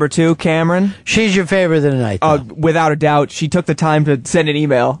 Number 2, Cameron. She's your favorite of the night, though. Without a doubt. She took the time to send an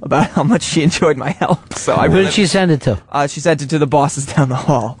email about how much she enjoyed my help. So Who did she send it to? She sent it to the bosses down the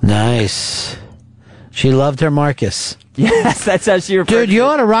hall. Nice. She loved her Marcus. Yes, that's how she referred. Dude, you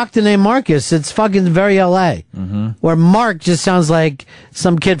ought to rock the name Marcus. It's fucking very L.A. Where Mark just sounds like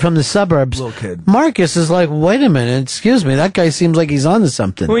some kid from the suburbs. Little kid. Marcus is like, wait a minute, excuse me, that guy seems like he's onto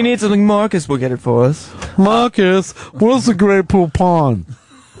something. We need something. Marcus will get it for us. Marcus, where's the Great Poupon?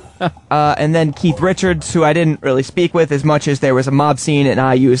 And then Keith Richards, who I didn't really speak with as much as there was a mob scene, and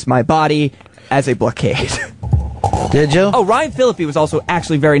I used my body as a blockade. Did you? Oh, Ryan Phillippe was also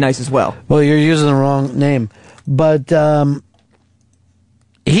actually very nice as well. Well, you're using the wrong name. But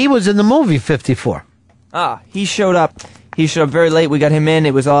he was in the movie 54. He showed up. He showed up very late. We got him in.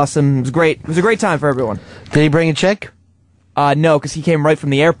 It was awesome. It was great. It was a great time for everyone. Did he bring a chick? No, because he came right from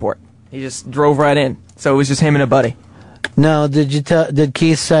the airport. He just drove right in. So it was just him and a buddy. No, did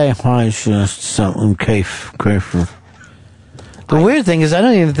Keith say, hi, it's just something, Keith. The weird thing is, I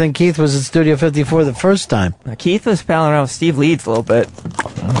don't even think Keith was at Studio 54 the first time. Keith was palling around with Steve Leeds a little bit.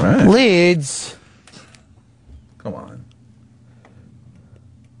 All right. Leeds. Come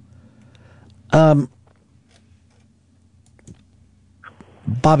on.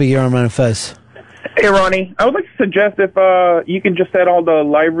 Bobby, you're on Run and Fez. Hey, Ronnie. I would like to suggest if you can just add all the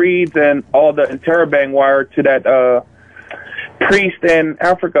live reads and all the interrobang wire to that priest in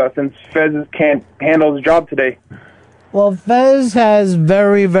Africa, since Fez can't handle his job today. Well, Fez has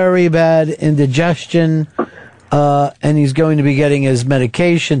very, very bad indigestion, and he's going to be getting his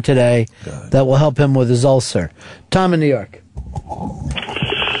medication today that will help him with his ulcer. Tom in New York.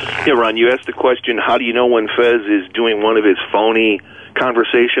 Yeah, Ron, you asked the question, how do you know when Fez is doing one of his phony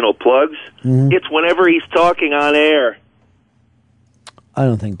conversational plugs? Mm-hmm. It's whenever he's talking on air. I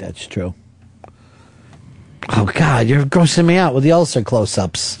don't think that's true. Oh, God, you're grossing me out with the ulcer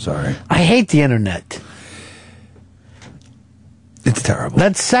close-ups. Sorry. I hate the internet. It's terrible.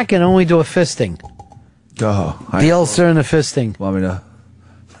 That's second only to a fisting. Oh, The ulcer and the fisting. Want me to?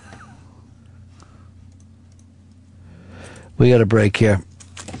 We got a break here.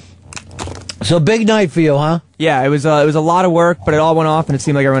 So big night for you, huh? Yeah, it was a lot of work, but it all went off, and it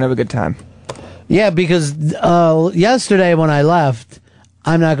seemed like everyone had a good time. Yeah, because yesterday when I left,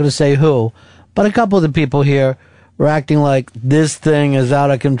 I'm not going to say who, but a couple of the people here were acting like this thing is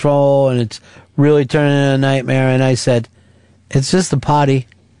out of control and it's really turning into a nightmare. And I said, it's just a potty.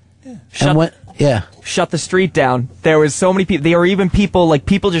 Yeah. Shut the street down. There was so many people. There were even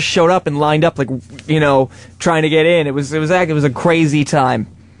people just showed up and lined up, trying to get in. It was a crazy time.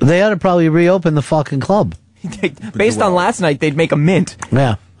 They ought to probably reopen the fucking club. Based on last night, they'd make a mint.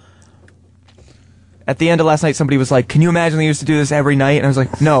 Yeah. At the end of last night, somebody was like, "Can you imagine they used to do this every night?" And I was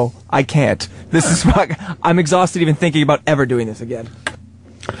like, "No, I can't. This is I'm exhausted even thinking about ever doing this again."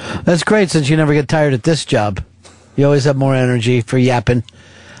 That's great since you never get tired at this job. You always have more energy for yapping.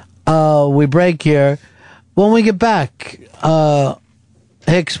 We break here. When we get back,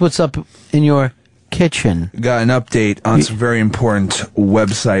 Hicks, what's up in your kitchen? Got an update on some very important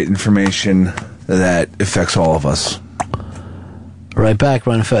website information that affects all of us. Right back,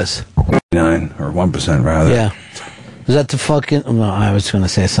 Run Fez. 9 or 1% rather. Yeah. Is that the fucking... No, I was going to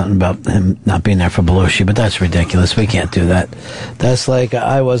say something about him not being there for Belushi, but that's ridiculous. We can't do that. That's like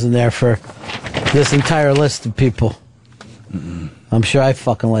I wasn't there for this entire list of people. I'm sure I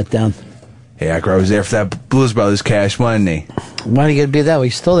fucking let down. Hey, Acker, I was there for that Blues Brothers cash, wasn't he? Why do you gotta be that way?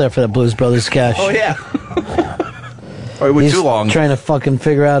 He's still there for that Blues Brothers cash. Oh, yeah. It went too long. Trying to fucking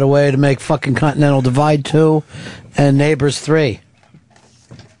figure out a way to make fucking Continental Divide 2 and Neighbors 3.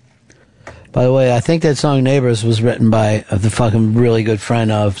 By the way, I think that song Neighbors was written by the fucking really good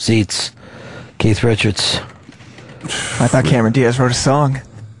friend of Zeet's, Keith Richards. I thought Cameron Diaz wrote a song.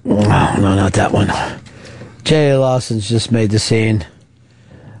 No, not that one. Jay Lawson's just made the scene.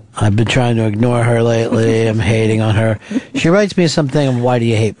 I've been trying to ignore her lately. I'm hating on her. She writes me something of why do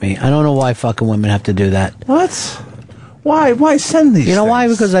you hate me? I don't know why fucking women have to do that. What? Why? Why send these? You know why?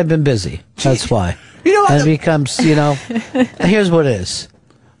 Because I've been busy. That's why. You know, and it becomes, here's what it is.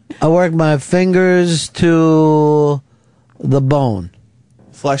 I work my fingers to the bone.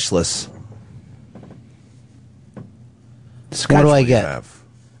 Fleshless. What do I get?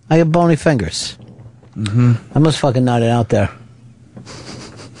 I get bony fingers. Mm-hmm. I must fucking nod it out there.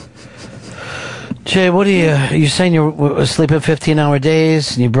 Jay, what are you saying you're sleeping 15-hour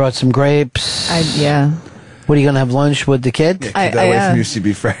days and you brought some grapes? Yeah. What, are you going to have lunch with the kid? Keep that away from you,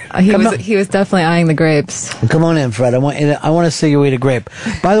 CB Fred. He was definitely eyeing the grapes. Come on in, Fred. I want to see you eat a grape.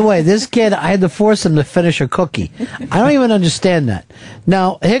 By the way, this kid, I had to force him to finish a cookie. I don't even understand that.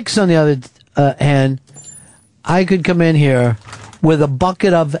 Now, Hicks, on the other hand, I could come in here with a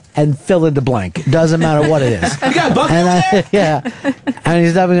bucket of and fill in the blank. Doesn't matter what it is. You got a bucket there? Yeah. And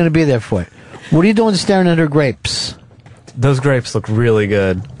he's never going to be there for it. What are you doing staring at her grapes? Those grapes look really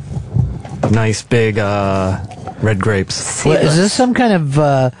good. Nice big red grapes. What, is this some kind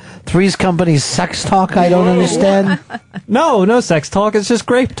of Three's Company sex talk I don't understand? No sex talk. It's just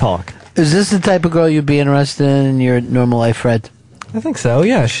grape talk. Is this the type of girl you'd be interested in your normal life, Fred? I think so,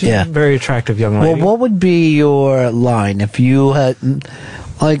 yeah. She's a very attractive young lady. Well, what would be your line if you had,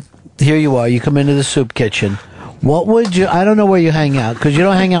 like, here you are, you come into the soup kitchen. What would you, I don't know where you hang out, because you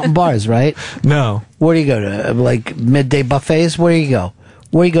don't hang out in bars, right? No. Where do you go to? Like, midday buffets? Where do you go?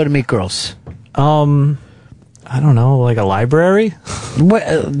 Where do you go to meet girls? I don't know, like a library? What,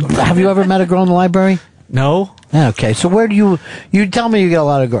 have you ever met a girl in the library? No. Okay, so where do you tell me you get a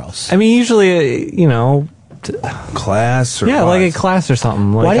lot of girls? I mean, usually, class or yeah, like a class or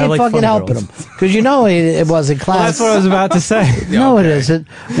something. Like, why do you I like fucking fun helping girls. them? Because you know it wasn't class. Well, that's what I was about to say. No, it isn't.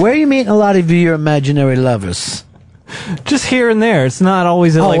 Where are you meeting a lot of your imaginary lovers? Just here and there. It's not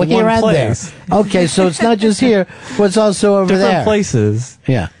always at like here one and place. there. Okay, so it's not just here, but it's also over Different there. places.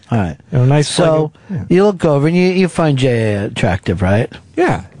 Yeah, all right. Nice. So you look over and you find Jay attractive, right?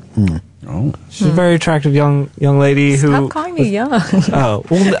 Yeah. Oh, she's a very attractive young lady who. Stop calling me young. Oh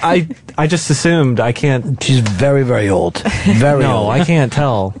well, I just assumed I can't. She's very very old. Very no, old. I can't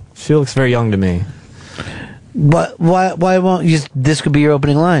tell. She looks very young to me. But why won't you? This could be your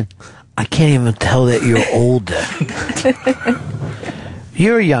opening line. I can't even tell that you're older.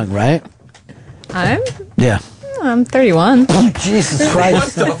 You're young, right? Yeah. I'm 31. Oh, Jesus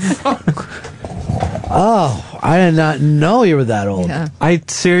Christ. What the fuck? Oh, I did not know you were that old. Yeah. I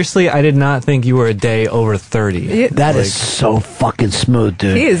did not think you were a day over 30. That is so fucking smooth,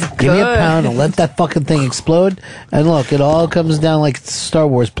 dude. He is Give me a good. pound and let that fucking thing explode. And look, it all comes down like Star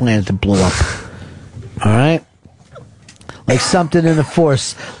Wars planet that blew up. All right? Like something in the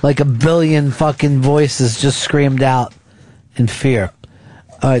Force, like a billion fucking voices just screamed out in fear.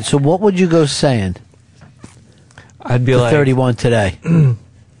 All right, so what would you go saying? I'd be to like 31 today.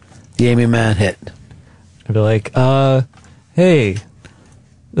 The Amy Mann hit. I'd be like, hey,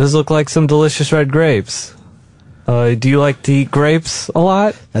 those look like some delicious red grapes. Do you like to eat grapes a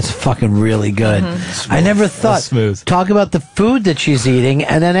lot? That's fucking really good. I never thought. Smooth. Talk about the food that she's eating,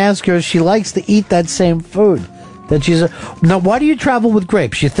 and then ask her if she likes to eat that same food. That she's now. Why do you travel with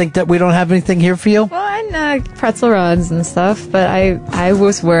grapes? You think that we don't have anything here for you? Well, and pretzel rods and stuff, but I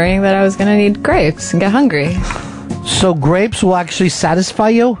was worrying that I was going to need grapes and get hungry. So grapes will actually satisfy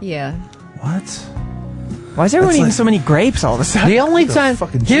you? Yeah. What? Why is everyone eating so many grapes all of a sudden? The only time,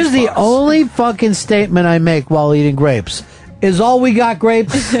 here's the only fucking statement I make while eating grapes. Is all we got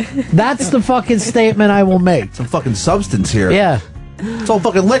grapes? That's the fucking statement I will make. Some fucking substance here. Yeah. It's all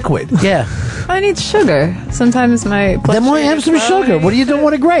fucking liquid. Yeah. I need sugar. Sometimes my blood Then why have some sugar? What are you doing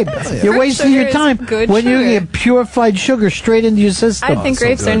with a grape? You're Fruit wasting your sugar is time good when you sugar. get purified sugar straight into your system. I think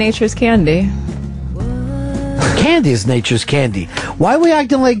grapes are nature's candy. Candy is nature's candy. Why are we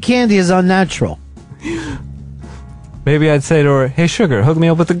acting like candy is unnatural? Maybe I'd say to her, hey, sugar, hook me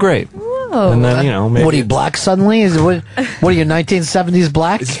up with a grape. Whoa. And then, maybe. What are you, black suddenly? What are you, 1970s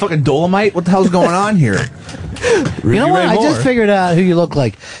black? Is this fucking Dolomite? What the hell's going on here? You know what? I just figured out who you look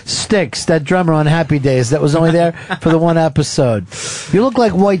like. Sticks, that drummer on Happy Days that was only there for the one episode. You look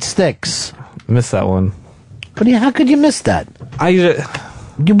like White Sticks. Missed that one. But how could you miss that?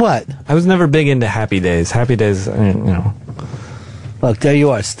 You what? I was never big into Happy Days. Happy Days, Look, there you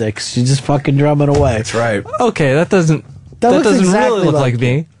are, Sticks. You're just fucking drumming away. That's right. Okay, that doesn't looks doesn't exactly really look like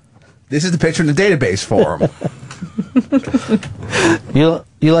me. This is the picture in the database for him.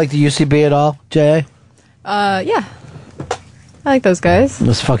 You like the UCB at all, J.A.? Yeah. I like those guys.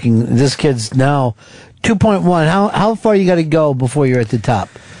 This kid's now 2.1. How far you got to go before you're at the top?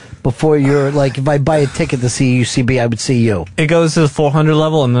 Before you're like, if I buy a ticket to see UCB, I would see you. It goes to the 400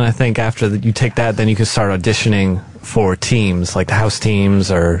 level, and then I think after you take that, then you can start auditioning for teams, like the house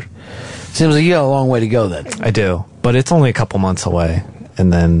teams or... Seems like you got a long way to go then. I do, but it's only a couple months away,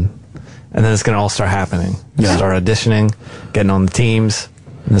 and then it's going to all start happening. Yeah. Start auditioning, getting on the teams,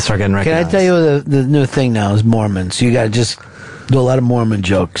 and then start getting Can recognized. I tell you the new thing now is Mormons. You got to just do a lot of Mormon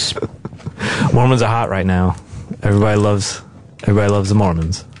jokes. Mormons are hot right now. Everybody loves the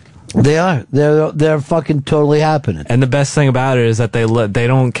Mormons. They are. They're fucking totally happening. And the best thing about it is that they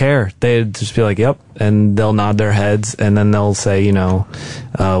don't care. They just be like, "Yep," and they'll nod their heads, and then they'll say,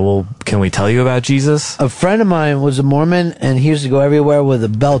 "Well, can we tell you about Jesus?" A friend of mine was a Mormon, and he used to go everywhere with a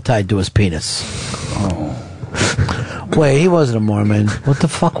belt tied to his penis. Oh. Wait, he wasn't a Mormon. What the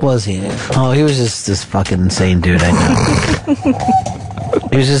fuck was he? Oh, he was just this fucking insane dude I know.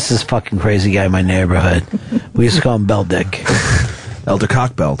 He was just this fucking crazy guy in my neighborhood. We used to call him Bell Dick. Elder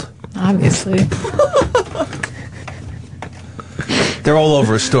Cockbelt. Obviously. They're all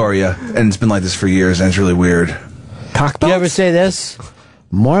over Astoria, and it's been like this for years, and it's really weird. You ever say this?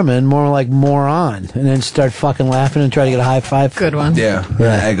 Mormon, more like moron, and then start fucking laughing and try to get a high five. Good one. Yeah,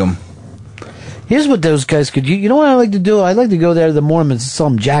 egg them. Here's what those guys could. You know what I like to do? I like to go there to the Mormons and sell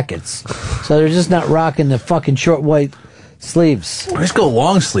them jackets, so they're just not rocking the fucking short white sleeves. Just go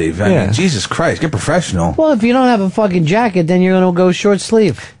long sleeve. I mean, Jesus Christ, get professional. Well, if you don't have a fucking jacket, then you're gonna go short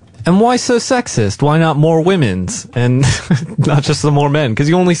sleeve. And why so sexist? Why not more women's and not just the more men? Because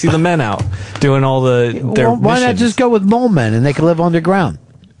you only see the men out doing all their Why not missions. just go with mole men and they can live underground?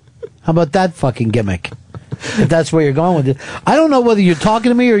 How about that fucking gimmick? If that's where you're going with it. I don't know whether you're talking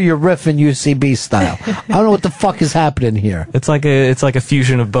to me or you're riffing UCB style. I don't know what the fuck is happening here. It's like a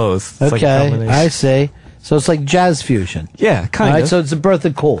fusion of both. It's like a Okay, combination. I see. So it's like jazz fusion. Yeah, kind All right, of. so it's the birth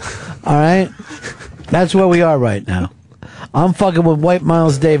of cool. All right? That's where we are right now. I'm fucking with White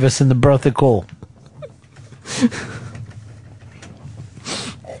Miles Davis and the birth of cool.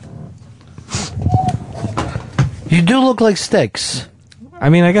 You do look like Sticks. I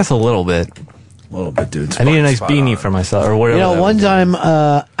mean, I guess a little bit. A little bit, dude. I need a nice beanie for myself, or whatever. You know, that one was. time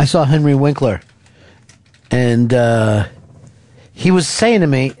I saw Henry Winkler, and he was saying to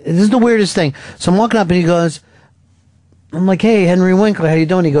me, this is the weirdest thing. So I'm walking up and he goes, I'm like, hey, Henry Winkler, how you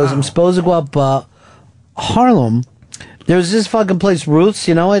doing? He goes, I'm supposed to go up Harlem. There's this fucking place, Ruth's,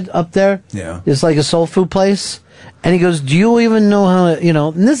 you know it, up there? Yeah. It's like a soul food place. And he goes, do you even know how to,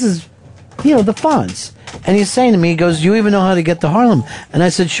 and this is, the Fonz. And he's saying to me, he goes, do you even know how to get to Harlem? And I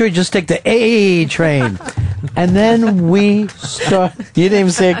said, sure, just take the A train. And then we start, you didn't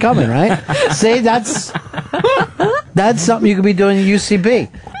even see it coming, right? See, that's something you could be doing at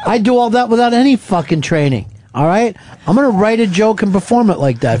UCB. I do all that without any fucking training. All right? I'm going to write a joke and perform it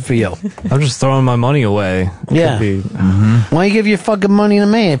like that for you. I'm just throwing my money away. It Yeah. could be- Why don't you give your fucking money to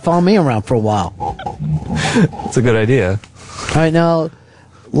me and follow me around for a while? It's a good idea. All right, now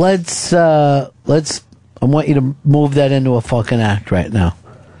let's. I want you to move that into a fucking act right now,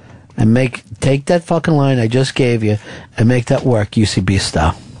 and take that fucking line I just gave you and make that work UCB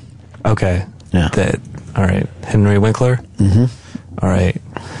style. Okay. Yeah. All right. Henry Winkler. Mm-hmm. All right.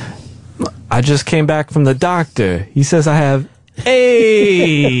 I just came back from the doctor. He says I have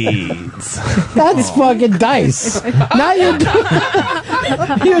AIDS. That's fucking dice. Now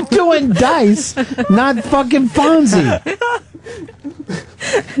you're doing dice, not fucking Fonzie.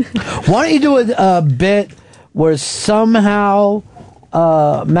 Why don't you do a bit where somehow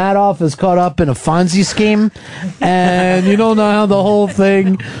Madoff is caught up in a Fonzie scheme, and you don't know how the whole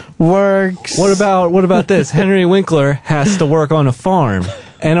thing works? What about this? Henry Winkler has to work on a farm.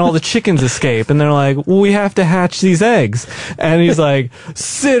 And all the chickens escape, and they're like, well, we have to hatch these eggs. And he's like,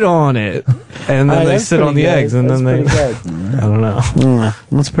 sit on it. And then they that's sit on pretty the good. eggs, and That's then they... pretty good. I don't know.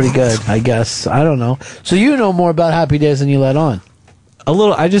 That's pretty good, I guess. I don't know. So you know more about Happy Days than you let on. A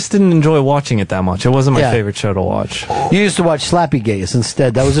little. I just didn't enjoy watching it that much. It wasn't my Yeah. favorite show to watch. You used to watch Slappy Gaze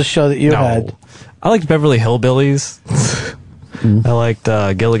instead. That was a show that you had. I liked Beverly Hillbillies. I liked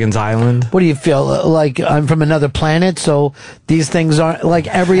Gilligan's Island. What do you feel like? I'm from another planet, so these things aren't like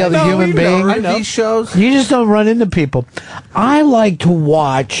every other human being. These shows. You just don't run into people. I like to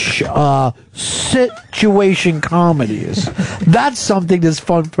watch situation comedies. That's something that's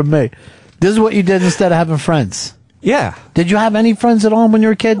fun for me. This is what you did instead of having friends. Yeah. Did you have any friends at all when you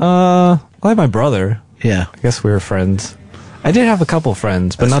were a kid? I had my brother. Yeah. I guess we were friends. I did have a couple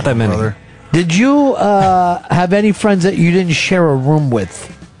friends, but not that many. Did you have any friends that you didn't share a room with?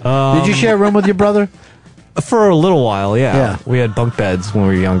 Did you share a room with your brother? For a little while, yeah. Yeah. We had bunk beds when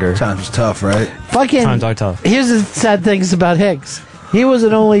we were younger. Times was tough, right? Fucking. Times are tough. Here's the sad things about Hicks. He was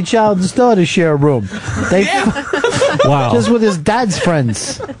an only child and still had to share a room. Wow. Just with his dad's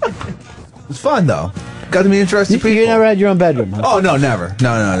friends. It was fun, though. Got to meet interesting people. You never had your own bedroom, huh? Oh, no, never.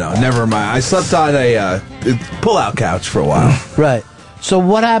 No. Never mind. I slept on a pull-out couch for a while. Right. So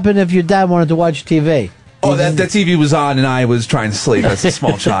what happened if your dad wanted to watch TV? Oh, that TV was on and I was trying to sleep as a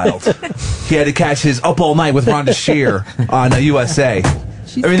small child. He had to catch his Up All Night with Rhonda Shear on USA.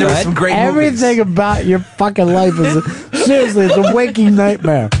 I mean, there were some great movies. Everything about your fucking life is seriously, it's a waking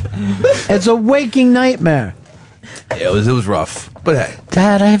nightmare. It's a waking nightmare. It was rough, but hey.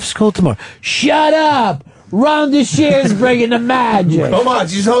 Dad, I have school tomorrow. Shut up! Rhonda Shear's bringing the magic. Come on,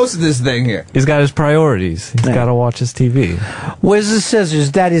 she's hosting this thing here. He's got his priorities. He's got to watch his TV. Where's the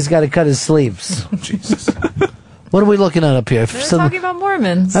scissors? Daddy's got to cut his sleeves. Jesus. What are we looking at up here? We're talking about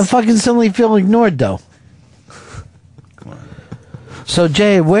Mormons. I fucking suddenly feel ignored, though. So,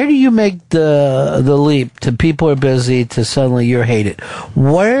 Jay, where do you make the leap to people are busy to suddenly you're hated?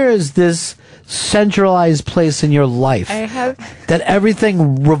 Where is this centralized place in your life that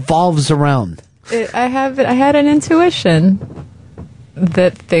everything revolves around? I had an intuition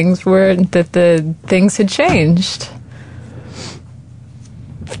that the things had changed.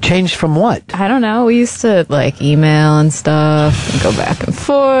 Changed from what? I don't know. We used to like email and stuff and go back and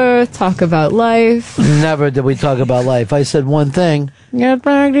forth, talk about life. Never did we talk about life. I said one thing. Get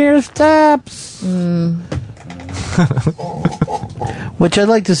back to your steps. Which I'd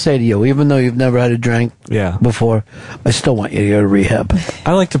like to say to you, even though you've never had a drink before, I still want you to go to rehab.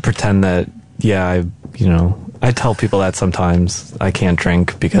 I like to pretend that, I tell people that sometimes I can't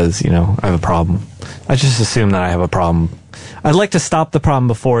drink because, I have a problem. I just assume that I have a problem. I'd like to stop the problem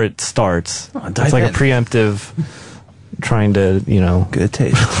before it starts. It's like a preemptive trying to, good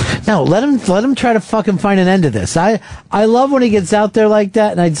taste. No, let him try to fucking find an end to this. I love when he gets out there like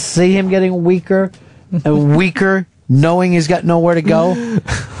that, and I see him getting weaker and weaker, knowing he's got nowhere to go.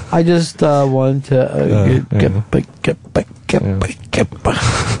 I just want to get.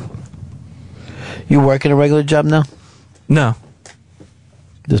 You working a regular job now? No.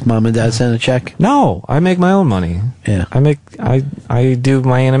 Does mom and dad send a check? No, I make my own money. Yeah. I do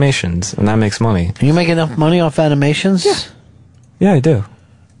my animations, and that makes money. You make enough money off animations? Yeah. Yeah, I do.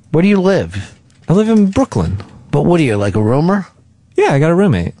 Where do you live? I live in Brooklyn. But what are you, like a roomer? Yeah, I got a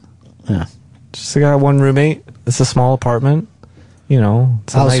roommate. Yeah. Just I got one roommate. It's a small apartment. It's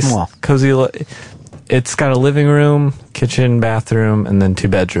a How nice, small? cozy. It's got a living room, kitchen, bathroom, and then 2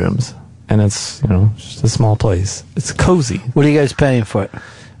 bedrooms. And it's, just a small place. It's cozy. What are you guys paying for it?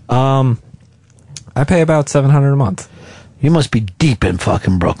 I pay about $700 a month. You must be deep in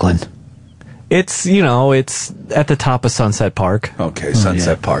fucking Brooklyn. It's, it's at the top of Sunset Park. Okay,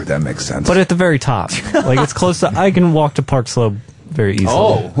 Sunset Park, that makes sense. But at the very top. Like, it's close to, I can walk to Park Slope very easily.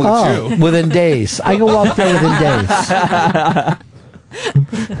 Oh, look at you. Within days. I can walk there within days.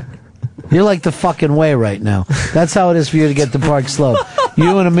 You're like the fucking way right now. That's how it is for you to get to Park Slope.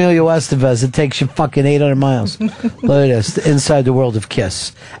 You and Emilio Estevez, it takes you fucking 800 miles. Look at this, inside the world of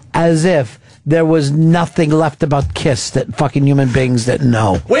Kiss. As if there was nothing left about Kiss that fucking human beings didn't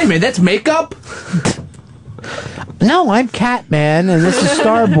know. Wait a minute, that's makeup? No, I'm Catman, and this is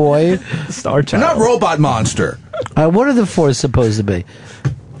Starboy. Star Child. Not Robot Monster. What are the 4 supposed to be?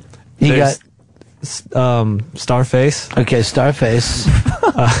 You There's, got Starface. Okay, Starface.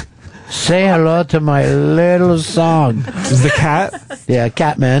 Say hello to my little song. Is the cat? Yeah,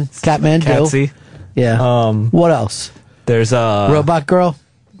 Catman. Catman Catsy. too. Yeah. What else? There's Robot Girl.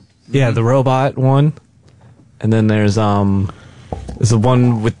 Yeah, the robot one. And then there's the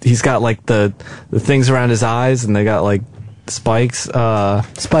one with he's got like the things around his eyes and they got like spikes.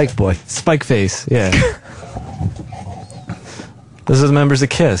 Spike Boy. Spike Face. Yeah. Those are the members of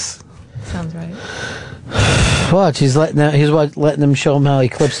Kiss. Sounds right. Watch, he's letting them show him how he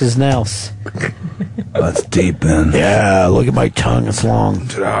clips his nails. That's deep, man. Yeah, look at my tongue, it's long.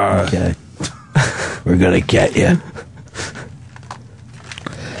 Okay. We're gonna get you.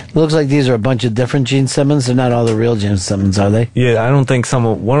 Looks like these are a bunch of different Gene Simmons. They're not all the real Gene Simmons, are they? Yeah, I don't think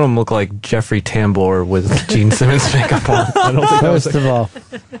one of them look like Jeffrey Tambor with Gene Simmons makeup on. I don't think First of all,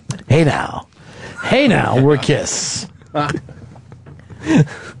 hey now, we're Kiss.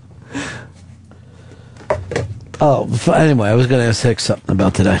 Anyway, I was going to ask Hicks something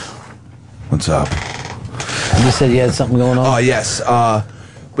about today. What's up? You said you had something going on? Oh, yes. I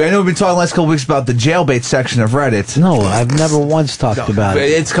know we've been talking the last couple weeks about the jailbait section of Reddit. No, I've never once talked about it.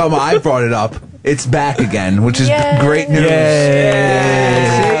 It's come. I brought it up. It's back again, which is great news.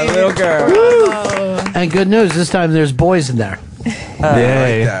 Yay. Little girl. And good news, this time there's boys in there.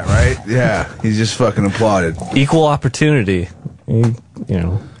 Like that, right? Yeah. He's just fucking applauded. Equal opportunity.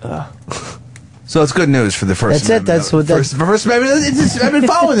 So it's good news for the First That's Amendment. it. First Amendment. I've been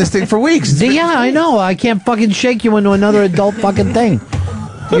following this thing for weeks. Yeah, I know. I can't fucking shake you into another adult fucking thing.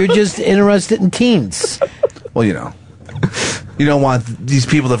 You're just interested in teens. Well, you don't want these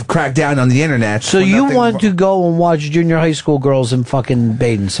people to crack down on the internet. So you want to go and watch junior high school girls in fucking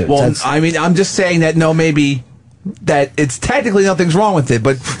bathing suits? Well, I'm just saying that maybe that it's technically nothing's wrong with it,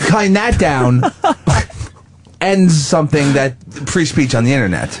 but cutting that down ends something that free speech on the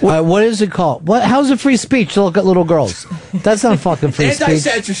internet. What is it called? How's it free speech to look at little girls? That's not fucking free speech.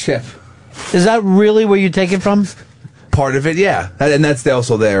 Anti-censorship. Is that really where you take it from? Part of it, yeah, and that's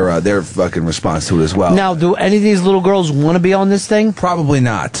also their fucking response to it as well. Now, do any of these little girls want to be on this thing? Probably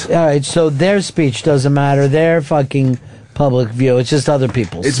not. All right, so their speech doesn't matter. Their fucking public view. It's just other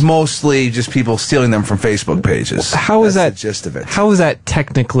people's. It's mostly just people stealing them from Facebook pages. How is that the gist of it? How is that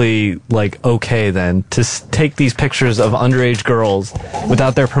technically okay then to take these pictures of underage girls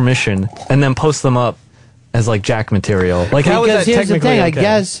without their permission and then post them up as Jack material? How is that because here's the technically thing. okay? I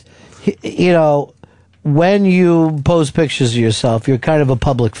guess when you post pictures of yourself, you're kind of a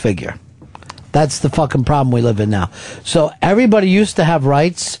public figure. That's the fucking problem we live in now. So everybody used to have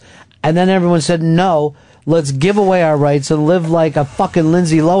rights, and then everyone said no. let's give away our rights and live like a fucking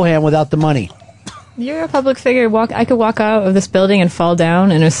Lindsay Lohan without the money. You're a public figure. I could walk out of this building and fall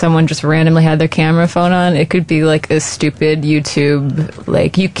down, and if someone just randomly had their camera phone on, it could be like a stupid YouTube.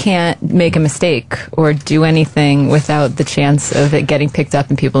 Like, you can't make a mistake or do anything without the chance of it getting picked up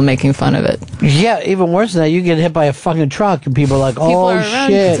and people making fun of it. Yeah, even worse than that, you get hit by a fucking truck and people are like, People oh are around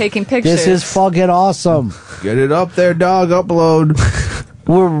shit, taking pictures. this is fucking awesome. Get it up there, dog. Upload.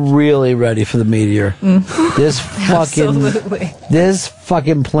 We're really ready for the meteor. This fucking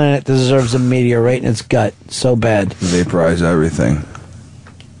planet deserves a meteor right in its gut so bad. Vaporize everything.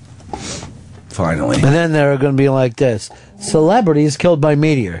 Finally. And then they're going to be like this: celebrities killed by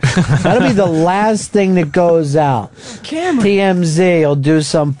meteor. That'll be the last thing that goes out. TMZ will do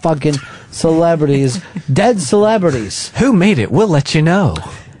some fucking celebrities, dead celebrities. Who made it? We'll let you know.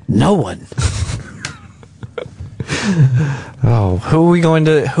 No one. Oh, who are we going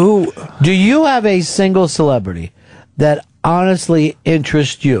to? Who? Do you have a single celebrity that honestly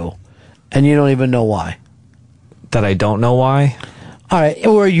interests you, and you don't even know why? That I don't know why? All right,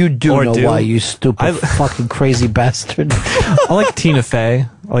 or you do Or know do. why, you stupid fucking crazy bastard. I like Tina Fey.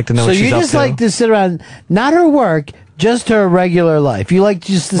 I like to know So what she's you up just to. like to sit around, not her work, just her regular life. You like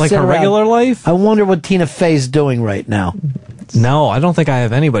just to Like sit her around. regular life? I wonder what Tina Fey's doing right now. No, I don't think I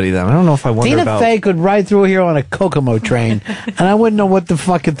have anybody then. I don't know if I wonder Tina about... Fey could ride through here on a Kokomo train, and I wouldn't know what to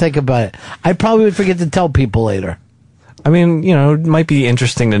fucking think about it. I probably would forget to tell people later. I mean, you know, it might be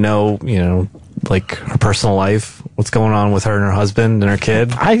interesting to know, you know, like her personal life, what's going on with her and her husband and her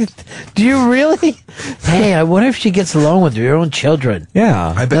kid. Do you really? Hey, I wonder if she gets along with her own children.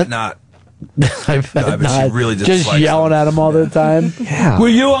 Yeah. I bet not. I bet I bet she not. really just dislikes yelling at him all the time. Yeah. Were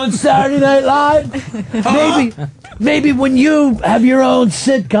you on Saturday Night Live? Maybe when you have your own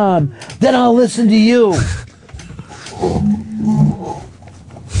sitcom, then I'll listen to you.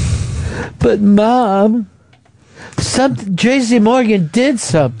 But Mom, Tracy Morgan did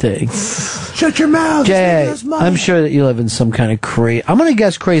something. Shut your mouth. Jay, I'm sure that you live in some kind of crazy. I'm gonna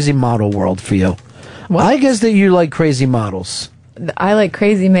guess crazy model world for you. I guess that you like crazy models. I like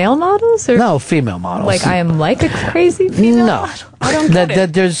crazy male models? Or No, female models. like I am like a crazy female model? I don't get it.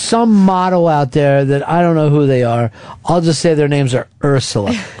 That there's some model out there that I don't know who they are. I'll just say their names are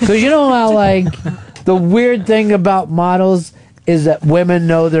Ursula. Because you know how, like, the weird thing about models is that women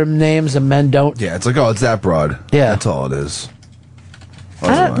know their names and men don't? Yeah, it's like, oh, it's that broad. Yeah. That's all it is.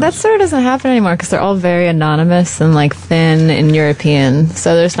 That sort of doesn't happen anymore because they're all very anonymous and like thin and European.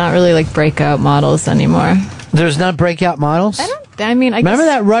 So there's not really like breakout models anymore. There's not breakout models? I mean, I Remember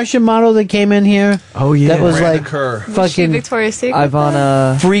guess that Russian model that came in here? Oh, yeah. That was Randa like Kerr. fucking Victoria's Secret.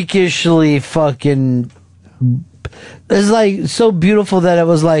 Ivana. freakishly fucking. It's like so beautiful that it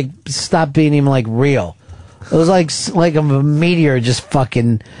was like stopped being even like real. It was like a meteor just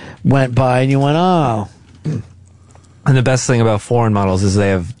fucking went by and you went, oh. And the best thing about foreign models is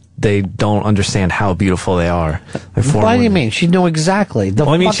they don't understand how beautiful they are. Like foreign What do you women. mean? She knew exactly. The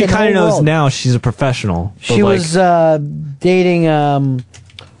Well, I mean, she fucking kind of whole knows world. now. She's a professional. but, She like, was dating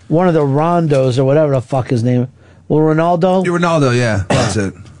one of the Rondos or whatever the fuck his name. Well, Ronaldo. Ronaldo, yeah, that's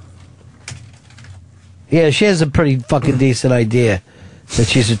it. Yeah, she has a pretty fucking decent idea that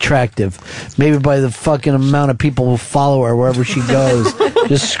she's attractive. Maybe by the fucking amount of people who follow her wherever she goes,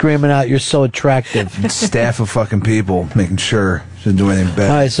 just screaming out, "You're so attractive." Staff of fucking people making sure she didn't do anything All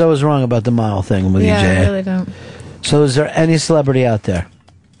bad. right, so I was wrong about the model thing with Yeah, you, Jay. I really don't. So is there any celebrity out there?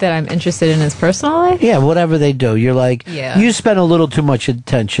 That I'm interested in his personal life? Yeah, whatever they do. You're like, Yeah. you spend a little too much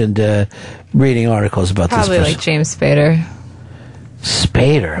attention to reading articles about Probably this like person. James Spader.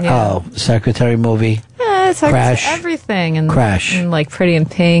 Spader. Yeah. Oh, Secretary movie. Yeah, it's like Crash. everything. And, Crash. And like Pretty in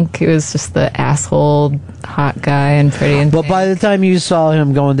Pink. It was just the asshole hot guy in Pretty in But Pink. by the time you saw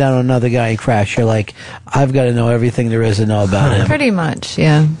him going down on another guy in Crash, you're like, I've got to know everything there is to know about him. Pretty much,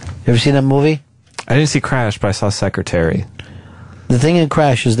 yeah. You ever seen that movie? I didn't see Crash, but I saw Secretary. The thing in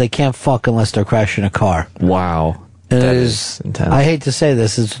Crash is they can't fuck unless they're crashing a car. Wow. And That it is intense. I hate to say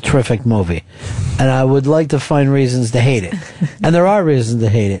this, it's a terrific movie. And I would like to find reasons to hate it. And there are reasons to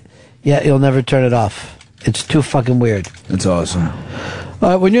hate it. Yet you'll never turn it off. It's too fucking weird. It's awesome. All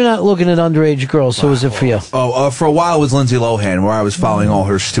right, when you're not looking at underage girls, who is it for you? Oh, for a while it was Lindsay Lohan, where I was following all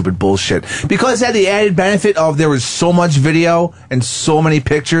her stupid bullshit. Because it had the added benefit of there was so much video and so many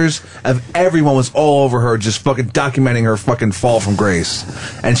pictures of everyone was all over her, just fucking documenting her fucking fall from grace.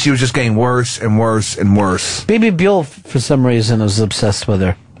 And she was just getting worse and worse and worse. Baby Buell, for some reason, was obsessed with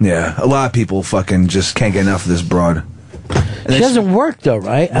her. Yeah, a lot of people fucking just can't get enough of this broad. She doesn't work, though,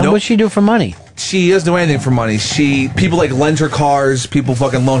 right? And Nope. what's she do for money? She doesn't do anything for money. People like lend her cars, people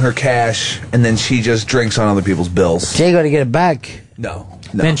fucking loan her cash, and then she just drinks on other people's bills. Jay got to get it back. No.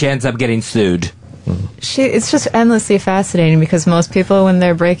 Then she ends up getting sued. it's just endlessly fascinating because most people, when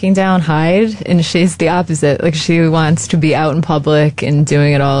they're breaking down, hide, and she's the opposite. Like, she wants to be out in public and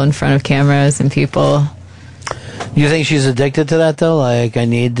doing it all in front of cameras and people. You think she's addicted to that, though? Like, I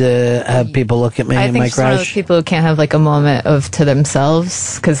need to have people look at me I in think my she's one of those crash? people who can't have like a moment to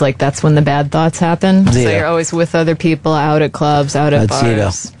themselves because like that's when the bad thoughts happen. So Yeah. you're always with other people, out at clubs, out at That's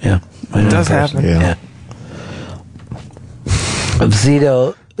bars. Zito. Yeah. It does happen. Yeah. If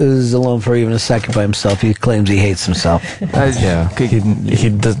Zito is alone for even a second by himself, he claims he hates himself. Yeah, he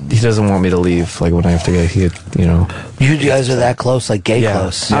doesn't want me to leave. Like when I have to go, You guys are that close, like gay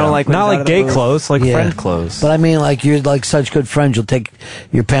close. I don't like not like gay close, like friend close. But I mean, like you're like such good friends. You'll take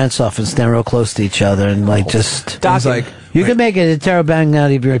your pants off and stand real close to each other, and like just you can make a terabang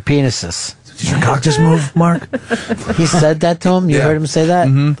out of your penises. Did your cock just move, Mark? He said that to him. You heard him say that.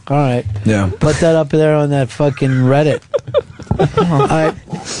 Mm-hmm. All right. Yeah. Put that up there on that fucking Reddit. All right.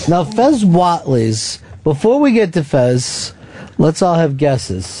 Now, Fez Watley's. Before we get to Fez, let's all have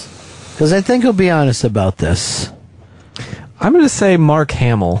guesses, because I think he'll be honest about this. I'm going to say Mark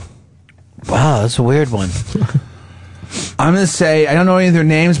Hamill. Wow, that's a weird one. I'm going to say, I don't know any of their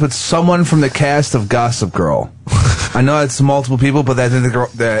names, but someone from the cast of Gossip Girl. I know it's multiple people, but I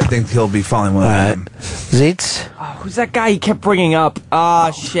think he'll be following one of them. Zeets? Oh, who's that guy he kept bringing up?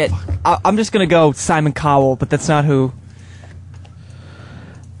 Ah, shit. I'm just going to go Simon Cowell, but that's not who.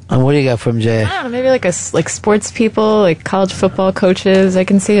 And what do you got from Jay? I don't know, maybe like sports people, like college football coaches. I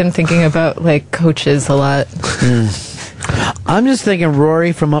can see him thinking about like coaches a lot. I'm just thinking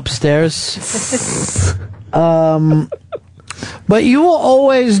Rory from upstairs. But you will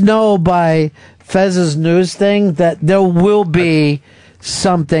always know by Fez's news thing that there will be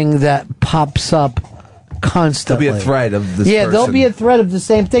something that pops up constantly. There'll be a thread of this Yeah, there'll person. be a thread of the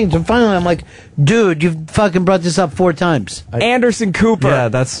same thing. So finally I'm like, dude, you've fucking brought this up 4 times. Anderson Cooper. Yeah,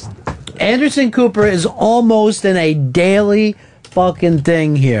 that's... Anderson Cooper is almost in a daily fucking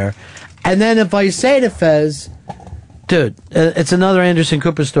thing here. And then if I say to Fez, dude, it's another Anderson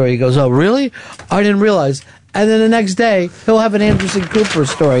Cooper story, he goes, oh, really? I didn't realize. And then the next day, he'll have an Anderson Cooper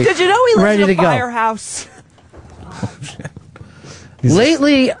story. Did you know he lives ready in to a go. firehouse?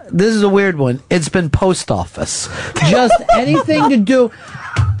 Lately, this is a weird one. It's been post office. Just anything to do.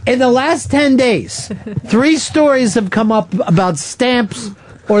 In the last 10 days, 3 stories have come up about stamps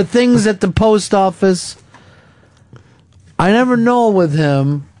or things at the post office. I never know with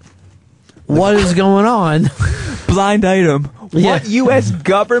him what is going on. Blind item. Yeah. What U.S.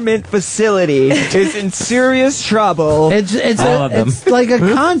 government facility is in serious trouble? It's like a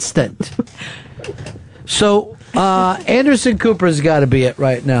constant. So, Anderson Cooper's got to be it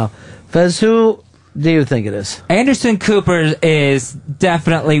right now. Fez, who do you think it is? Anderson Cooper is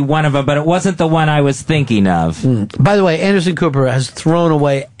definitely one of them, but it wasn't the one I was thinking of. By the way, Anderson Cooper has thrown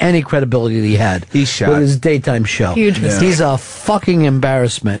away any credibility that he had with his daytime show. Huge mistake. He's a fucking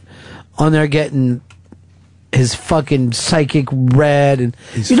embarrassment on there getting his fucking psychic read. And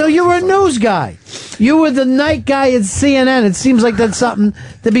you were a news guy. You were the night guy at CNN. It seems like that's something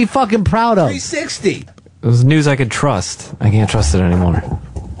to be fucking proud of. 360. It was news I could trust. I can't trust it anymore.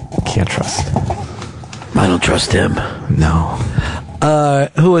 Can't trust. I don't trust him. No.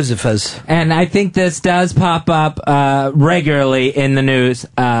 Who is it, Fez? And I think this does pop up regularly in the news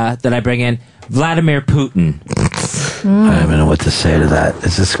that I bring in. Vladimir Putin. I don't even know what to say to that.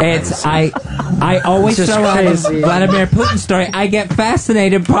 It's just crazy. I always It's just throw out a crazy. Vladimir Putin story. I get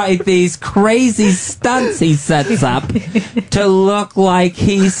fascinated by these crazy stunts he sets up to look like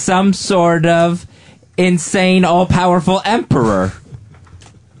he's some sort of insane, all-powerful emperor.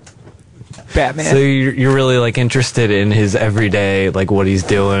 Batman. So you're really like interested in his everyday, like what he's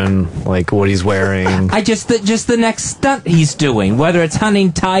doing, like what he's wearing. I just the next stunt he's doing, whether it's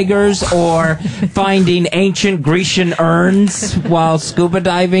hunting tigers or finding ancient Grecian urns while scuba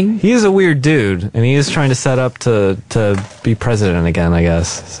diving. He is a weird dude, and he is trying to set up to be president again, I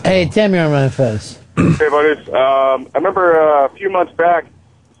guess. Hey, Tim, you're on Ryan Fez. Hey, buddies. I remember a few months back,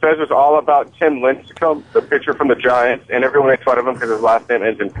 Fez was all about Tim Lincecum, the pitcher from the Giants, and everyone makes fun of him because his last name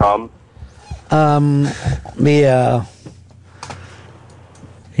ends in cum.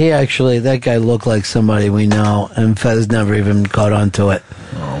 He actually, that guy looked like somebody we know, and Fez never even caught on to it.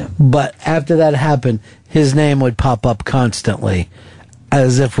 But after that happened, his name would pop up constantly,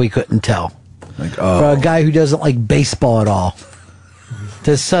 as if we couldn't tell. For a guy who doesn't like baseball at all,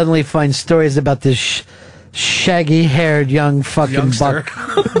 to suddenly find stories about this shaggy-haired young fucking Youngster. buck.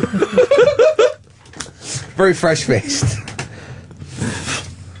 Very fresh-faced.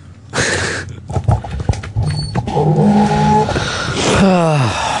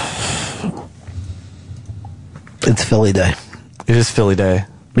 It's Philly Day. It is Philly Day.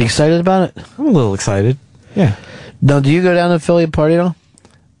 You excited about it? I'm a little excited. Yeah. No, do you go down to Philly and party at all?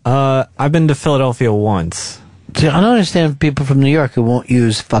 I've been to Philadelphia once. See, I don't understand people from New York who won't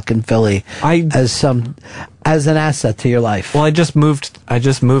use fucking Philly as an asset to your life. Well, I just moved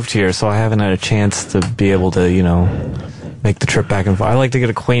here, so I haven't had a chance to be able to, make the trip back and forth. I like to get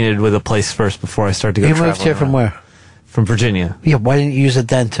acquainted with a place first before I start to go You traveling moved here from around. where? From Virginia. Yeah, why didn't you use it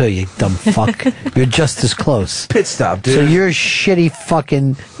then too, you dumb fuck? You're just as close. Pit stop, dude. So your shitty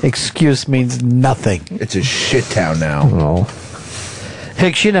fucking excuse means nothing. It's a shit town now. Oh.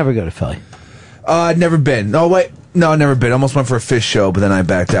 Hicks, you never go to Philly. Never been. Oh, wait. No, never been. Almost went for a Fish show, but then I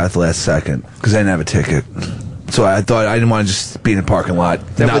backed out at the last second because I didn't have a ticket. So I thought I didn't want to just be in a parking lot,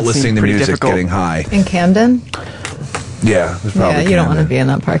 That not would listening seem to pretty music, difficult. getting high. In Camden? Yeah, it was probably Yeah, you don't want to Camden. be in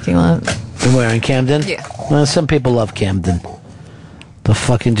that parking lot. And where, in Camden? Yeah. Well, some people love Camden. They'll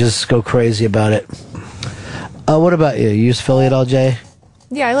fucking just go crazy about it. What about you? You use Philly at all, Jay?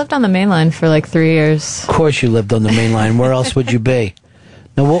 Yeah, I lived on the main line for like 3 years. Of course you lived on the main line. Where else would you be?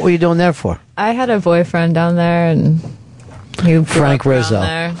 Now, what were you doing there for? I had a boyfriend down there, and he grew Frank up around Rizzo.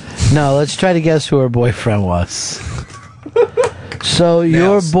 there. No, let's try to guess who her boyfriend was. So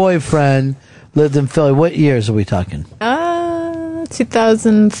your boyfriend lived in Philly. What years are we talking?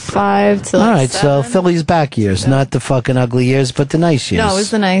 2005 to like All right, 7. so Philly's back years, not the fucking ugly years, but the nice years. No, it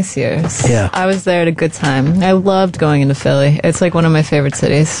was the nice years. Yeah. I was there at a good time. I loved going into Philly. It's like one of my favorite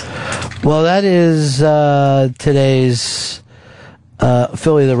cities. Well, that is today's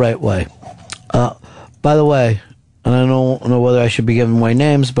Philly the right way. By the way, and I don't know whether I should be giving away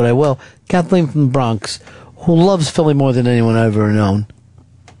names, but I will. Kathleen from the Bronx, who loves Philly more than anyone I've ever known.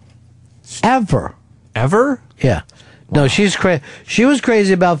 Ever. Ever? Yeah. No, she's crazy. She was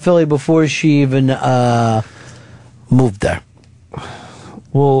crazy about Philly before she even moved there.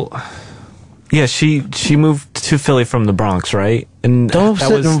 Well, yeah, she moved to Philly from the Bronx, right? And Don't that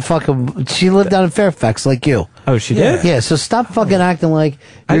sit was and fucking. She lived down in Fairfax like you. Oh, she did? Yeah, so stop fucking acting like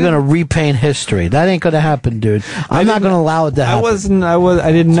you're going to repaint history. That ain't going to happen, dude. I'm not going to allow it to happen.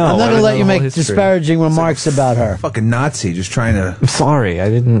 I didn't know. I'm not I going to didn't let know you the make whole history. disparaging remarks about her. Fucking Nazi, just trying to. I'm sorry, I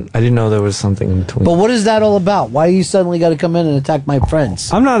didn't know there was something between. But what is that all about? Why you suddenly got to come in and attack my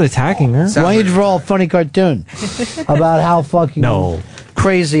friends? I'm not attacking her. Why don't you draw a funny cartoon about how fucking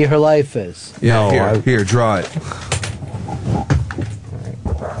crazy her life is? Yeah, here, draw it.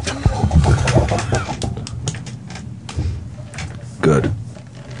 Good.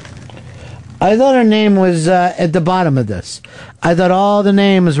 I thought her name was at the bottom of this. I thought all the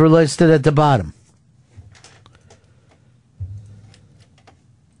names were listed at the bottom.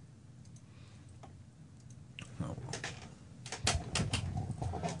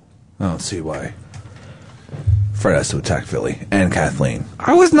 I don't see why. Fred has to attack Philly and Kathleen.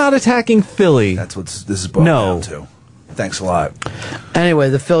 I was not attacking Philly. That's what this is boiled down to. Thanks a lot. Anyway,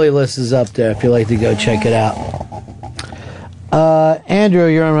 the Philly list is up there if you'd like to go check it out. Andrew,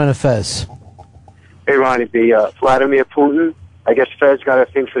 you're on Run of Fez. Hey, Ronnie B. Vladimir Putin. I guess Fed's got a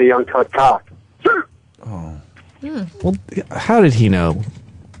thing for the uncut cock. Well, how did he know?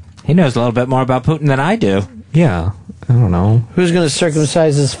 He knows a little bit more about Putin than I do. Yeah, I don't know. Who's going to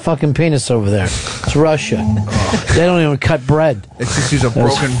circumcise his fucking penis over there? It's Russia. They don't even cut bread. It's just use a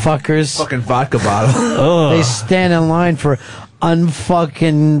Those broken fuckers. fucking vodka bottle. They stand in line for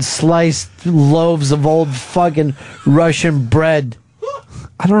unfucking sliced loaves of old fucking Russian bread.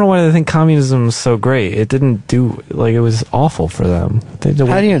 I don't know why they think communism is so great. It didn't do, it was awful for them.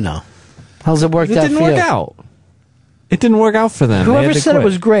 How do you know? How's it worked out for you? It didn't work out. It didn't work out for them. They Whoever had to said quit. it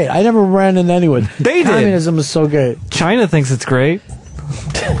was great, I never ran into anyone. They did. Communism is so great. China thinks it's great.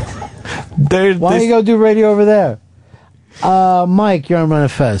 Why don't you go do radio over there? Mike, you're on Run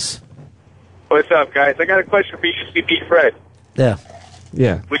of Fez. What's up, guys? I got a question for you, CP Fred. Yeah.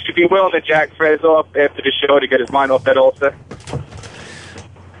 Yeah. Would you be willing to jack Fred's off after the show to get his mind off that ulcer?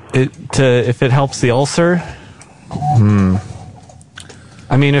 If it helps the ulcer?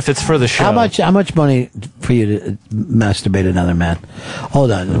 I mean, if it's for the show. How much money for you to masturbate another man?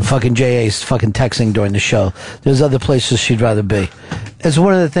 Hold on. Fucking J.A.'s fucking texting during the show. There's other places she'd rather be. It's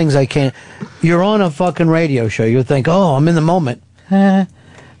one of the things I can't. You're on a fucking radio show. You think, oh, I'm in the moment.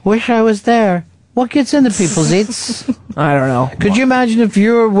 Wish I was there. What gets into people's eats? I don't know. Could you imagine if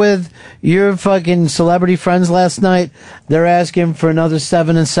you were with your fucking celebrity friends last night, they're asking for another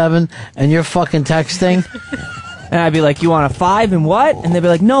 7 and 7, and you're fucking texting? And I'd be like, you want a 5 and what? And they'd be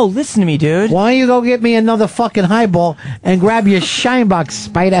like, no, listen to me, dude. Why don't you go get me another fucking highball and grab your shine box,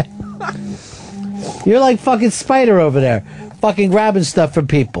 Spider? You're like fucking Spider over there, fucking grabbing stuff from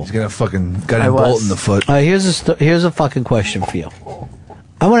people. He's got a bolt in the foot. Here's a fucking question for you.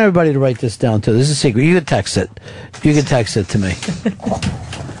 I want everybody to write this down too. This is a secret. You can text it. You can text it to me.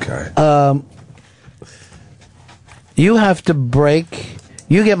 Okay. You have to break.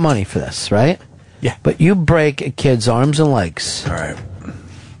 You get money for this, right? Yeah. But you break a kid's arms and legs. All right.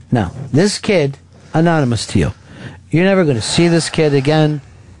 Now, this kid, anonymous to you. You're never going to see this kid again.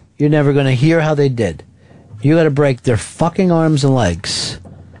 You're never going to hear how they did. You got to break their fucking arms and legs.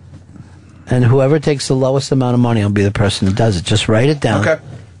 And whoever takes the lowest amount of money will be the person who does it. Just write it down. Okay.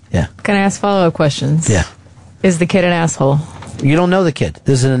 Yeah. Can I ask follow-up questions? Yeah. Is the kid an asshole? You don't know the kid.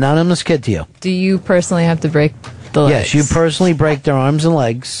 There's an anonymous kid to you. Do you personally have to break the legs? Yes, you personally break their arms and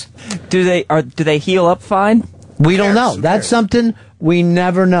legs. Do they heal up fine? We don't know. That's something we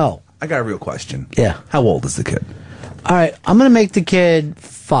never know. I got a real question. Yeah. How old is the kid? All right, I'm going to make the kid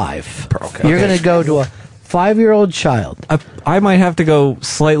 5. Okay. You're going to go to a 5-year-old child. I might have to go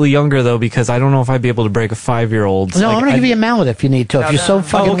slightly younger, though, because I don't know if I'd be able to break a 5-year-old. No, I'm going to give you a mallet if you need to. If you're so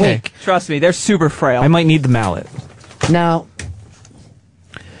fucking weak. Trust me, they're super frail. I might need the mallet. Now,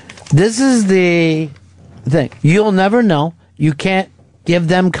 this is the thing. You'll never know. You can't give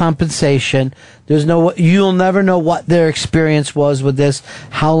them compensation. You'll never know what their experience was with this,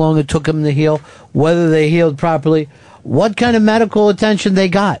 how long it took them to heal, whether they healed properly, what kind of medical attention they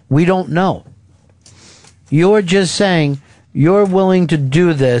got. We don't know. You're just saying you're willing to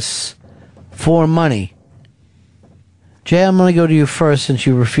do this for money. Jay, I'm going to go to you first since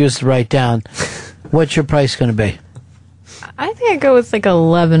you refused to write down. What's your price going to be? I think I'd go with like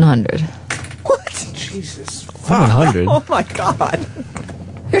 1,100. What? Jesus. 1,100? Oh my god.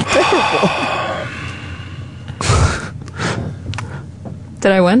 You're terrible.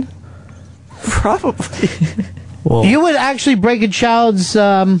 Did I win? Probably. Well, You would actually break a child's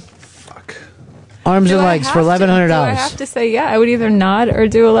arms and legs for $1,100. Do I have to say yeah? I would either nod or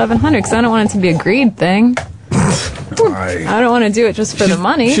do 1,100 because I don't want it to be a greed thing. I don't want to do it just for the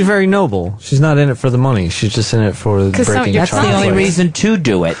money. She's very noble. She's not in it for the money. She's just in it for breaking a you're child's That's the only legs. reason to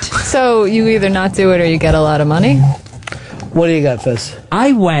do it. So you either not do it or you get a lot of money. What do you got, Fizz?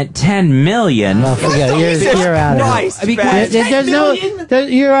 I went 10 million. Oh, forget it. You're out of Nice, it.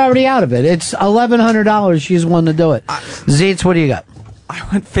 man. You're already out of it. It's $1,100. She's one to do it. Zeitz, what do you got? I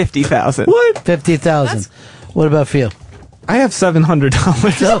went 50,000. What? 50,000. What about for you? I have $700.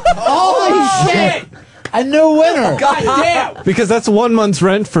 Holy shit! A new winner. God damn! Because that's 1 month's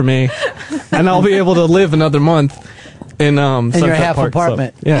rent for me, and I'll be able to live another month in Sunset your half Park,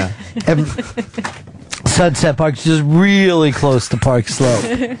 apartment. So, yeah. Sunset Park's just really close to Park Slope.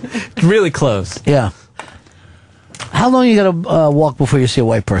 Really close. Yeah. How long you gotta walk before you see a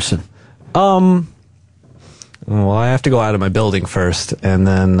white person? Well, I have to go out of my building first, and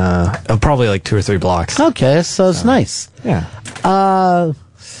then probably like 2 or 3 blocks. Okay, so it's nice. Yeah.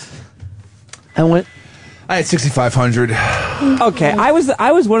 And when I had 6,500. Okay, I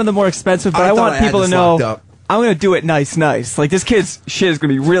was one of the more expensive, but I thought want I had people to this know locked up. I'm going to do it nice. Like, this kid's shit is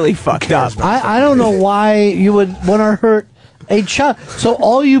going to be really fucked up. I don't know why you would want to hurt a child. So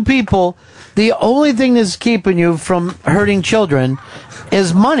all you people, the only thing that's keeping you from hurting children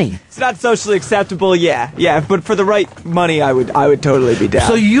is money. It's not socially acceptable, yeah, but for the right money, I would totally be down.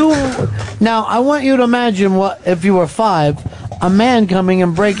 So now I want you to imagine what if you were 5, a man coming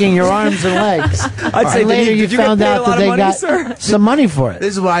and breaking your arms and legs. I'd say, and later you did you get found paid a out lot that of they money, got sir? some money for it.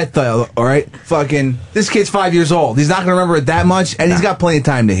 This is what I thought, all right? Fucking, this kid's 5 years old. He's not going to remember it that much, and he's got plenty of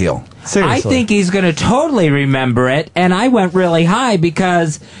time to heal. I think he's going to totally remember it, and I went really high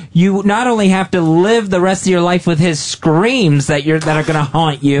because you not only have to live the rest of your life with his screams that are going to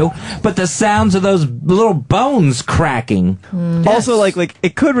haunt you, but the sounds of those little bones cracking. Also, like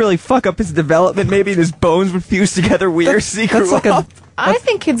it could really fuck up his development. Maybe his bones would fuse together weird as he grew up. I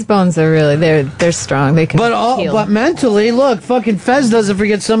think kids' bones are really they're strong. They can heal. But mentally, look, fucking Fez doesn't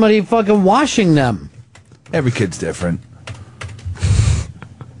forget somebody fucking washing them. Every kid's different.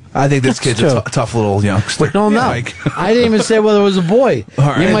 I think this kid's a tough little youngster. We don't know. Like- I didn't even say whether it was a boy. All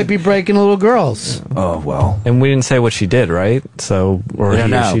right. You might be breaking little girls. Oh, well. And we didn't say what she did, right? So, or We he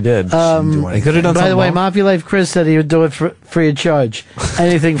don't or know. she did. They could have done By something the way, wrong. Mafia Life Chris said he would do it for free of charge.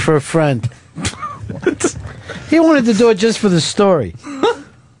 Anything for a friend. He wanted to do it just for the story.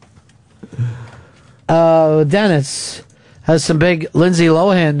 Dennis has some big Lindsay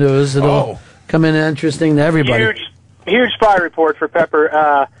Lohan news that'll come in interesting to everybody. Huge spy report for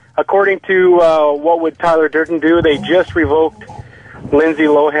Pepper. According to What Would Tyler Durden Do, they just revoked Lindsay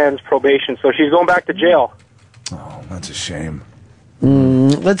Lohan's probation, so she's going back to jail. Oh, that's a shame.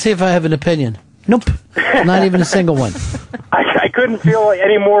 Let's see if I have an opinion. Nope. Not even a single one. I couldn't feel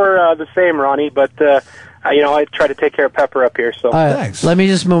any more the same, Ronnie, but I try to take care of Pepper up here. So All right, let me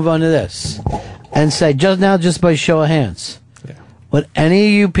just move on to this and say, just by show of hands, would any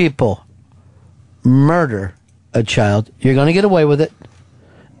of you people murder a child? You're going to get away with it,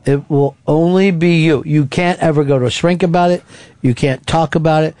 It will only be you. You can't ever go to a shrink about it. You can't talk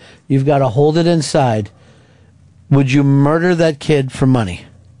about it. You've got to hold it inside. Would you murder that kid for money?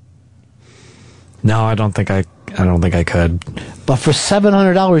 No, I don't think I could. But for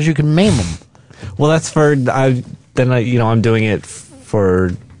 $700, you can maim him. Well, that's I'm doing it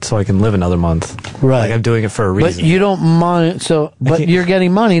so I can live another month. Right. Like I'm doing it for a reason. But you don't mind. But you're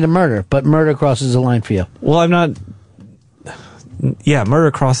getting money to murder. But murder crosses the line for you. Well, I'm not. Yeah,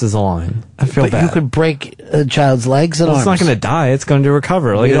 murder crosses the line. I feel but bad. you could break a child's legs and Well, arms. it's not going to die. It's going to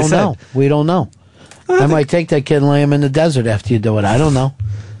recover. Like we I don't said. know. We don't know. I might take that kid and lay him in the desert after you do it. I don't know.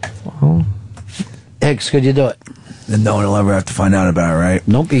 Hicks, could you do it? And no one will ever have to find out about it, right?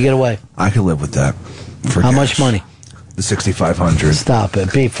 Nope, you get away. I could live with that. For How cash. much money? The $6,500. Stop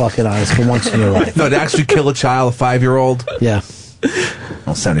it. Be fucking honest for once in your life. No, to actually kill a child, a 5-year-old. Yeah.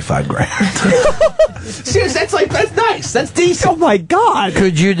 Well, $75,000. Seriously, that's nice. That's decent. Oh my God!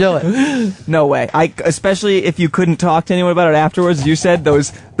 Could you do it? No way. Especially if you couldn't talk to anyone about it afterwards. You said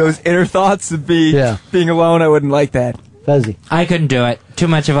those inner thoughts of being alone. I wouldn't like that. Fezzy. I couldn't do it. Too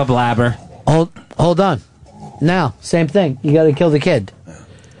much of a blabber. Hold on. Now, same thing. You got to kill the kid.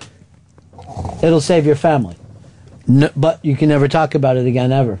 It'll save your family. No, but you can never talk about it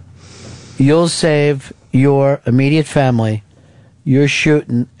again, ever. You'll save your immediate family. You're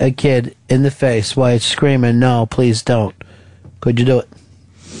shooting a kid in the face while it's screaming, no, please don't. Could you do it?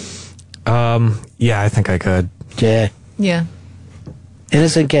 Yeah, I think I could. Yeah. Yeah.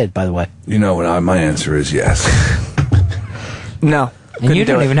 Innocent kid, by the way. You know what my answer is yes. No. And you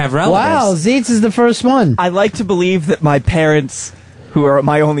don't even have relatives. Wow, Zeitz is the first one. I like to believe that my parents, who are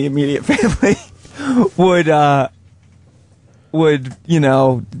my only immediate family, would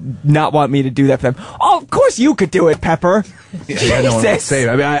not want me to do that for them. Oh, of course you could do it, Pepper. Yeah, I know what I'm saying.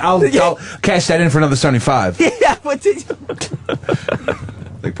 I mean, I'll cash that in for another 75. Yeah, but did you?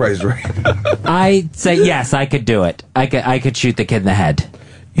 Like Price Right. I'd say yes, I could do it. I could shoot the kid in the head.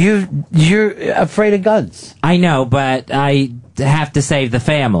 You're afraid of guns. I know, but I have to save the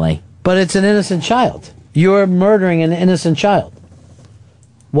family. But it's an innocent child. You're murdering an innocent child.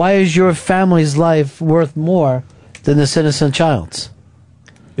 Why is your family's life worth more than this innocent child's?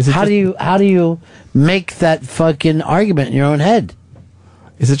 How do you make that fucking argument in your own head?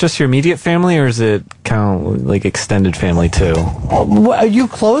 Is it just your immediate family, or is it count like extended family too? Are you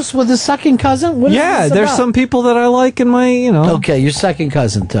close with the second cousin? What is Yeah, this there's about? some people that I like in my, Okay, your second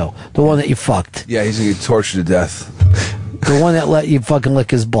cousin too, the one that you fucked, Yeah, he's going to get tortured to death. the one that let you fucking lick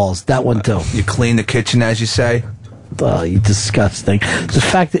his balls, that one too. You clean the kitchen, as you say. Oh, you disgusting! The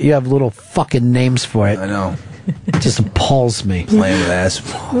fact that you have little fucking names for it, I know. just appalls me. Playing with ass.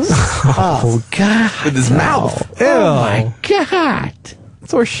 Oh God! With his mouth. Oh my God!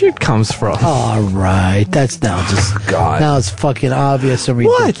 That's where shit comes from. All right, that's now just God. Now it's fucking obvious and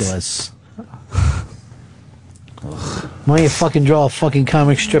ridiculous. Why don't you fucking draw a fucking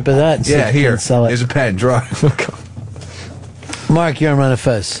comic strip of that? And see Yeah, if you here. can sell it. Here's a pen. Draw. Mark, you're on Run of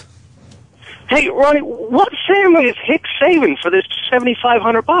Fez. Hey, Ronnie, what family is Hicks saving for this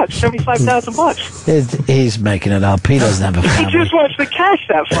 $7,500, $75,000? He's making it up. He doesn't have a He family. just wants to cash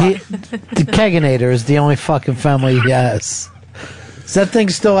that fuck. The Keganator is the only fucking family he has. Is that thing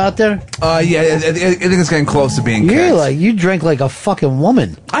still out there? Yeah, I think it's getting close to being You're cast. you drink like a fucking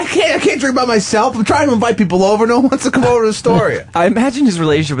woman. I can't drink by myself. I'm trying to invite people over. No one wants to come over to Astoria. I imagine his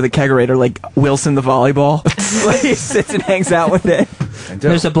relationship with the kegerator like Wilson the volleyball. Like he sits and hangs out with it.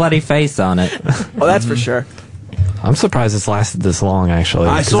 There's a bloody face on it. Oh, that's for sure. I'm surprised it's lasted this long, actually.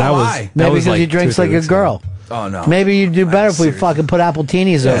 I 'cause saw that was- why. that Maybe was because he drinks 2 or like 3 a weeks ago. girl. Oh, no. Maybe you'd do better if we fucking put apple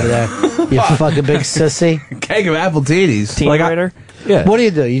teenies over there. You fucking big sissy. Keg of apple teenies. Teenerator. Yeah. What do?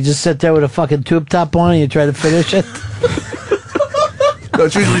 You just sit there with a fucking tube top on and you try to finish it? No,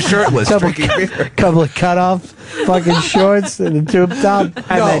 it's usually shirtless. Drinking beer. Couple of cut-off fucking shorts and a tube top.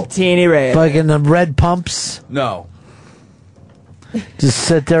 And the teeny ray. Fucking the red pumps. No. Just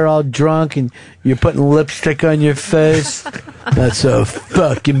sit there all drunk and you're putting lipstick on your face. Not so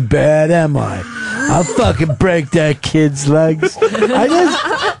fucking bad, am I? I'll fucking break that kid's legs.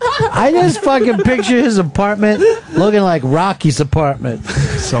 I just fucking picture his apartment looking like Rocky's apartment.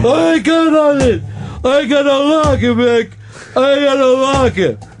 I got on it. I got to lock it, Mick. I got to lock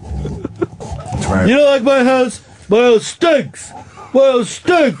it. That's right. You don't like my house? My house stinks. My house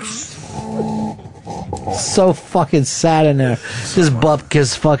stinks. So fucking sad in there. This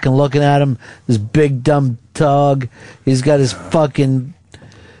bupkis fucking looking at him. This big dumb dog. He's got his fucking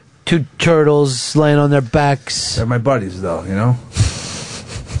 2 turtles laying on their backs. They're my buddies, though, you know?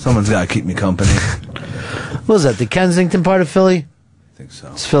 Someone's got to keep me company. What was that, the Kensington part of Philly? I think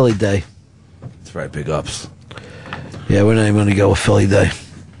so. It's Philly Day. That's right, big ups. Yeah, we're not even going to go with Philly Day.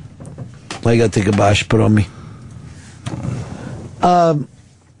 I got the kibosh put on me.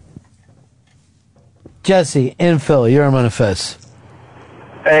 Jesse, in Philly, you're on Fez.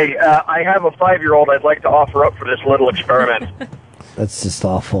 Hey, I have a 5-year-old I'd like to offer up for this little experiment. That's just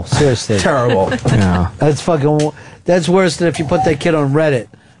awful. Seriously. Terrible. Yeah. That's worse than if you put that kid on Reddit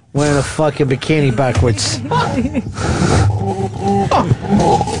wearing a fucking bikini backwards.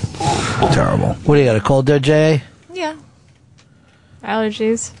 Terrible. What do you got, a cold there, J.A.? Yeah.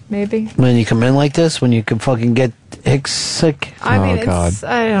 Allergies, maybe. When you come in like this, when you can fucking get Hicks sick? I mean,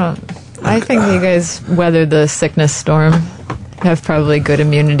 I think you guys weather the sickness storm. Have probably good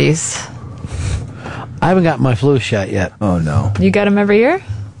immunities. I haven't got my flu shot yet. Oh, no. You got them every year?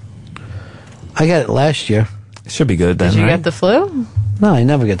 I got it last year. It should be good then, Did you right? get the flu? No, I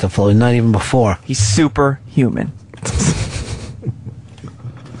never get the flu, not even before. He's superhuman.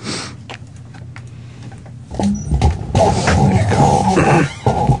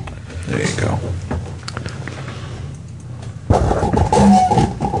 There you go.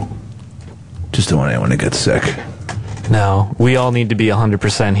 Just don't want anyone to get sick. No, we all need to be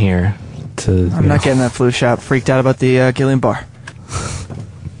 100% here. I'm not getting that flu shot. Freaked out about the Gillian bar.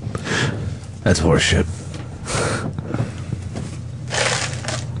 That's horseshit.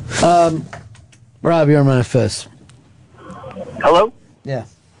 Rob, you're on Fez. Hello? Yeah.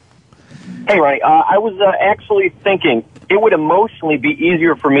 Hey, Ronnie, I was actually thinking it would emotionally be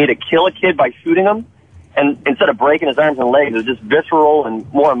easier for me to kill a kid by shooting him, and instead of breaking his arms and legs, it's just visceral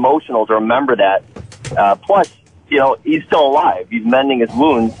and more emotional to remember that. Plus, you know, he's still alive. He's mending his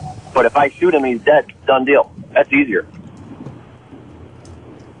wounds, but if I shoot him, he's dead. Done deal. That's easier.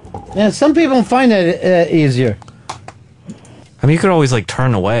 Yeah, some people find that easier. I mean, you could always, like,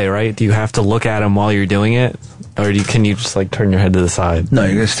 turn away, right? Do you have to look at him while you're doing it? Or can you just, like, turn your head to the side? No,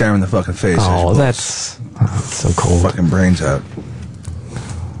 you're going to stare him in the fucking face. Oh, that's so cool. Fucking brains out.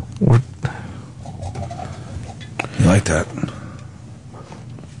 You like that?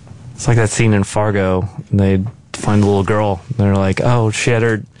 It's like that scene in Fargo. They find the little girl. And they're like, oh, she had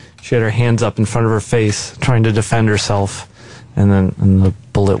her hands up in front of her face, trying to defend herself. And the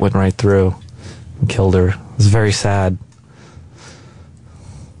bullet went right through and killed her. It was very sad.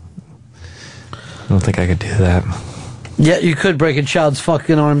 I don't think I could do that. Yeah, you could break a child's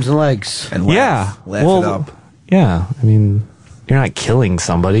fucking arms and legs. And laugh it up. Yeah, I mean, you're not killing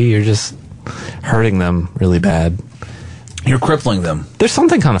somebody. You're just hurting them really bad. You're crippling them. There's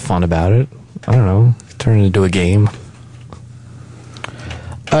something kind of fun about it. I don't know. Turn it into a game.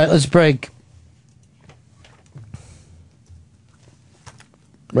 All right, let's break.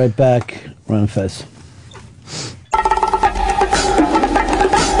 Right back. Run Fez.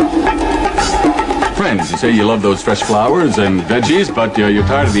 Friends, you say you love those fresh flowers and veggies, but you're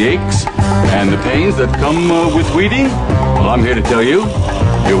tired of the aches and the pains that come with weeding? Well, I'm here to tell you,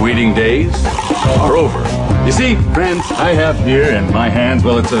 your weeding days are over. You see, friends, I have here in my hands,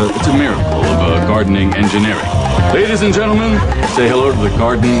 well, it's a miracle of gardening engineering. Ladies and gentlemen, say hello to the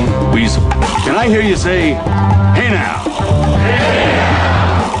garden weasel. Can I hear you say, hey now? Hey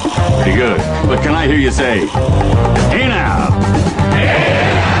now! Pretty good. But can I hear you say, hey now? Hey now!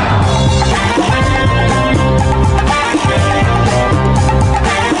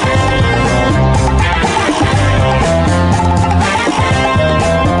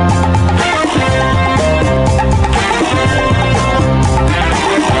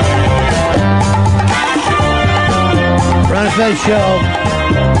 Ron Fez Show,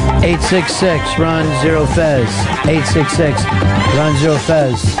 866 Ron Zero Fez, 866 Ron Zero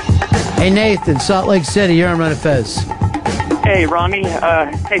Fez. Hey Nathan, Salt Lake City, you're on Ron Fez. Hey Ronnie,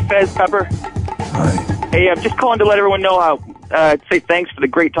 hey Fez, Pepper. Hi. Hey, I'm just calling to let everyone know how, say thanks for the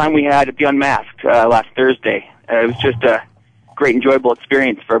great time we had at the Unmasked last Thursday. It was just a great, enjoyable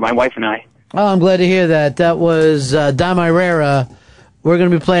experience for my wife and I. Oh, I'm glad to hear that. That was Dom Irera. We're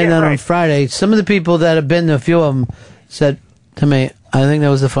going to be playing that on Friday. Some of the people that have been to a few of them said to me, I think that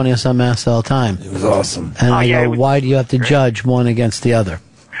was the funniest Unmasked of all time. It was awesome. And I go, why do you have to judge one against the other?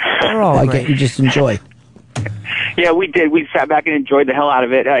 Why can't you just enjoy? Yeah, we did. We sat back and enjoyed the hell out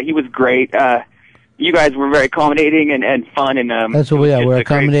of it. He was great. You guys were very accommodating and fun. And That's what we are. We're a great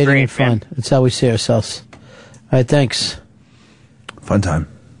accommodating and fun. man. That's how we see ourselves. All right, thanks. Fun time.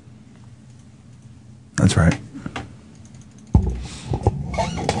 That's right.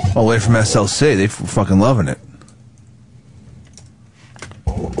 All the way from SLC. They fucking loving it.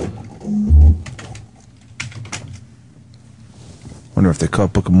 Wonder if they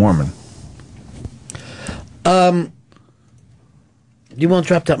caught Book of Mormon. You won't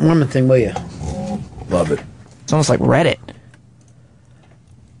drop that Mormon thing, will you? Love it. It's almost like Reddit.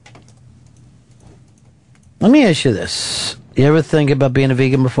 Let me ask you this. You ever think about being a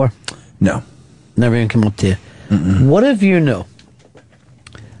vegan before? No. Never even come up to you. What if you knew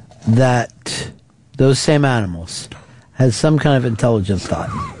that those same animals had some kind of intelligent thought?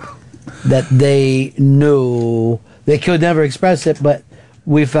 That they knew, they could never express it, but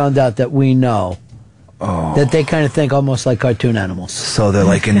we found out that we know. That they kind of think almost like cartoon animals. So they're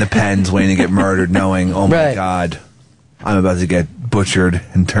like in the pens waiting to get murdered, knowing, oh my Right. God, I'm about to get butchered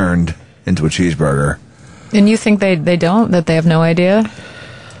and turned into a cheeseburger. And you think they don't? That they have no idea?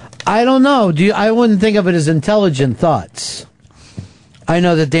 I don't know. I wouldn't think of it as intelligent thoughts. I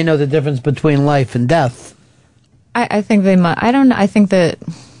know that they know the difference between life and death. I think they might. I don't know. I think that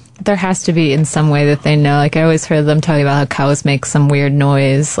there has to be in some way that they know. Like, I always heard them talking about how cows make some weird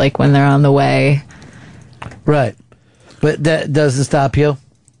noise, like when they're on the way. Right. But that doesn't stop you?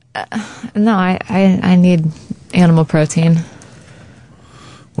 No, I need animal protein.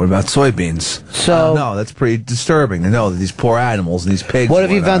 What about soybeans? So no, that's pretty disturbing to know that these poor animals and these pigs. What if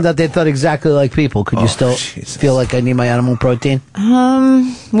and you found out they thought exactly like people? Could you still feel like I need my animal protein?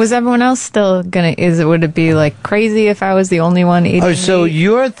 Was everyone else still gonna? Would it be like crazy if I was the only one eating? Oh, so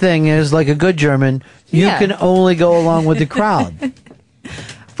your thing is like a good German. You Yeah. can only go along with the crowd.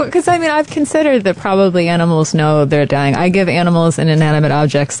 Because I mean, I've considered that probably animals know they're dying. I give animals and inanimate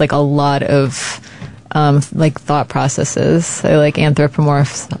objects like a lot of like thought processes. I like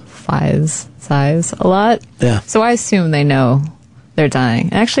anthropomorphize a lot. Yeah. So I assume they know they're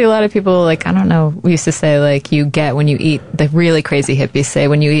dying. Actually, a lot of people, like, I don't know, we used to say, like, you get when you eat, the really crazy hippies say,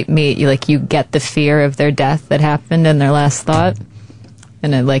 when you eat meat, you get the fear of their death that happened in their last thought.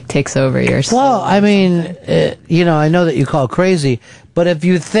 And it, like, takes over your soul. Well, I mean, I know that you call crazy, but if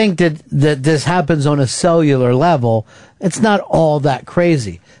you think that this happens on a cellular level, it's not all that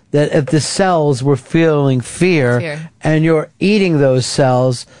crazy. That if the cells were feeling fear and you're eating those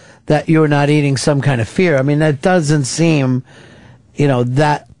cells, that you're not eating some kind of fear. I mean, that doesn't seem,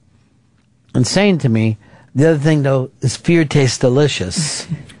 that insane to me. The other thing, though, is fear tastes delicious.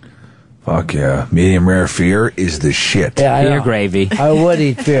 Fuck yeah. Medium rare fear is the shit. Yeah, I know. gravy. I would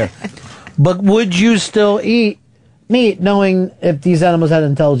eat fear. But would you still eat meat knowing if these animals had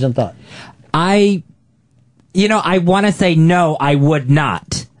intelligent thought? I want to say no, I would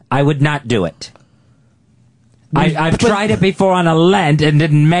not. I would not do it. I've tried it before on a Lent and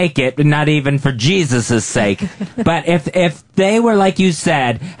didn't make it, not even for Jesus' sake. But if they were, like you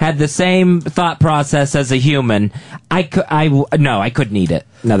said, had the same thought process as a human, I couldn't eat it.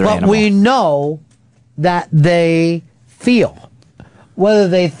 Another But animal. we know that they feel. Whether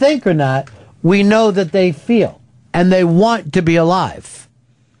they think or not, we know that they feel. And they want to be alive.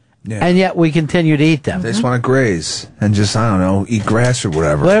 Yeah. And yet we continue to eat them. They just want to graze and just, I don't know, eat grass or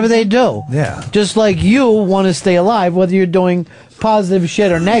whatever. Whatever they do. Yeah. Just like you want to stay alive, whether you're doing positive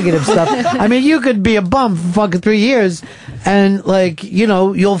shit or negative stuff. I mean, you could be a bum for fucking 3 years and,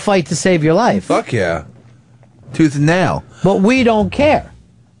 you'll fight to save your life. Fuck yeah. Tooth and nail. But we don't care.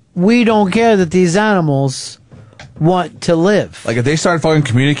 We don't care that these animals want to live. Like, if they started fucking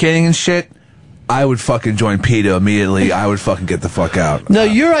communicating and shit, I would fucking join PETA immediately. I would fucking get the fuck out. No,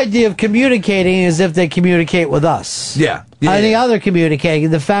 your idea of communicating is if they communicate with us. Yeah. Any other communicating,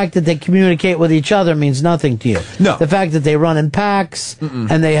 the fact that they communicate with each other means nothing to you. No. The fact that they run in packs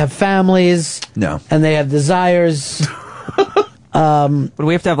and they have families. No. And they have desires. Would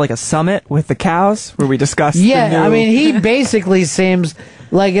we have to have like a summit with the cows where we discuss? Yeah, the new... I mean, he basically seems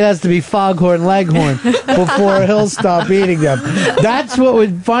like it has to be Foghorn Leghorn before he'll stop eating them. That's what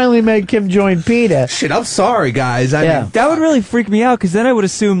would finally make him join PETA. Shit, I'm sorry, guys. I mean, that would really freak me out because then I would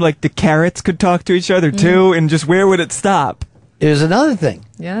assume like the carrots could talk to each other too, and just where would it stop? Here's another thing.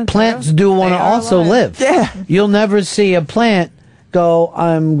 Yeah, plants do want to also live. Yeah. You'll never see a plant go,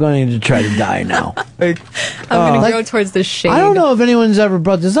 I'm going to try to die now. I'm going to go towards the shade. I don't know if anyone's ever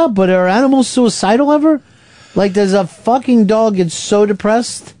brought this up, but are animals suicidal ever? Like, does a fucking dog get so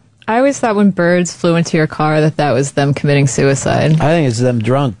depressed? I always thought when birds flew into your car that was them committing suicide. I think it's them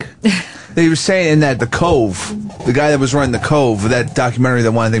drunk. They were saying in that The Cove, the guy that was running The Cove, that documentary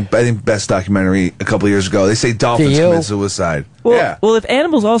that won, I think best documentary a couple years ago, they say dolphins commit suicide. Well, yeah. well, if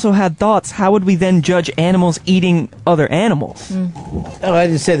animals also had thoughts, how would we then judge animals eating other animals? Oh, I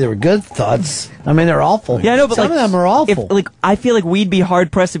didn't say they were good thoughts. I mean, they're awful. Yeah, I know, but some like, of them are awful. If, I feel like we'd be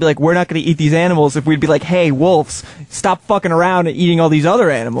hard pressed to be like, we're not going to eat these animals. If we'd be like, hey, wolves, stop fucking around and eating all these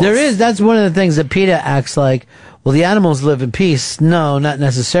other animals. That's one of the things that PETA acts like. Well, the animals live in peace. No, not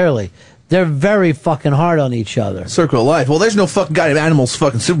necessarily. They're very fucking hard on each other. Circle of life. Well, there's no fucking goddamn animals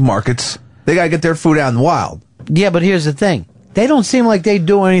fucking supermarkets. They gotta get their food out in the wild. Yeah, but here's the thing. They don't seem like they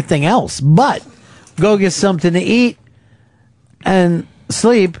do anything else but go get something to eat and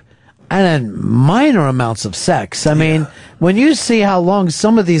sleep and then minor amounts of sex. I mean, when you see how long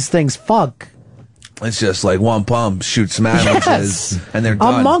some of these things fuck. It's just like one pump, shoot some animals, and they're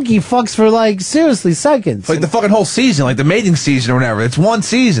done. A monkey fucks for like seriously seconds. Like the fucking whole season, like the mating season or whatever. It's one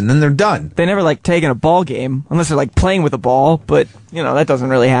season, then they're done. They never like taking a ball game unless they're like playing with a ball, but you know that doesn't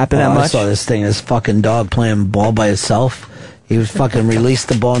really happen that I much. saw this thing, this fucking dog playing ball by itself. He was fucking release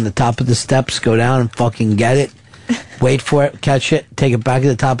the ball on the top of the steps, go down and fucking get it, wait for it, catch it, take it back to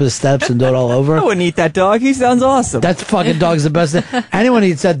the top of the steps and do it all over. I wouldn't eat that dog. He sounds awesome. That fucking dog's the best thing. Anyone who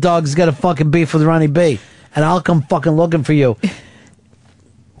eats that dog's got a fucking beef with Ronnie B. And I'll come fucking looking for you.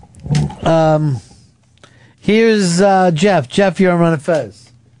 Here's Jeff. Jeff, you're on Run of Fez.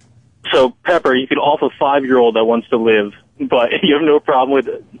 So, Pepper, you could off a 5-year-old that wants to live, but you have no problem with,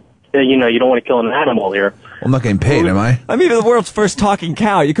 you don't want to kill an animal here. I'm not getting paid, am I? I mean, the world's first talking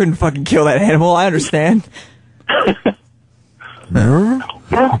cow. You couldn't fucking kill that animal. I understand.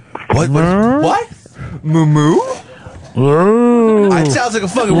 What? Moo? It sounds like a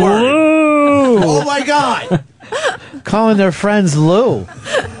fucking word. Oh my god! Calling their friends Lou.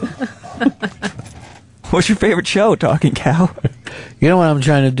 What's your favorite show, Talking Cow? You know what I'm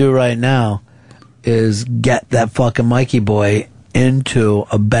trying to do right now is get that fucking Mikey boy into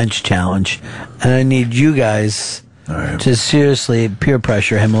a bench challenge, and I need you guys to seriously peer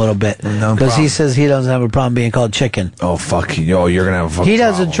pressure him a little bit because he says he doesn't have a problem being called chicken. Oh fuck you! Oh, you're gonna have a fucking He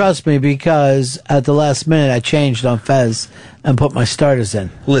doesn't trust me because at the last minute I changed on Fez and put my starters in.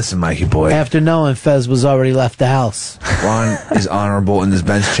 Listen, Mikey boy. After knowing Fez was already left the house. Ron is honorable in this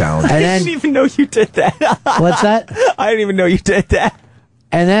bench challenge. And I then, didn't even know you did that. What's that? I didn't even know you did that.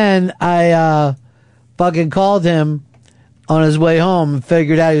 And then I fucking called him on his way home and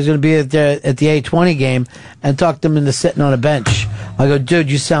figured out he was going to be at the 820 game and talked him into sitting on a bench. I go,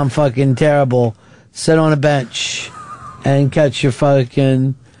 dude, you sound fucking terrible. Sit on a bench and catch your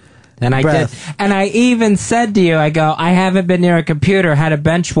fucking And I breath. did. And I even said to you, I go, I haven't been near a computer. How did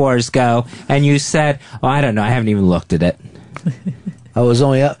Bench Wars go? And you said, oh, I don't know. I haven't even looked at it. I was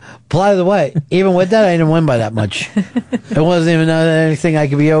only up. By the way, even with that, I didn't win by that much. It wasn't even anything I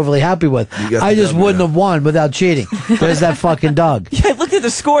could be overly happy with. I just wouldn't have won without cheating. There's that fucking dog. Yeah, I looked at the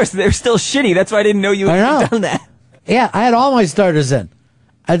scores. They're still shitty. That's why I didn't know you had done that. Yeah, I had all my starters in.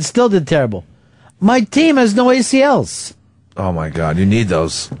 I still did terrible. My team has no ACLs. Oh my god, you need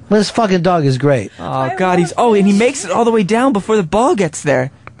those. This fucking dog is great. Oh god, and he makes it all the way down before the ball gets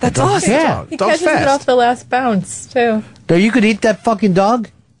there. That's awesome. Yeah. He catches it off the last bounce, too. So you could eat that fucking dog?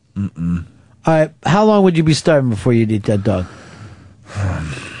 Mm-mm. All right, how long would you be starving before you'd eat that dog? I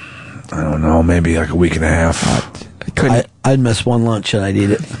don't know, maybe like a week and a half. I'd miss one lunch and I'd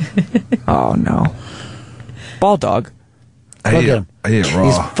eat it. Oh no. Ball dog. I Look eat at it- him. I eat it raw.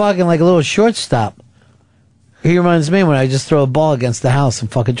 He's fucking like a little shortstop. He reminds me when I just throw a ball against the house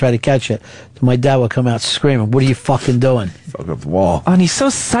and fucking try to catch it. My dad would come out screaming, "What are you fucking doing?" Fuck up the wall. Oh, and he's so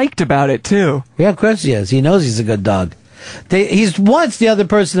psyched about it too. Yeah, of course he is. He knows he's a good dog. He wants the other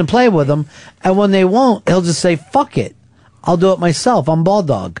person to play with him, and when they won't, he'll just say, "Fuck it, I'll do it myself. I'm ball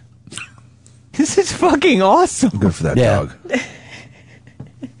dog." This is fucking awesome. Good for that Yeah. dog.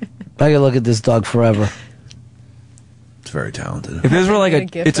 I could look at this dog forever. It's very talented. If this were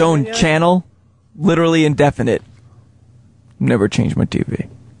like its own channel, literally indefinite, never change my TV.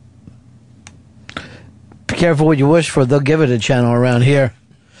 Be careful what you wish for. They'll give it a channel around here.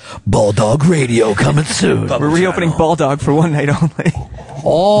 Bulldog Radio coming soon. We're reopening Ball Dog for one night only.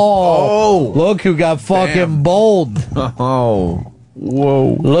 Oh, look who got fucking bold. Oh,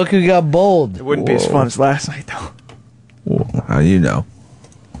 whoa. Look who got bold. It wouldn't be as fun as last night, though. How do you know?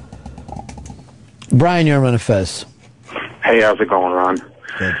 Brian, you're on a Fez. Hey, how's it going, Ron?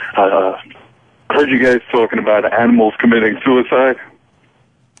 Heard you guys talking about animals committing suicide.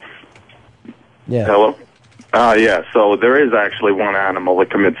 Yeah. Hello? Yeah, so there is actually one animal that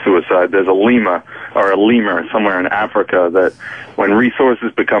commits suicide. There's a lemur somewhere in Africa that when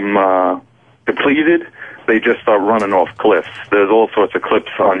resources become depleted, they just start running off cliffs. There's all sorts of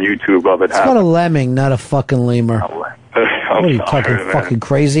clips on YouTube of it It's called happening. a lemming, not a fucking lemur. What are you talking man. fucking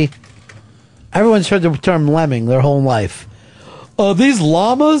crazy? Everyone's heard the term lemming their whole life. These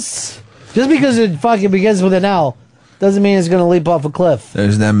llamas? Just because it fucking begins with an L doesn't mean it's going to leap off a cliff.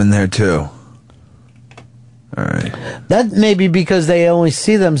 There's them in there too. All right. That may be because they only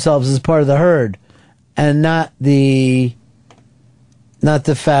see themselves as part of the herd and not the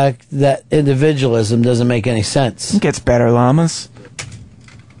fact that individualism doesn't make any sense. It gets better, llamas.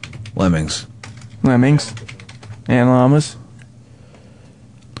 Lemmings. Lemmings. And llamas.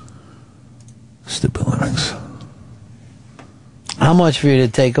 Stupid lemmings. How much for you to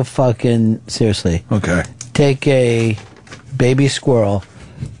take a fucking, seriously, Okay. take a baby squirrel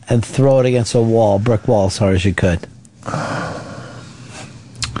and throw it against a wall, brick wall, as hard as you could?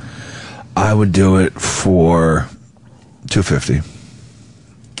 I would do it for $250.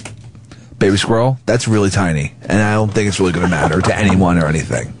 Baby squirrel, that's really tiny, and I don't think it's really going to matter to anyone or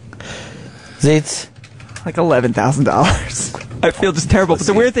anything. Zeitz? Like $11,000. I feel just terrible. But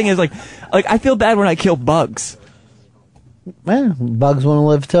the weird thing is, like I feel bad when I kill bugs. Well, bugs want to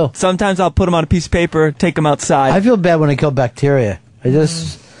live too. Sometimes I'll put them on a piece of paper, take them outside. I feel bad when I kill bacteria. I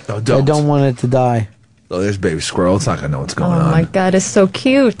don't want it to die. Oh, there's baby squirrel. It's not going to know what's going on. Oh my god, it's so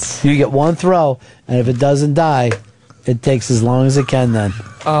cute. You get one throw, and if it doesn't die, it takes as long as it can then.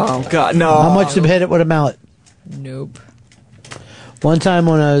 Oh god, no. How much to hit it with a mallet? Nope. One time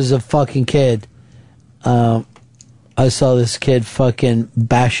when I was a fucking kid, I saw this kid fucking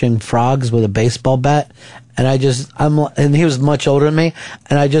bashing frogs with a baseball bat, and and he was much older than me,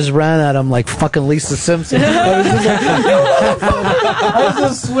 and I just ran at him like fucking Lisa Simpson. I was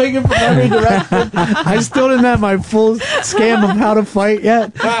just swinging from every direction. I still didn't have my full scam of how to fight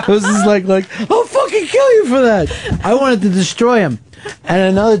yet. It was just like, I'll fucking kill you for that. I wanted to destroy him. And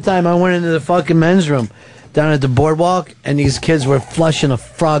another time I went into the fucking men's room down at the boardwalk, and these kids were flushing a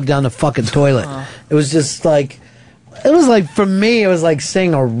frog down the fucking toilet. It was just like, for me, it was like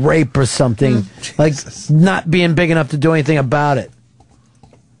saying a rape or something. Like not being big enough to do anything about it.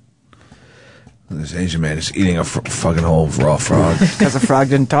 This Asian man is eating a fucking whole raw frog. Because the frog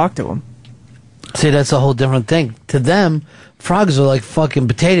didn't talk to him. See, that's a whole different thing. To them, frogs are like fucking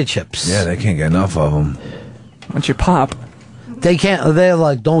potato chips. Yeah, they can't get enough of them. Once you pop. They can't, they're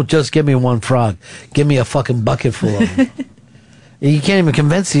like, don't just give me one frog. Give me a fucking bucket full of them. You can't even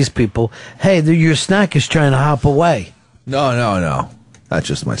convince these people, hey, your snack is trying to hop away. No. That's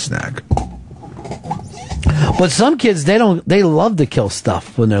just my snack. But some kids, they love to kill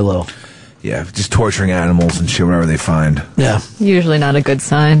stuff when they're little. Yeah, just torturing animals and shit, whatever they find. Yeah. Usually not a good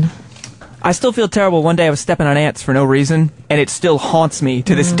sign. I still feel terrible. One day I was stepping on ants for no reason, and it still haunts me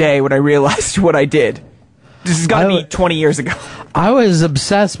to this day when I realized what I did. This has got to be 20 years ago. I was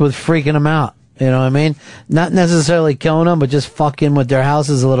obsessed with freaking them out. You know what I mean? Not necessarily killing them, but just fucking with their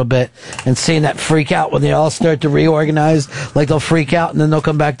houses a little bit and seeing that freak out when they all start to reorganize. Like they'll freak out and then they'll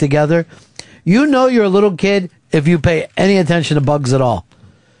come back together. You know you're a little kid if you pay any attention to bugs at all.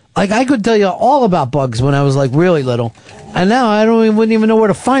 Like I could tell you all about bugs when I was like really little, and now I wouldn't even know where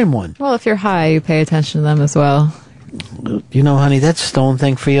to find one. Well, if you're high, you pay attention to them as well. You know, honey, that stone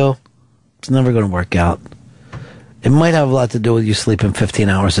thing for you, it's never going to work out. It might have a lot to do with you sleeping 15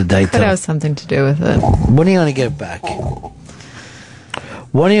 hours a day. Could have something to do with it. When are you going to get it back?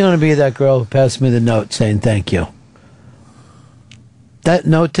 When are you going to be that girl who passed me the note saying thank you? That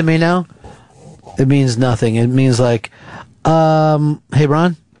note to me now, it means nothing. It means like, hey,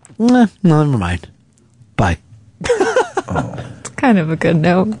 Ron? No, never mind. Bye. It's kind of a good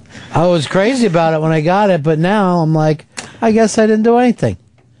note. I was crazy about it when I got it, but now I'm like, I guess I didn't do anything.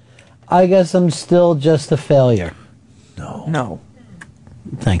 I guess I'm still just a failure. No.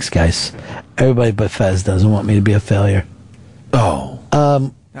 Thanks, guys. Everybody but Fez doesn't want me to be a failure. Oh.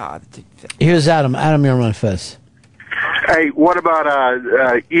 Here's Adam. Adam, you're on Fez. Hey, what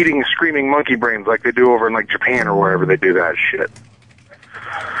about eating screaming monkey brains like they do over in like Japan or wherever they do that shit?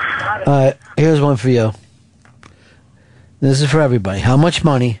 Here's one for you. This is for everybody. How much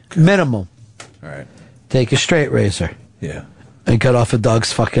money, minimum, all right, take a straight razor, yeah, and cut off a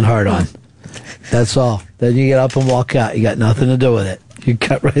dog's fucking heart on? That's all. Then you get up and walk out. You got nothing to do with it. You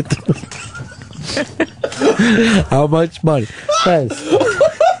cut right through. How much money? Fez.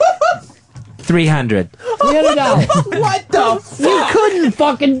 $300. $300. What the fuck? You couldn't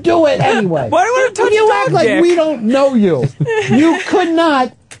fucking do it anyway. Why do you want to touch you dog act like dick? we don't know you. You could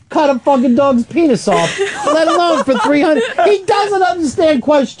not cut a fucking dog's penis off, let alone for $300. He doesn't understand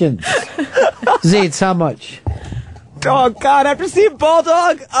questions. Zeitz, how much? Oh, God, after seeing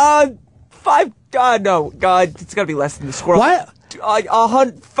Bulldog, $5. God, no. God, it's got to be less than the squirrel. Why?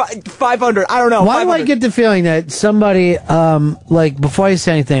 500. I don't know. Why do I get the feeling that somebody, like, before I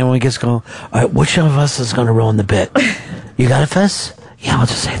say anything, when it gets going, all right, which of us is going to ruin the bit? You got it, Fez? Yeah, I'll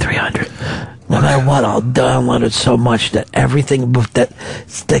just say 300. No matter what, I'll download it so much that everything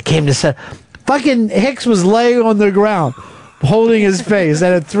that came to set. Fucking Hicks was laying on the ground, holding his face,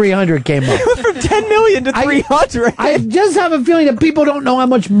 and at 300 came up. From 10 million to 300. I just have a feeling that people don't know how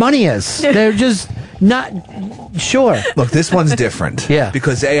much money is. They're just not sure. Look, this one's different. Yeah.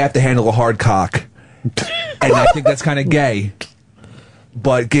 Because they have to handle a hard cock. And I think that's kind of gay.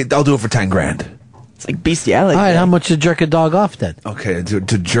 But I'll do it for 10 grand. It's like bestiality. All right, how much to jerk a dog off then? Okay, to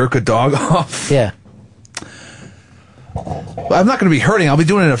jerk a dog off? Yeah. I'm not going to be hurting. I'll be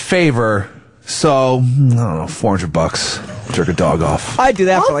doing it a favor. So, I don't know, $400. Jerk a dog off. I'd do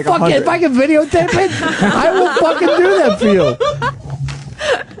that for like fuck 100. it. If I can videotape it, I will fucking do that for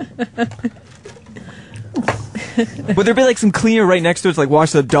you. Would there be like some cleaner right next to it to like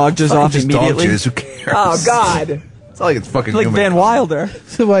wash the dog jizz off just immediately? dog jizz, who cares? Oh God! It's not like it's fucking like human. Van Wilder.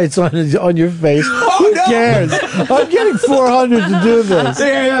 So why it's on your face? Who no. cares? I'm getting 400 to do this.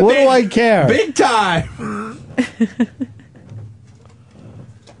 Yeah, What do I care? Big time.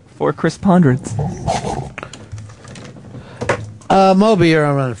 For Chris Pondrance. Moby, you're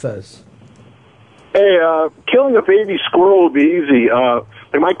on Run Fez. Hey, killing a baby squirrel would be easy.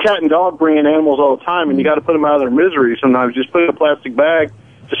 Like my cat and dog bring in animals all the time, and you got to put them out of their misery. Sometimes just put it in a plastic bag,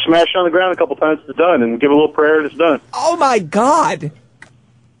 just smash it on the ground a couple times, it's done, and give a little prayer, and it's done. Oh my God!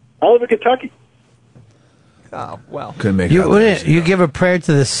 I live in Kentucky. Oh well. Couldn't make You, you give a prayer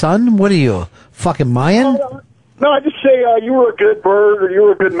to the sun? What are you, fucking Mayan? No, I just say you were a good bird or you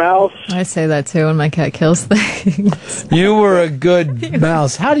were a good mouse. I say that too when my cat kills things. You were a good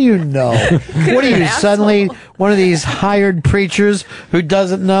mouse. How do you know? What are you, suddenly one of these hired preachers who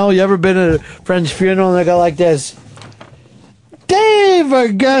doesn't know? You ever been at a friend's funeral and they go like this? Dave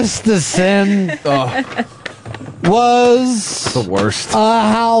Augustuson was the worst. A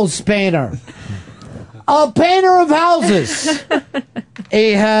house painter. A painter of houses.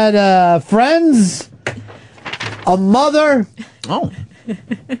 He had friends, a mother. Oh.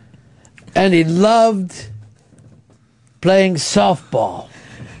 And he loved playing softball.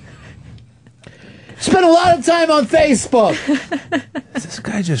 Spent a lot of time on Facebook. This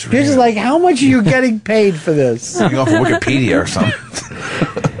guy just You're just like, how much are you getting paid for this? You go for Wikipedia or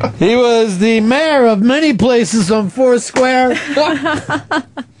something. He was the mayor of many places on Foursquare.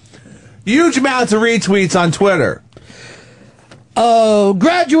 Huge amounts of retweets on Twitter. Oh,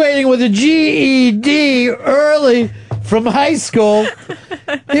 graduating with a GED early from high school,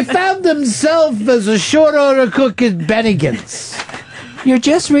 he found himself as a short order cook at Bennigan's. You're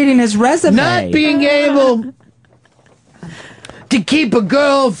just reading his resume. Not being able to keep a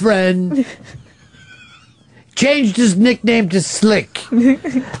girlfriend, changed his nickname to Slick,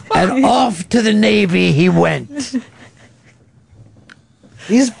 and off to the Navy he went.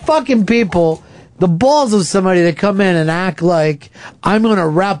 These fucking people, the balls of somebody that come in and act like I'm going to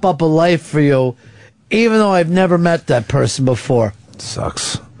wrap up a life for you, even though I've never met that person before.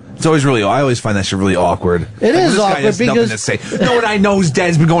 Sucks. It's always really. I always find that shit really awkward. It is this guy awkward has nothing because- to say. No one I know who's dead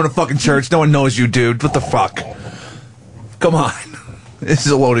has been going to fucking church. No one knows you, dude. What the fuck? Come on. This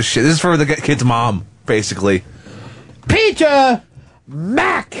is a load of shit. This is for the kid's mom, basically. Peter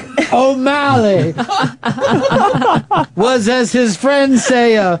Mac O'Malley was, as his friends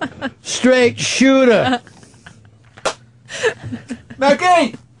say, a straight shooter.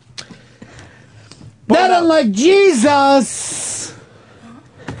 Mackie! Not unlike Jesus,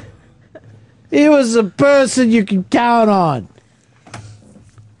 he was a person you can count on.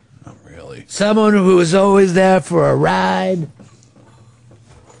 Not really. Someone who was always there for a ride.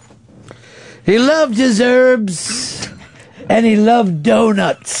 He loved his herbs, and he loved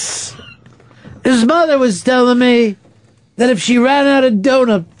donuts. His mother was telling me that if she ran out of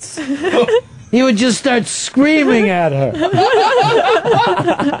donuts, he would just start screaming at her,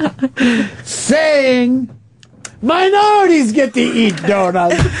 saying, minorities get to eat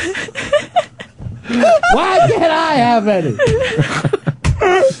donuts. Why can't I have any?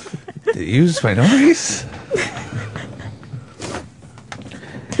 Did he use minorities?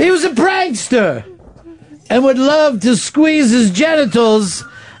 He was a prankster and would love to squeeze his genitals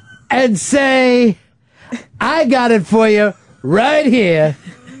and say, I got it for you right here,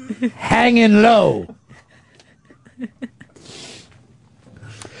 hanging low.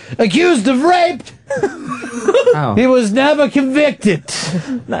 Accused of rape, he was never convicted.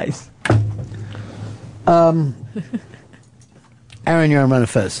 Nice. Aaron, you're on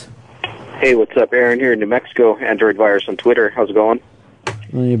Manifest. Hey, what's up? Aaron here in New Mexico. Android Virus on Twitter. How's it going?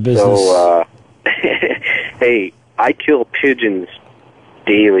 On your business. So, hey, I kill pigeons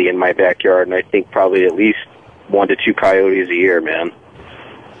daily in my backyard, and I think probably at least 1 to 2 coyotes a year, man.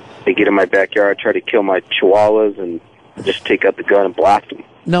 They get in my backyard, try to kill my chihuahuas, and just take out the gun and blast them.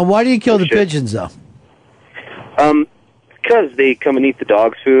 Now, why do you kill the pigeons, though? Because they come and eat the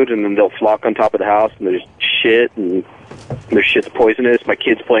dog's food, and then they'll flock on top of the house, and there's shit, and their shit's poisonous. My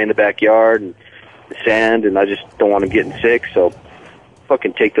kids play in the backyard, and the sand, and I just don't want them getting sick, so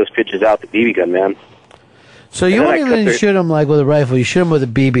fucking take those pigeons out with the BB gun, man. So you won't even shoot them like with a rifle. You shoot them with a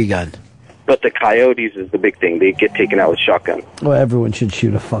BB gun. But the coyotes is the big thing. They get taken out with shotgun. Well, everyone should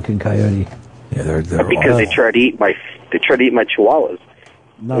shoot a fucking coyote. Yeah, they're Because they try to eat my chihuahuas.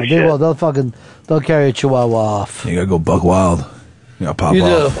 No, they will. They'll carry a chihuahua off. You gotta go buck wild. You gotta pop You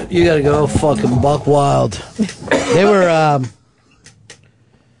off. do. You gotta go fucking buck wild. They were,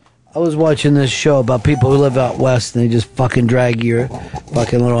 I was watching this show about people who live out west and they just fucking drag your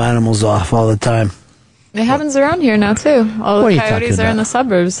fucking little animals off all the time. It happens around here now too. All What are the you coyotes talking are in about? the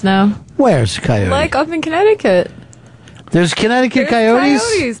suburbs now. Where's coyote? Like up in Connecticut. There's Connecticut There's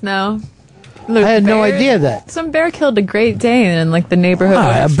coyotes? now. I had no idea that. Some bear killed a Great Dane in like the neighborhood.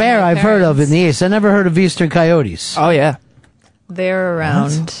 Ah, a of bear my I've heard of in parents. the East. I never heard of eastern coyotes. Oh, yeah. They're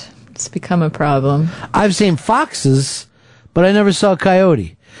around. It's become a problem. I've seen foxes, but I never saw a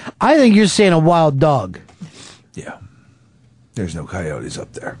coyote. I think you're seeing a wild dog. There's no coyotes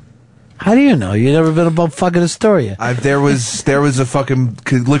up there. How do you know? You never been above fucking Astoria. There was a fucking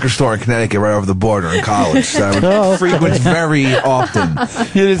liquor store in Connecticut right over the border in college. So I would Oh. frequent very often.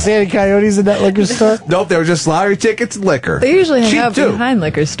 You didn't see any coyotes in that liquor store? Nope, they were just lottery tickets and liquor. They usually hang Cheap, out too. behind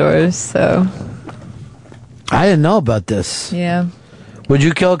liquor stores, so I didn't know about this. yeah. Would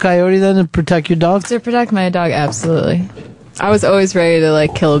you kill a coyote then to protect your dog? To protect my dog, absolutely. I was always ready to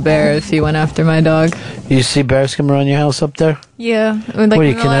like kill a bear if he went after my dog. You see bears come around your house up there? Yeah, like What are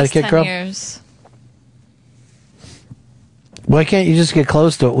you, in the last Connecticut 10 girl? years. Why can't you just get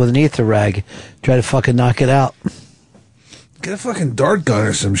close to it with an ether rag? Try to fucking knock it out. Get a fucking dart gun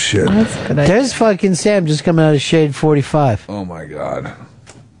or some shit. That's a good idea. There's fucking Sam just coming out of Shade 45. Oh my god.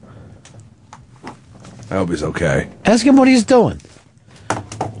 I hope he's okay. Ask him what he's doing.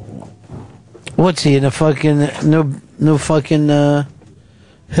 What's he in a fucking no fucking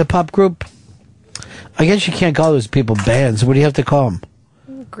hip hop group? I guess you can't call those people bands. What do you have to call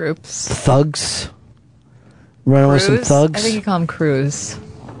them? Groups. Thugs. Running with some Crews? thugs. I think you call them crews.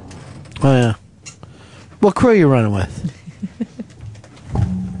 Oh yeah. What crew are you running with?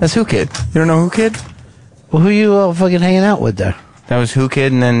 That's Who Kid. You don't know Who Kid? Well, who you fucking hanging out with there? That was Who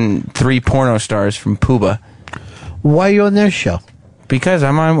Kid and then 3 porno stars from Puba. Why are you on their show? Because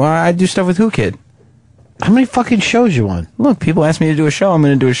I do stuff with Who Kid. How many fucking shows you on? Look, people ask me to do a show, I'm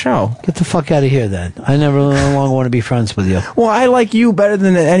going to do a show. Get the fuck out of here then. I no longer want to be friends with you. Well, I like you better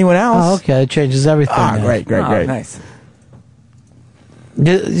than anyone else. Oh, okay. It changes everything. Ah, now. great. Nice.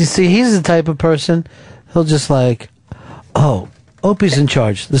 You see, he's the type of person, he'll just like, oh, Opie's in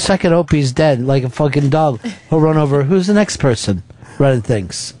charge. The second Opie's dead, like a fucking dog, he'll run over. Who's the next person running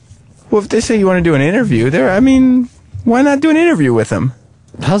things? Well, if they say you want to do an interview, why not do an interview with them?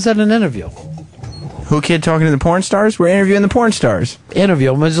 How's that an interview? Who Kid talking to the porn stars? We're interviewing the porn stars.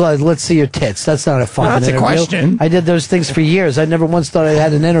 Interview? Let's see your tits. That's not a fucking That's a interview. question. I did those things for years. I never once thought I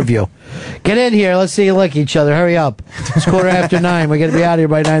had an interview. Get in here. Let's see you lick each other. Hurry up. It's 9:15. We're going to be out of here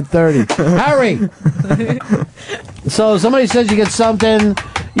by 9:30. Hurry. So somebody says you get something,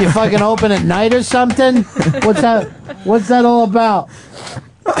 you fucking open at night or something? What's that all about?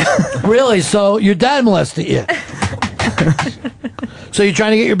 Really? So your dad molested you? So you're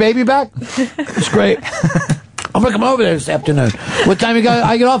trying to get your baby back? It's great. I'm gonna come over there this afternoon. What time you got?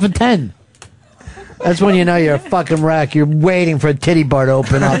 I get off at 10. That's when you know you're a fucking wreck. You're waiting for a titty bar to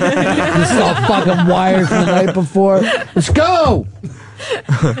open up. This is all fucking wired from the night before. Let's go.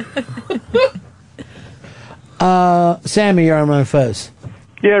 Sammy, you're on my Fez.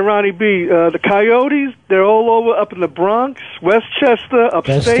 Yeah, Ronnie B. The Coyotes, they're all over up in the Bronx, Westchester,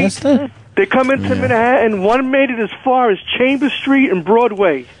 upstate. Westchester? They come into Manhattan. One made it as far as Chambers Street and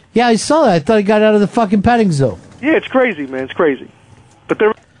Broadway. Yeah, I saw that. I thought he got out of the fucking petting zoo. Yeah, it's crazy, man. It's crazy. But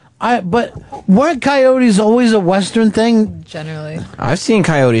they're... But weren't coyotes always a Western thing? Generally. I've seen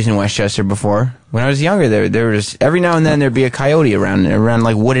coyotes in Westchester before. When I was younger, there was every now and then there'd be a coyote around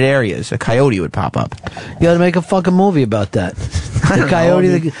like wooded areas. A coyote would pop up. You got to make a fucking movie about that. The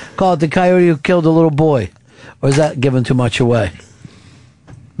coyote, call it the coyote who killed a little boy. Or is that giving too much away?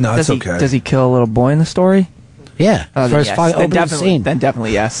 No, it's okay. Does he kill a little boy in the story? Yeah. Oh, then First yes. opening definitely, scene. Then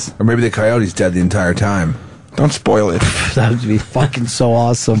definitely yes. Or maybe the coyote's dead the entire time. Don't spoil it. That would be fucking so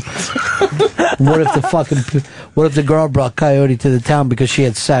awesome. What if the girl brought Coyote to the town because she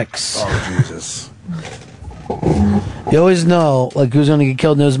had sex? Oh, Jesus. You always know, like, who's going to get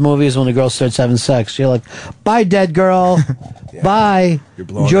killed in those movies when the girl starts having sex. You're like, bye, dead girl. Bye.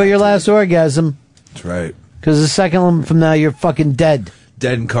 Enjoy your last orgasm. That's right. Because the second one from now, you're fucking dead.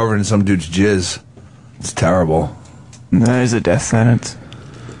 Dead and covered in some dude's jizz. It's terrible. That is a death sentence.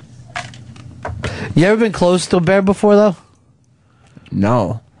 You ever been close to a bear before, though?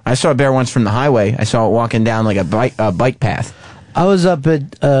 No. I saw a bear once from the highway. I saw it walking down like a bike path. I was up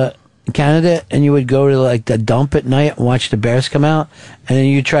at Canada, and you would go to like the dump at night and watch the bears come out, and then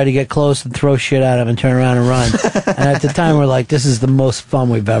you try to get close and throw shit at them and turn around and run. And at the time, we're like, this is the most fun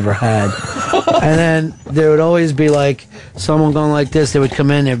we've ever had. And then there would always be like someone going like this. They would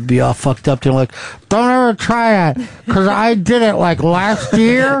come in, they'd be all fucked up. They're like, don't ever try it, because I did it like last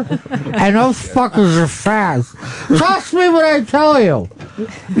year, and those fuckers are fast. Trust me when I tell you,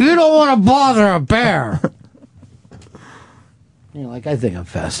 you don't want to bother a bear. You're like, I think I'm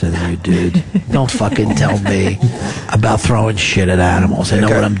faster than you, dude. Don't fucking tell me about throwing shit at animals. I know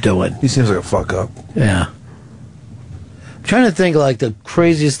what I'm doing. He seems like a fuck up. Yeah. I'm trying to think like the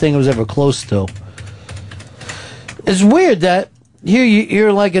craziest thing I was ever close to. It's weird that here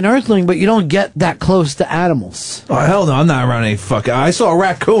you're like an earthling, but you don't get that close to animals. Oh, hell no, I'm not around any fucking... I saw a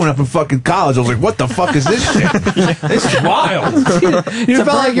raccoon up in fucking college. I was like, what the fuck is this shit? This is wild. You felt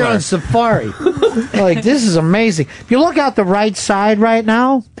like you're on safari. Like, this is amazing. If you look out the right side right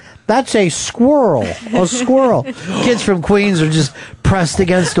now, that's a squirrel. A squirrel. Kids from Queens are just pressed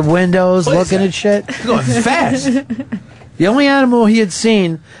against the windows looking at shit. He's going fast. The only animal he had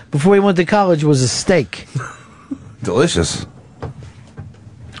seen before he went to college was a steak. Delicious.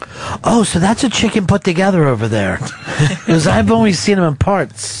 Oh, so that's a chicken put together over there. Because I've only seen him in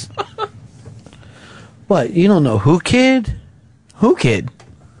parts. What, you don't know Who Kid? Who Kid?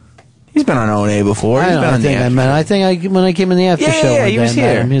 He's been on O&A before. He's been on the I think when I came in the after show, yeah, he was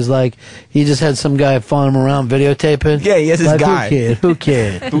here. He was like, he just had some guy following him around videotaping. Yeah, he has his like, guy. Who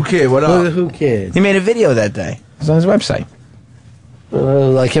Kid? Who Kid, what up? Who Kid? He made a video that day. It's on his website.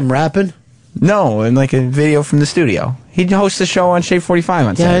 Like him rapping? No, and like a video from the studio. He hosts a show on Shade 45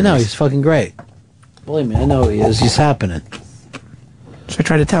 on Saturdays. Yeah, I know. He's fucking great. Believe me, I know he is. He's happening. So I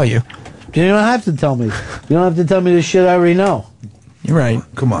tried to tell you. You don't have to tell me. You don't have to tell me this shit I already know. You're right.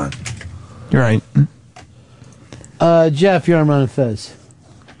 Come on. You're right. Jeff, you're on Ron and Fez.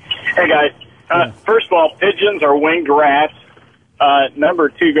 Hey, guys. First of all, pigeons are winged rats. Number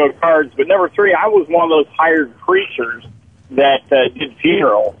 2, go Cards. But number 3, I was one of those hired preachers that did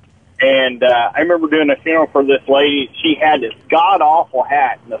funerals. And I remember doing a funeral for this lady. She had this god-awful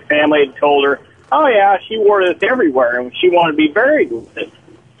hat. And the family had told her, oh, yeah, she wore this everywhere, and she wanted to be buried with it.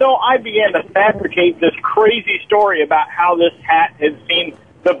 So I began to fabricate this crazy story about how this hat had seen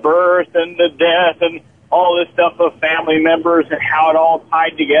the birth and the death and all this stuff of family members and how it all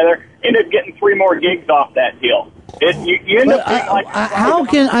tied together. Ended up getting 3 more gigs off that deal. You end up being like... How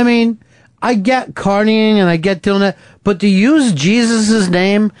can, I mean, I get carnying and I get doing that, but to use Jesus'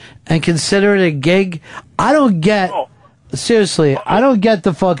 name and consider it a gig, I don't get, seriously, I don't get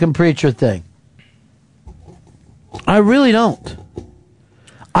the fucking preacher thing. I really don't.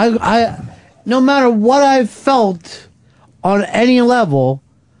 I no matter what I've felt on any level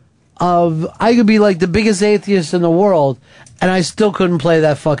of, I could be like the biggest atheist in the world and I still couldn't play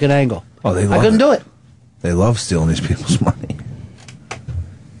that fucking angle. Oh, they love I couldn't do it. They love stealing these people's money.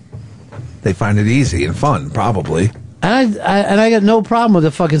 They find it easy and fun, probably. And I got no problem with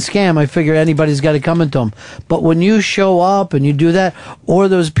the fucking scam. I figure anybody's got it coming to them. But when you show up and you do that, or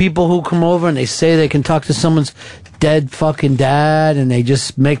those people who come over and they say they can talk to someone's dead fucking dad and they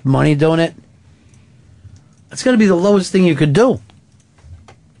just make money doing it, it's going to be the lowest thing you could do.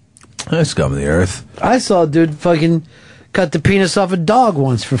 That's scum of the earth. I saw a dude fucking cut the penis off a dog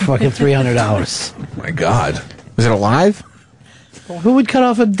once for fucking $300. Oh my God. Was it alive? Who would cut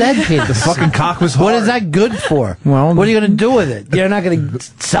off a dead penis? The fucking cock was hard. What is that good for? Well, what are you going to do with it? You're not going to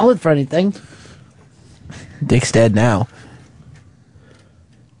sell it for anything. Dick's dead now.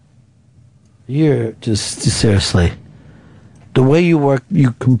 You're just seriously. The way you work,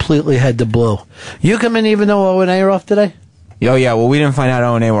 you completely had to blow. You come in even though O&A are off today? Oh, yeah. Well, we didn't find out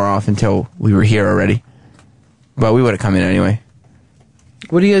O&A were off until we were here already. But we would have come in anyway.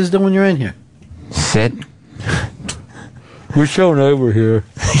 What do you guys do when you're in here? Sit. We're showing over here.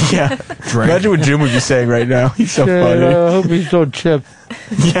 Yeah. Imagine what Jim would be saying right now. He's so funny. I hope he's so chip.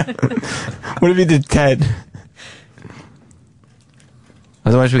 Yeah. What if he did Ted?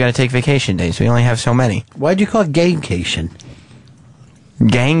 Otherwise, we got to take vacation days. We only have so many. Why'd you call it gaycation?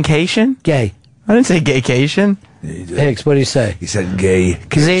 Gangcation? Gay. I didn't say gaycation. Hicks, what do you say? He said gay.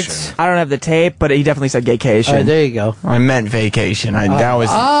 I don't have the tape, but he definitely said gaycation. All right, there you go. I meant vacation. That was.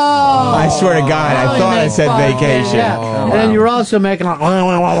 Oh! I swear to God, I thought I said vacation. Yeah. And then you're also making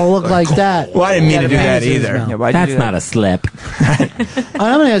a look like that. Well, I didn't mean to do that either. Yeah, that's not a slip. I'm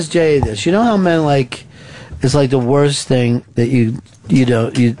gonna ask Jay this. You know how men like, it's like the worst thing that you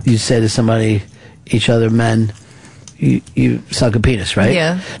say to somebody, each other men, you suck a penis, right?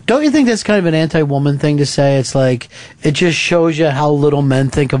 Yeah. Don't you think that's kind of an anti-woman thing to say? It's like, it just shows you how little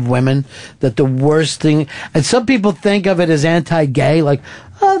men think of women, that the worst thing, and some people think of it as anti-gay, like,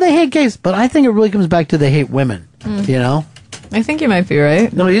 oh, they hate gays, but I think it really comes back to they hate women, you know? I think you might be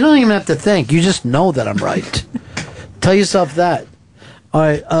right. No, you don't even have to think. You just know that I'm right. Tell yourself that. All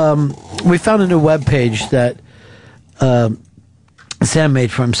right, we found a new webpage that Sam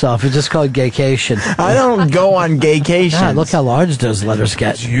made for himself. It's just called Gaycation. I don't go on gaycation. God, look how large those letters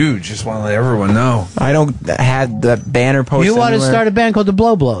get. It's huge. Just want to let everyone know. I don't have the banner posted. You want to anywhere. start a band called the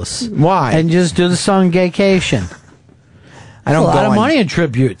Blow Blows. Why? And just do the song Gaycation. I don't That's a go lot of on, money in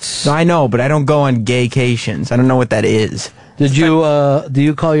tributes. I know, but I don't go on gaycations. I don't know what that is. Did you, do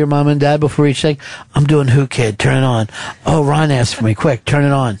you call your mom and dad before each thing? I'm doing Who Kid, turn it on. Oh, Ron asked for me, quick, turn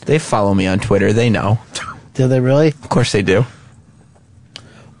it on. They follow me on Twitter. They know. Do they really? Of course they do.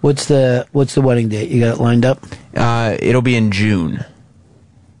 What's the wedding date? You got it lined up? It'll be in June.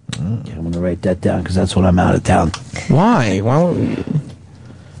 Yeah, I'm going to write that down because that's when I'm out of town. Why? Why?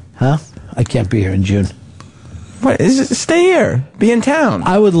 Huh? I can't be here in June. What is it? Stay here. Be in town.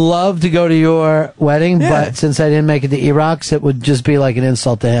 I would love to go to your wedding, but since I didn't make it to Erox, it would just be like an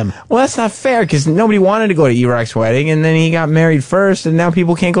insult to him. Well, that's not fair because nobody wanted to go to Eroc's wedding, and then he got married first, and now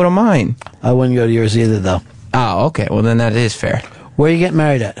people can't go to mine. I wouldn't go to yours either, though. Oh, okay. Well, then that is fair. Where are you getting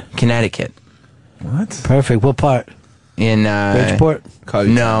married at? Connecticut. What? Perfect. What part? In Bridgeport?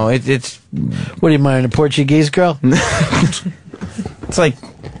 No, it's. What are you marrying, a Portuguese girl? It's like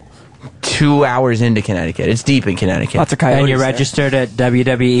 2 hours into Connecticut. It's deep in Connecticut. Lots of coyotes And you're there. registered at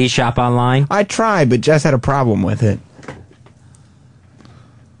WWE Shop Online? I tried, but Jess had a problem with it.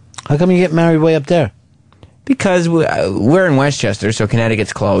 How come you get married way up there? Because we're in Westchester, so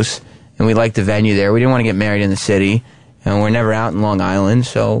Connecticut's close, and we like the venue there. We didn't want to get married in the city, and we're never out in Long Island,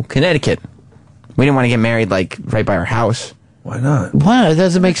 so Connecticut. We didn't want to get married, like, right by our house. Why not? Why? It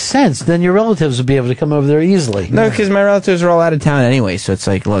doesn't make sense. Then your relatives would be able to come over there easily. No, because my relatives are all out of town anyway, so it's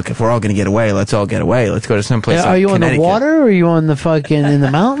like, look, if we're all going to get away, let's all get away. Let's go to someplace Yeah, like are you Connecticut. on the water or are you on the fucking in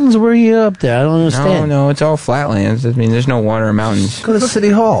the mountains? Where are you up there? I don't understand. No, it's all flatlands. I mean, there's no water or mountains. Go to City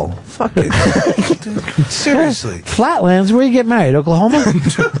Hall. Fuck it. Seriously. Flatlands? Where you get married? Oklahoma?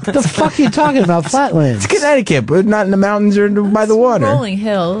 What the fuck are you talking about? Flatlands? It's Connecticut, but not in the mountains or by the water. Rolling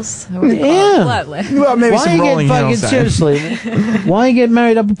hills. I would call it Yeah. flatland. Well, maybe Why some you rolling get fucking hillside. seriously? Why you get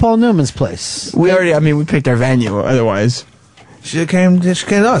married up at Paul Newman's place? We picked our venue otherwise. She came to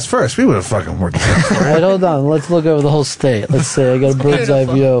us first. We would have fucking worked it out for All her. right, hold on. Let's look over the whole state. Let's see. I got a bird's eye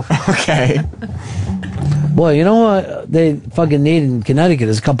view. Okay. Boy, you know what they fucking need in Connecticut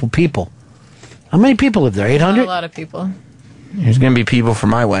is a couple people. How many people live there? Not 800? a lot of people. There's going to be people for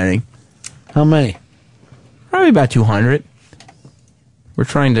my wedding. How many? Probably about 200. We're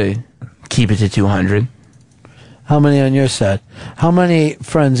trying to keep it to 200. How many on your side? How many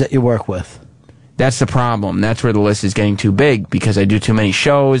friends that you work with? That's the problem. That's where the list is getting too big because I do too many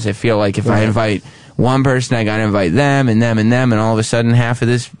shows. I feel like if I invite one person, I got to invite them and them and them, and all of a sudden half of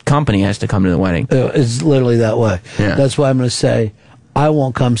this company has to come to the wedding. It's literally that way. Yeah. That's why I'm going to say I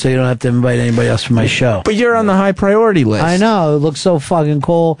won't come, so you don't have to invite anybody else for my show. But you're on the high priority list. I know. It looks so fucking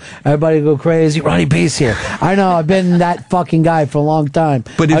cool. Everybody go crazy. Ronnie B's here. I know. I've been that fucking guy for a long time.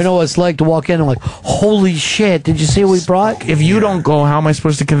 But I know what it's like to walk in and like, holy shit, did you see what we brought? If you don't go, how am I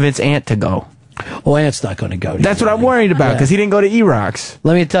supposed to convince Ant to go? Oh, Ant's not going to go. That's what I'm worried about because he didn't go to Erox.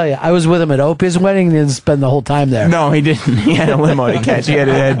 Let me tell you, I was with him at Opie's wedding and he didn't spend the whole time there. No, he didn't. He had a limo to catch. He had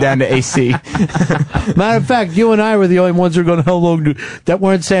to head down to AC. Matter of fact, you and I were the only ones who are going, that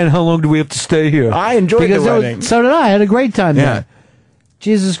weren't saying, how long do we have to stay here? I enjoyed Because the there was- wedding. so did I. I had a great time Yeah. there.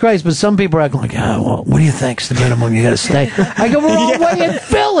 Jesus Christ, but some people are acting like, well, what do you think's the minimum you got to stay? I go, we're all way in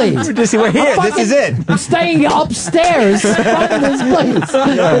Philly. We're here. This is it. I'm staying upstairs from this place.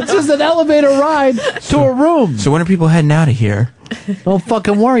 It's just an elevator ride to a room. So when are people heading out of here? Don't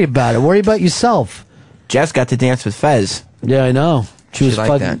fucking worry about it. Worry about yourself. Jess got to dance with Fez. Yeah, I know. She was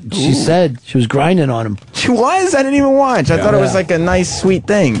liked fucking. that. She Ooh. said she was grinding on him. She was? I didn't even watch. I thought it was like a nice, sweet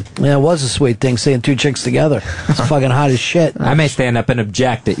thing. Yeah, it was a sweet thing seeing two chicks together. It's fucking hot as shit. I may stand up and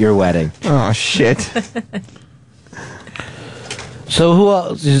object at your wedding. Oh, shit. So who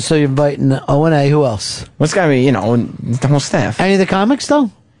else? So you're inviting O&A. Who else? What's got to be, the whole staff. Any of the comics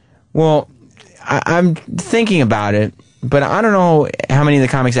though? Well, I'm thinking about it, but I don't know how many of the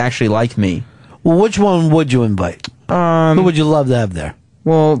comics actually like me. Well, which one would you invite? Who would you love to have there?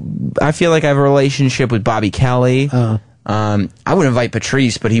 Well, I feel like I have a relationship with Bobby Kelly. I would invite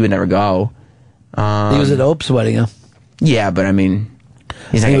Patrice, but he would never go. He was at Ope's wedding, huh? Yeah, but I mean,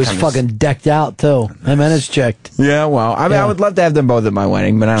 he's not He gonna was come fucking decked out too. Him and his checked. Yeah, well, I mean, I would love to have them both at my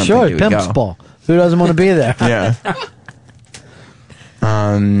wedding, but I don't Sure, think they would pimp's go. ball. Who doesn't want to be there? Yeah.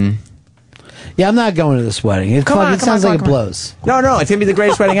 Yeah, I'm not going to this wedding. It sounds like it blows. No, it's gonna be the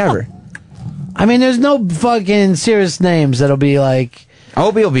greatest wedding ever. I mean, there's no fucking serious names that'll be like.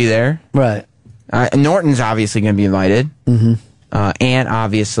 Opie will be there. Right. Norton's obviously going to be invited. Mm-hmm. Ant,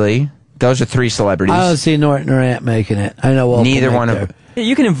 obviously. Those are three celebrities. I don't see Norton or Ant making it. I know Walt Neither will make one there. of Yeah,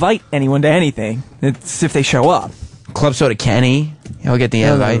 you can invite anyone to anything. It's if they show up. Club Soda Kenny. He'll get the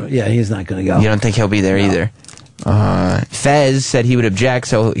No, invite. yeah, he's not going to go. You don't think he'll be there either? Fez said he would object,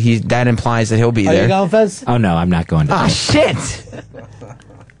 so that implies that he'll be Are there. you going, Fez? Oh, no, I'm not going to. Ah, shit!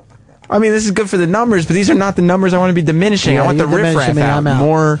 I mean, this is good for the numbers, but these are not the numbers I want to be diminishing. Yeah, I want the you're diminishing riffraff me. out. I'm out.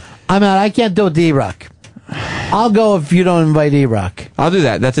 More. I'm out. I can't do it to E-Rock. I'll go if you don't invite E-Rock. I'll do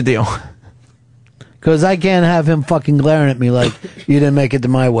that. That's a deal. Because I can't have him fucking glaring at me like, you didn't make it to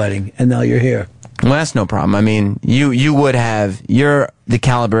my wedding, and now you're here. Well, that's no problem. I mean, you would have. You're the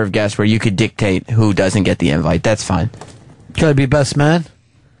caliber of guest where you could dictate who doesn't get the invite. That's fine. Could I be best man?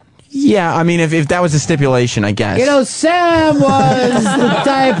 Yeah, I mean, if that was a stipulation, I guess. You know, Sam was the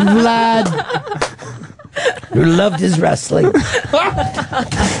type of lad who loved his wrestling.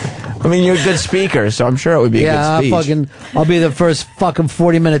 I mean, you're a good speaker, so I'm sure it would be a good speech. I'll be the first fucking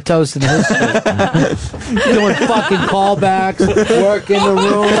 40-minute toast in history. Doing fucking callbacks, work in the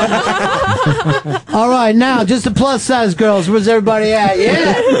room. All right, now, just the plus-size girls. Where's everybody at?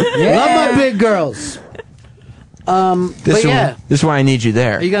 Yeah. Love my big girls. This is why I need you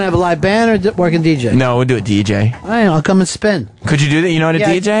there. Are you going to have a live band or working DJ? No, we'll do a DJ. I'll come and spin. Could you do that? You know how to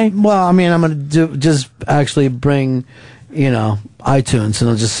DJ? Well, I mean, I'm going to just actually bring, iTunes, and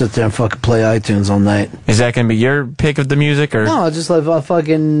I'll just sit there and fucking play iTunes all night. Is that going to be your pick of the music, or? No, I'll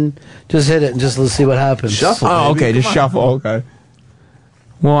fucking just hit it and just let's see what happens. Shuffle. Oh, okay, just shuffle. Okay.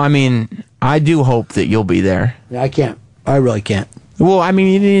 Well, I mean, I do hope that you'll be there. Yeah, I can't. I really can't. Well, I mean,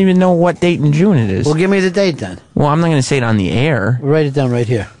 you didn't even know what date in June it is. Well, give me the date then. Well, I'm not going to say it on the air. Write it down right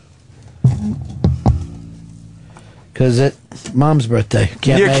here. Because it's Mom's birthday.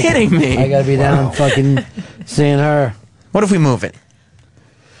 Can't You're make kidding it. me. I got to be down fucking seeing her. What if we move it?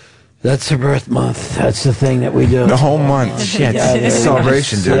 That's her birth month. That's the thing that we do. The whole month. Shit.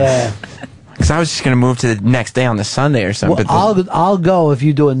 Celebration, dude. Yeah. Because I was just going to move to the next day on the Sunday or something. Well, I'll go if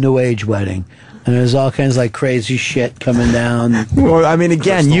you do a New Age wedding. And there's all kinds of like crazy shit coming down. Well, I mean,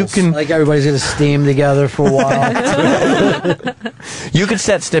 again, you can... Like everybody's going to steam together for a while. You could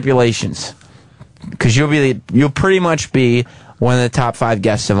set stipulations. Because you'll pretty much be one of the top 5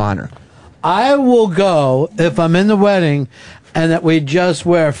 guests of honor. I will go if I'm in the wedding and that we just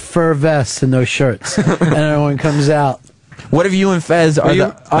wear fur vests and no shirts. And everyone comes out. What if you and Fez are the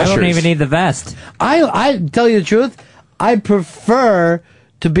ushers? I don't even need the vest. I tell you the truth, I prefer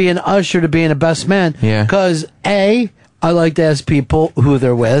to be an usher to being a best man. Yeah. Because A, I like to ask people who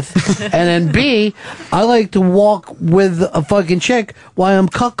they're with. And then B, I like to walk with a fucking chick while I'm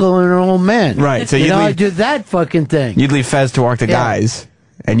cuckling an old man. Right, so I do that fucking thing. You'd leave Fez to walk the guys,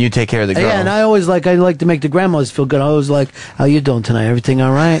 and you take care of the girl. Yeah, and I like to make the grandmas feel good. I always like, how you doing tonight? Everything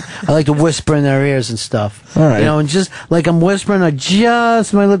all right? I like to whisper in their ears and stuff. All right. And just like I'm whispering, my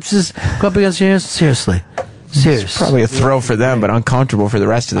lips just go up against your ears. Seriously. It's probably a throw for them, but uncomfortable for the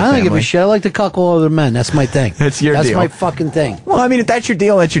rest of the I don't family. give a shit. I like to cuckle other men. That's my thing. That's your deal. deal. That's my fucking thing. Well, I mean, if that's your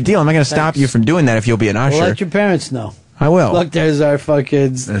deal, that's your deal. I'm not going to stop you from doing that if you'll be an usher. Well, let your parents know. I will. Look, there's our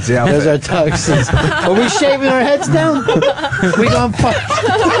fucking. That's the outfit. There's our tuxes. Are we shaving our heads down? We going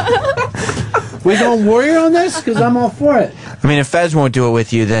We going warrior on this? Because I'm all for it. I mean, if Fez won't do it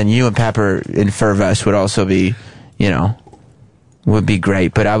with you, then you and Pepper in fur vest would also be, would be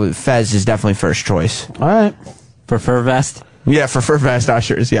great. But Fez is definitely first choice. All right. For fur vest? Yeah, for fur vest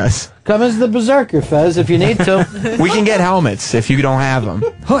ushers, yes. Come as the berserker, Fez, if you need to. We can get helmets if you don't have them.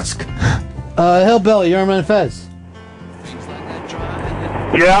 Husk. Hillbilly, you're on Fez.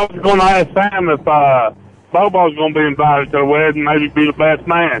 Yeah, I was going to ask Sam if Bobo's going to be invited to the wedding, maybe be the best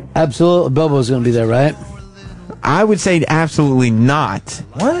man. Absolutely. Bobo's going to be there, right? I would say absolutely not.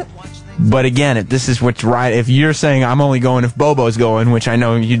 What? But again, if this is what's right, if you're saying I'm only going if Bobo's going, which I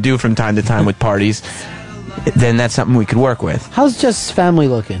know you do from time to time with parties, then that's something we could work with. How's Jess's family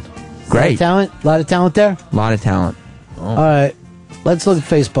looking? Great. A lot of talent there? A lot of talent. Oh. All right. Let's look at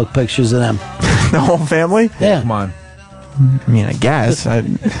Facebook pictures of them. The whole family? Yeah. Come on. I mean, I guess. Get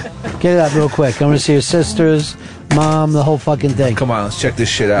it out real quick. I want to see your sisters, mom, the whole fucking thing. Come on, let's check this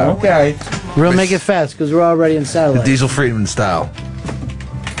shit out. Okay. We're going to make it fast because we're already in satellite. Diesel Friedman style.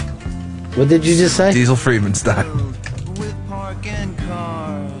 What did you just say? Diesel Friedman style.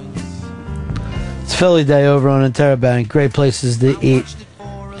 It's Philly Day over on Interbank. Great places to eat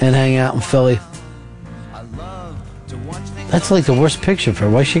and hang out in Philly. That's like the worst picture for her.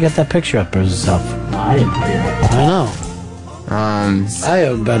 Why she got that picture up of herself? I didn't do it. I know. I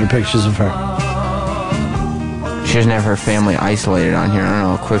have better pictures of her. She doesn't have her family isolated on here. I don't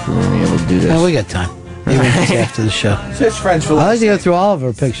know how quick we're going to be able to do this. No, we got time. Even if it's after the show. It's friends for I like to go through all of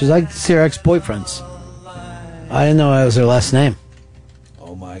her pictures. I like to see her ex-boyfriends. I didn't know that was her last name.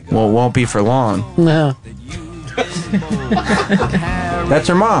 Oh my God. Well, it won't be for long. No. That's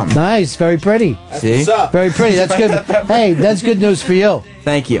her mom. Nice. Very pretty. See? Very pretty. That's good. Hey, that's good news for you.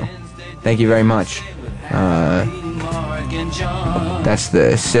 Thank you. Thank you very much. That's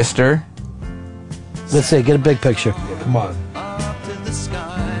the sister. Let's see. Get a big picture. Come on.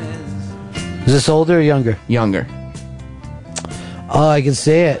 Is this older or younger? Younger. Oh, I can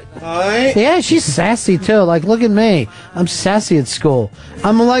see it. Yeah, she's sassy too. Like, look at me. I'm sassy at school.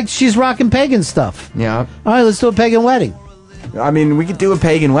 I'm like, she's rocking pagan stuff. Yeah. All right, let's do a pagan wedding. I mean, we could do a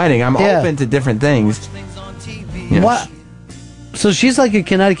pagan wedding. I'm Yeah. open to different things. Yeah. What? So she's like a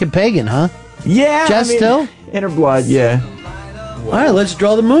Connecticut pagan, huh? Yeah. Jess I mean, still? in her blood, yeah. All right, let's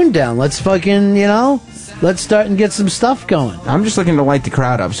draw the moon down. Let's fucking, let's start and get some stuff going. I'm just looking to light the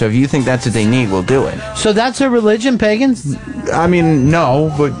crowd up, so if you think that's what they need, we'll do it. So that's her religion, pagan? I mean,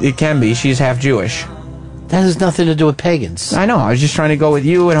 no, but it can be. She's half Jewish. That has nothing to do with pagans. I know. I was just trying to go with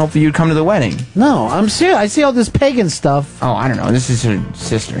you and hopefully you'd come to the wedding. No, I'm serious. I see all this pagan stuff. Oh, I don't know. This is her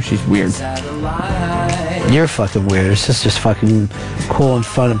sister. She's weird. You're fucking weird. Her sister's fucking cool and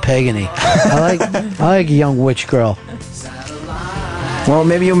fun and pagany. I like a young witch girl. Well,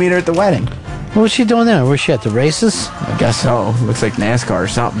 maybe you'll meet her at the wedding. What was she doing there? Was she at the races? I guess so. Looks like NASCAR or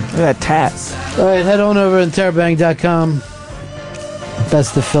something. Look at that tat. All right, head on over to terrorbang.com.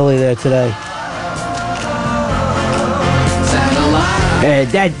 Best of Philly there today.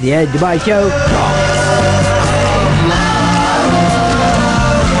 That's the end of my show.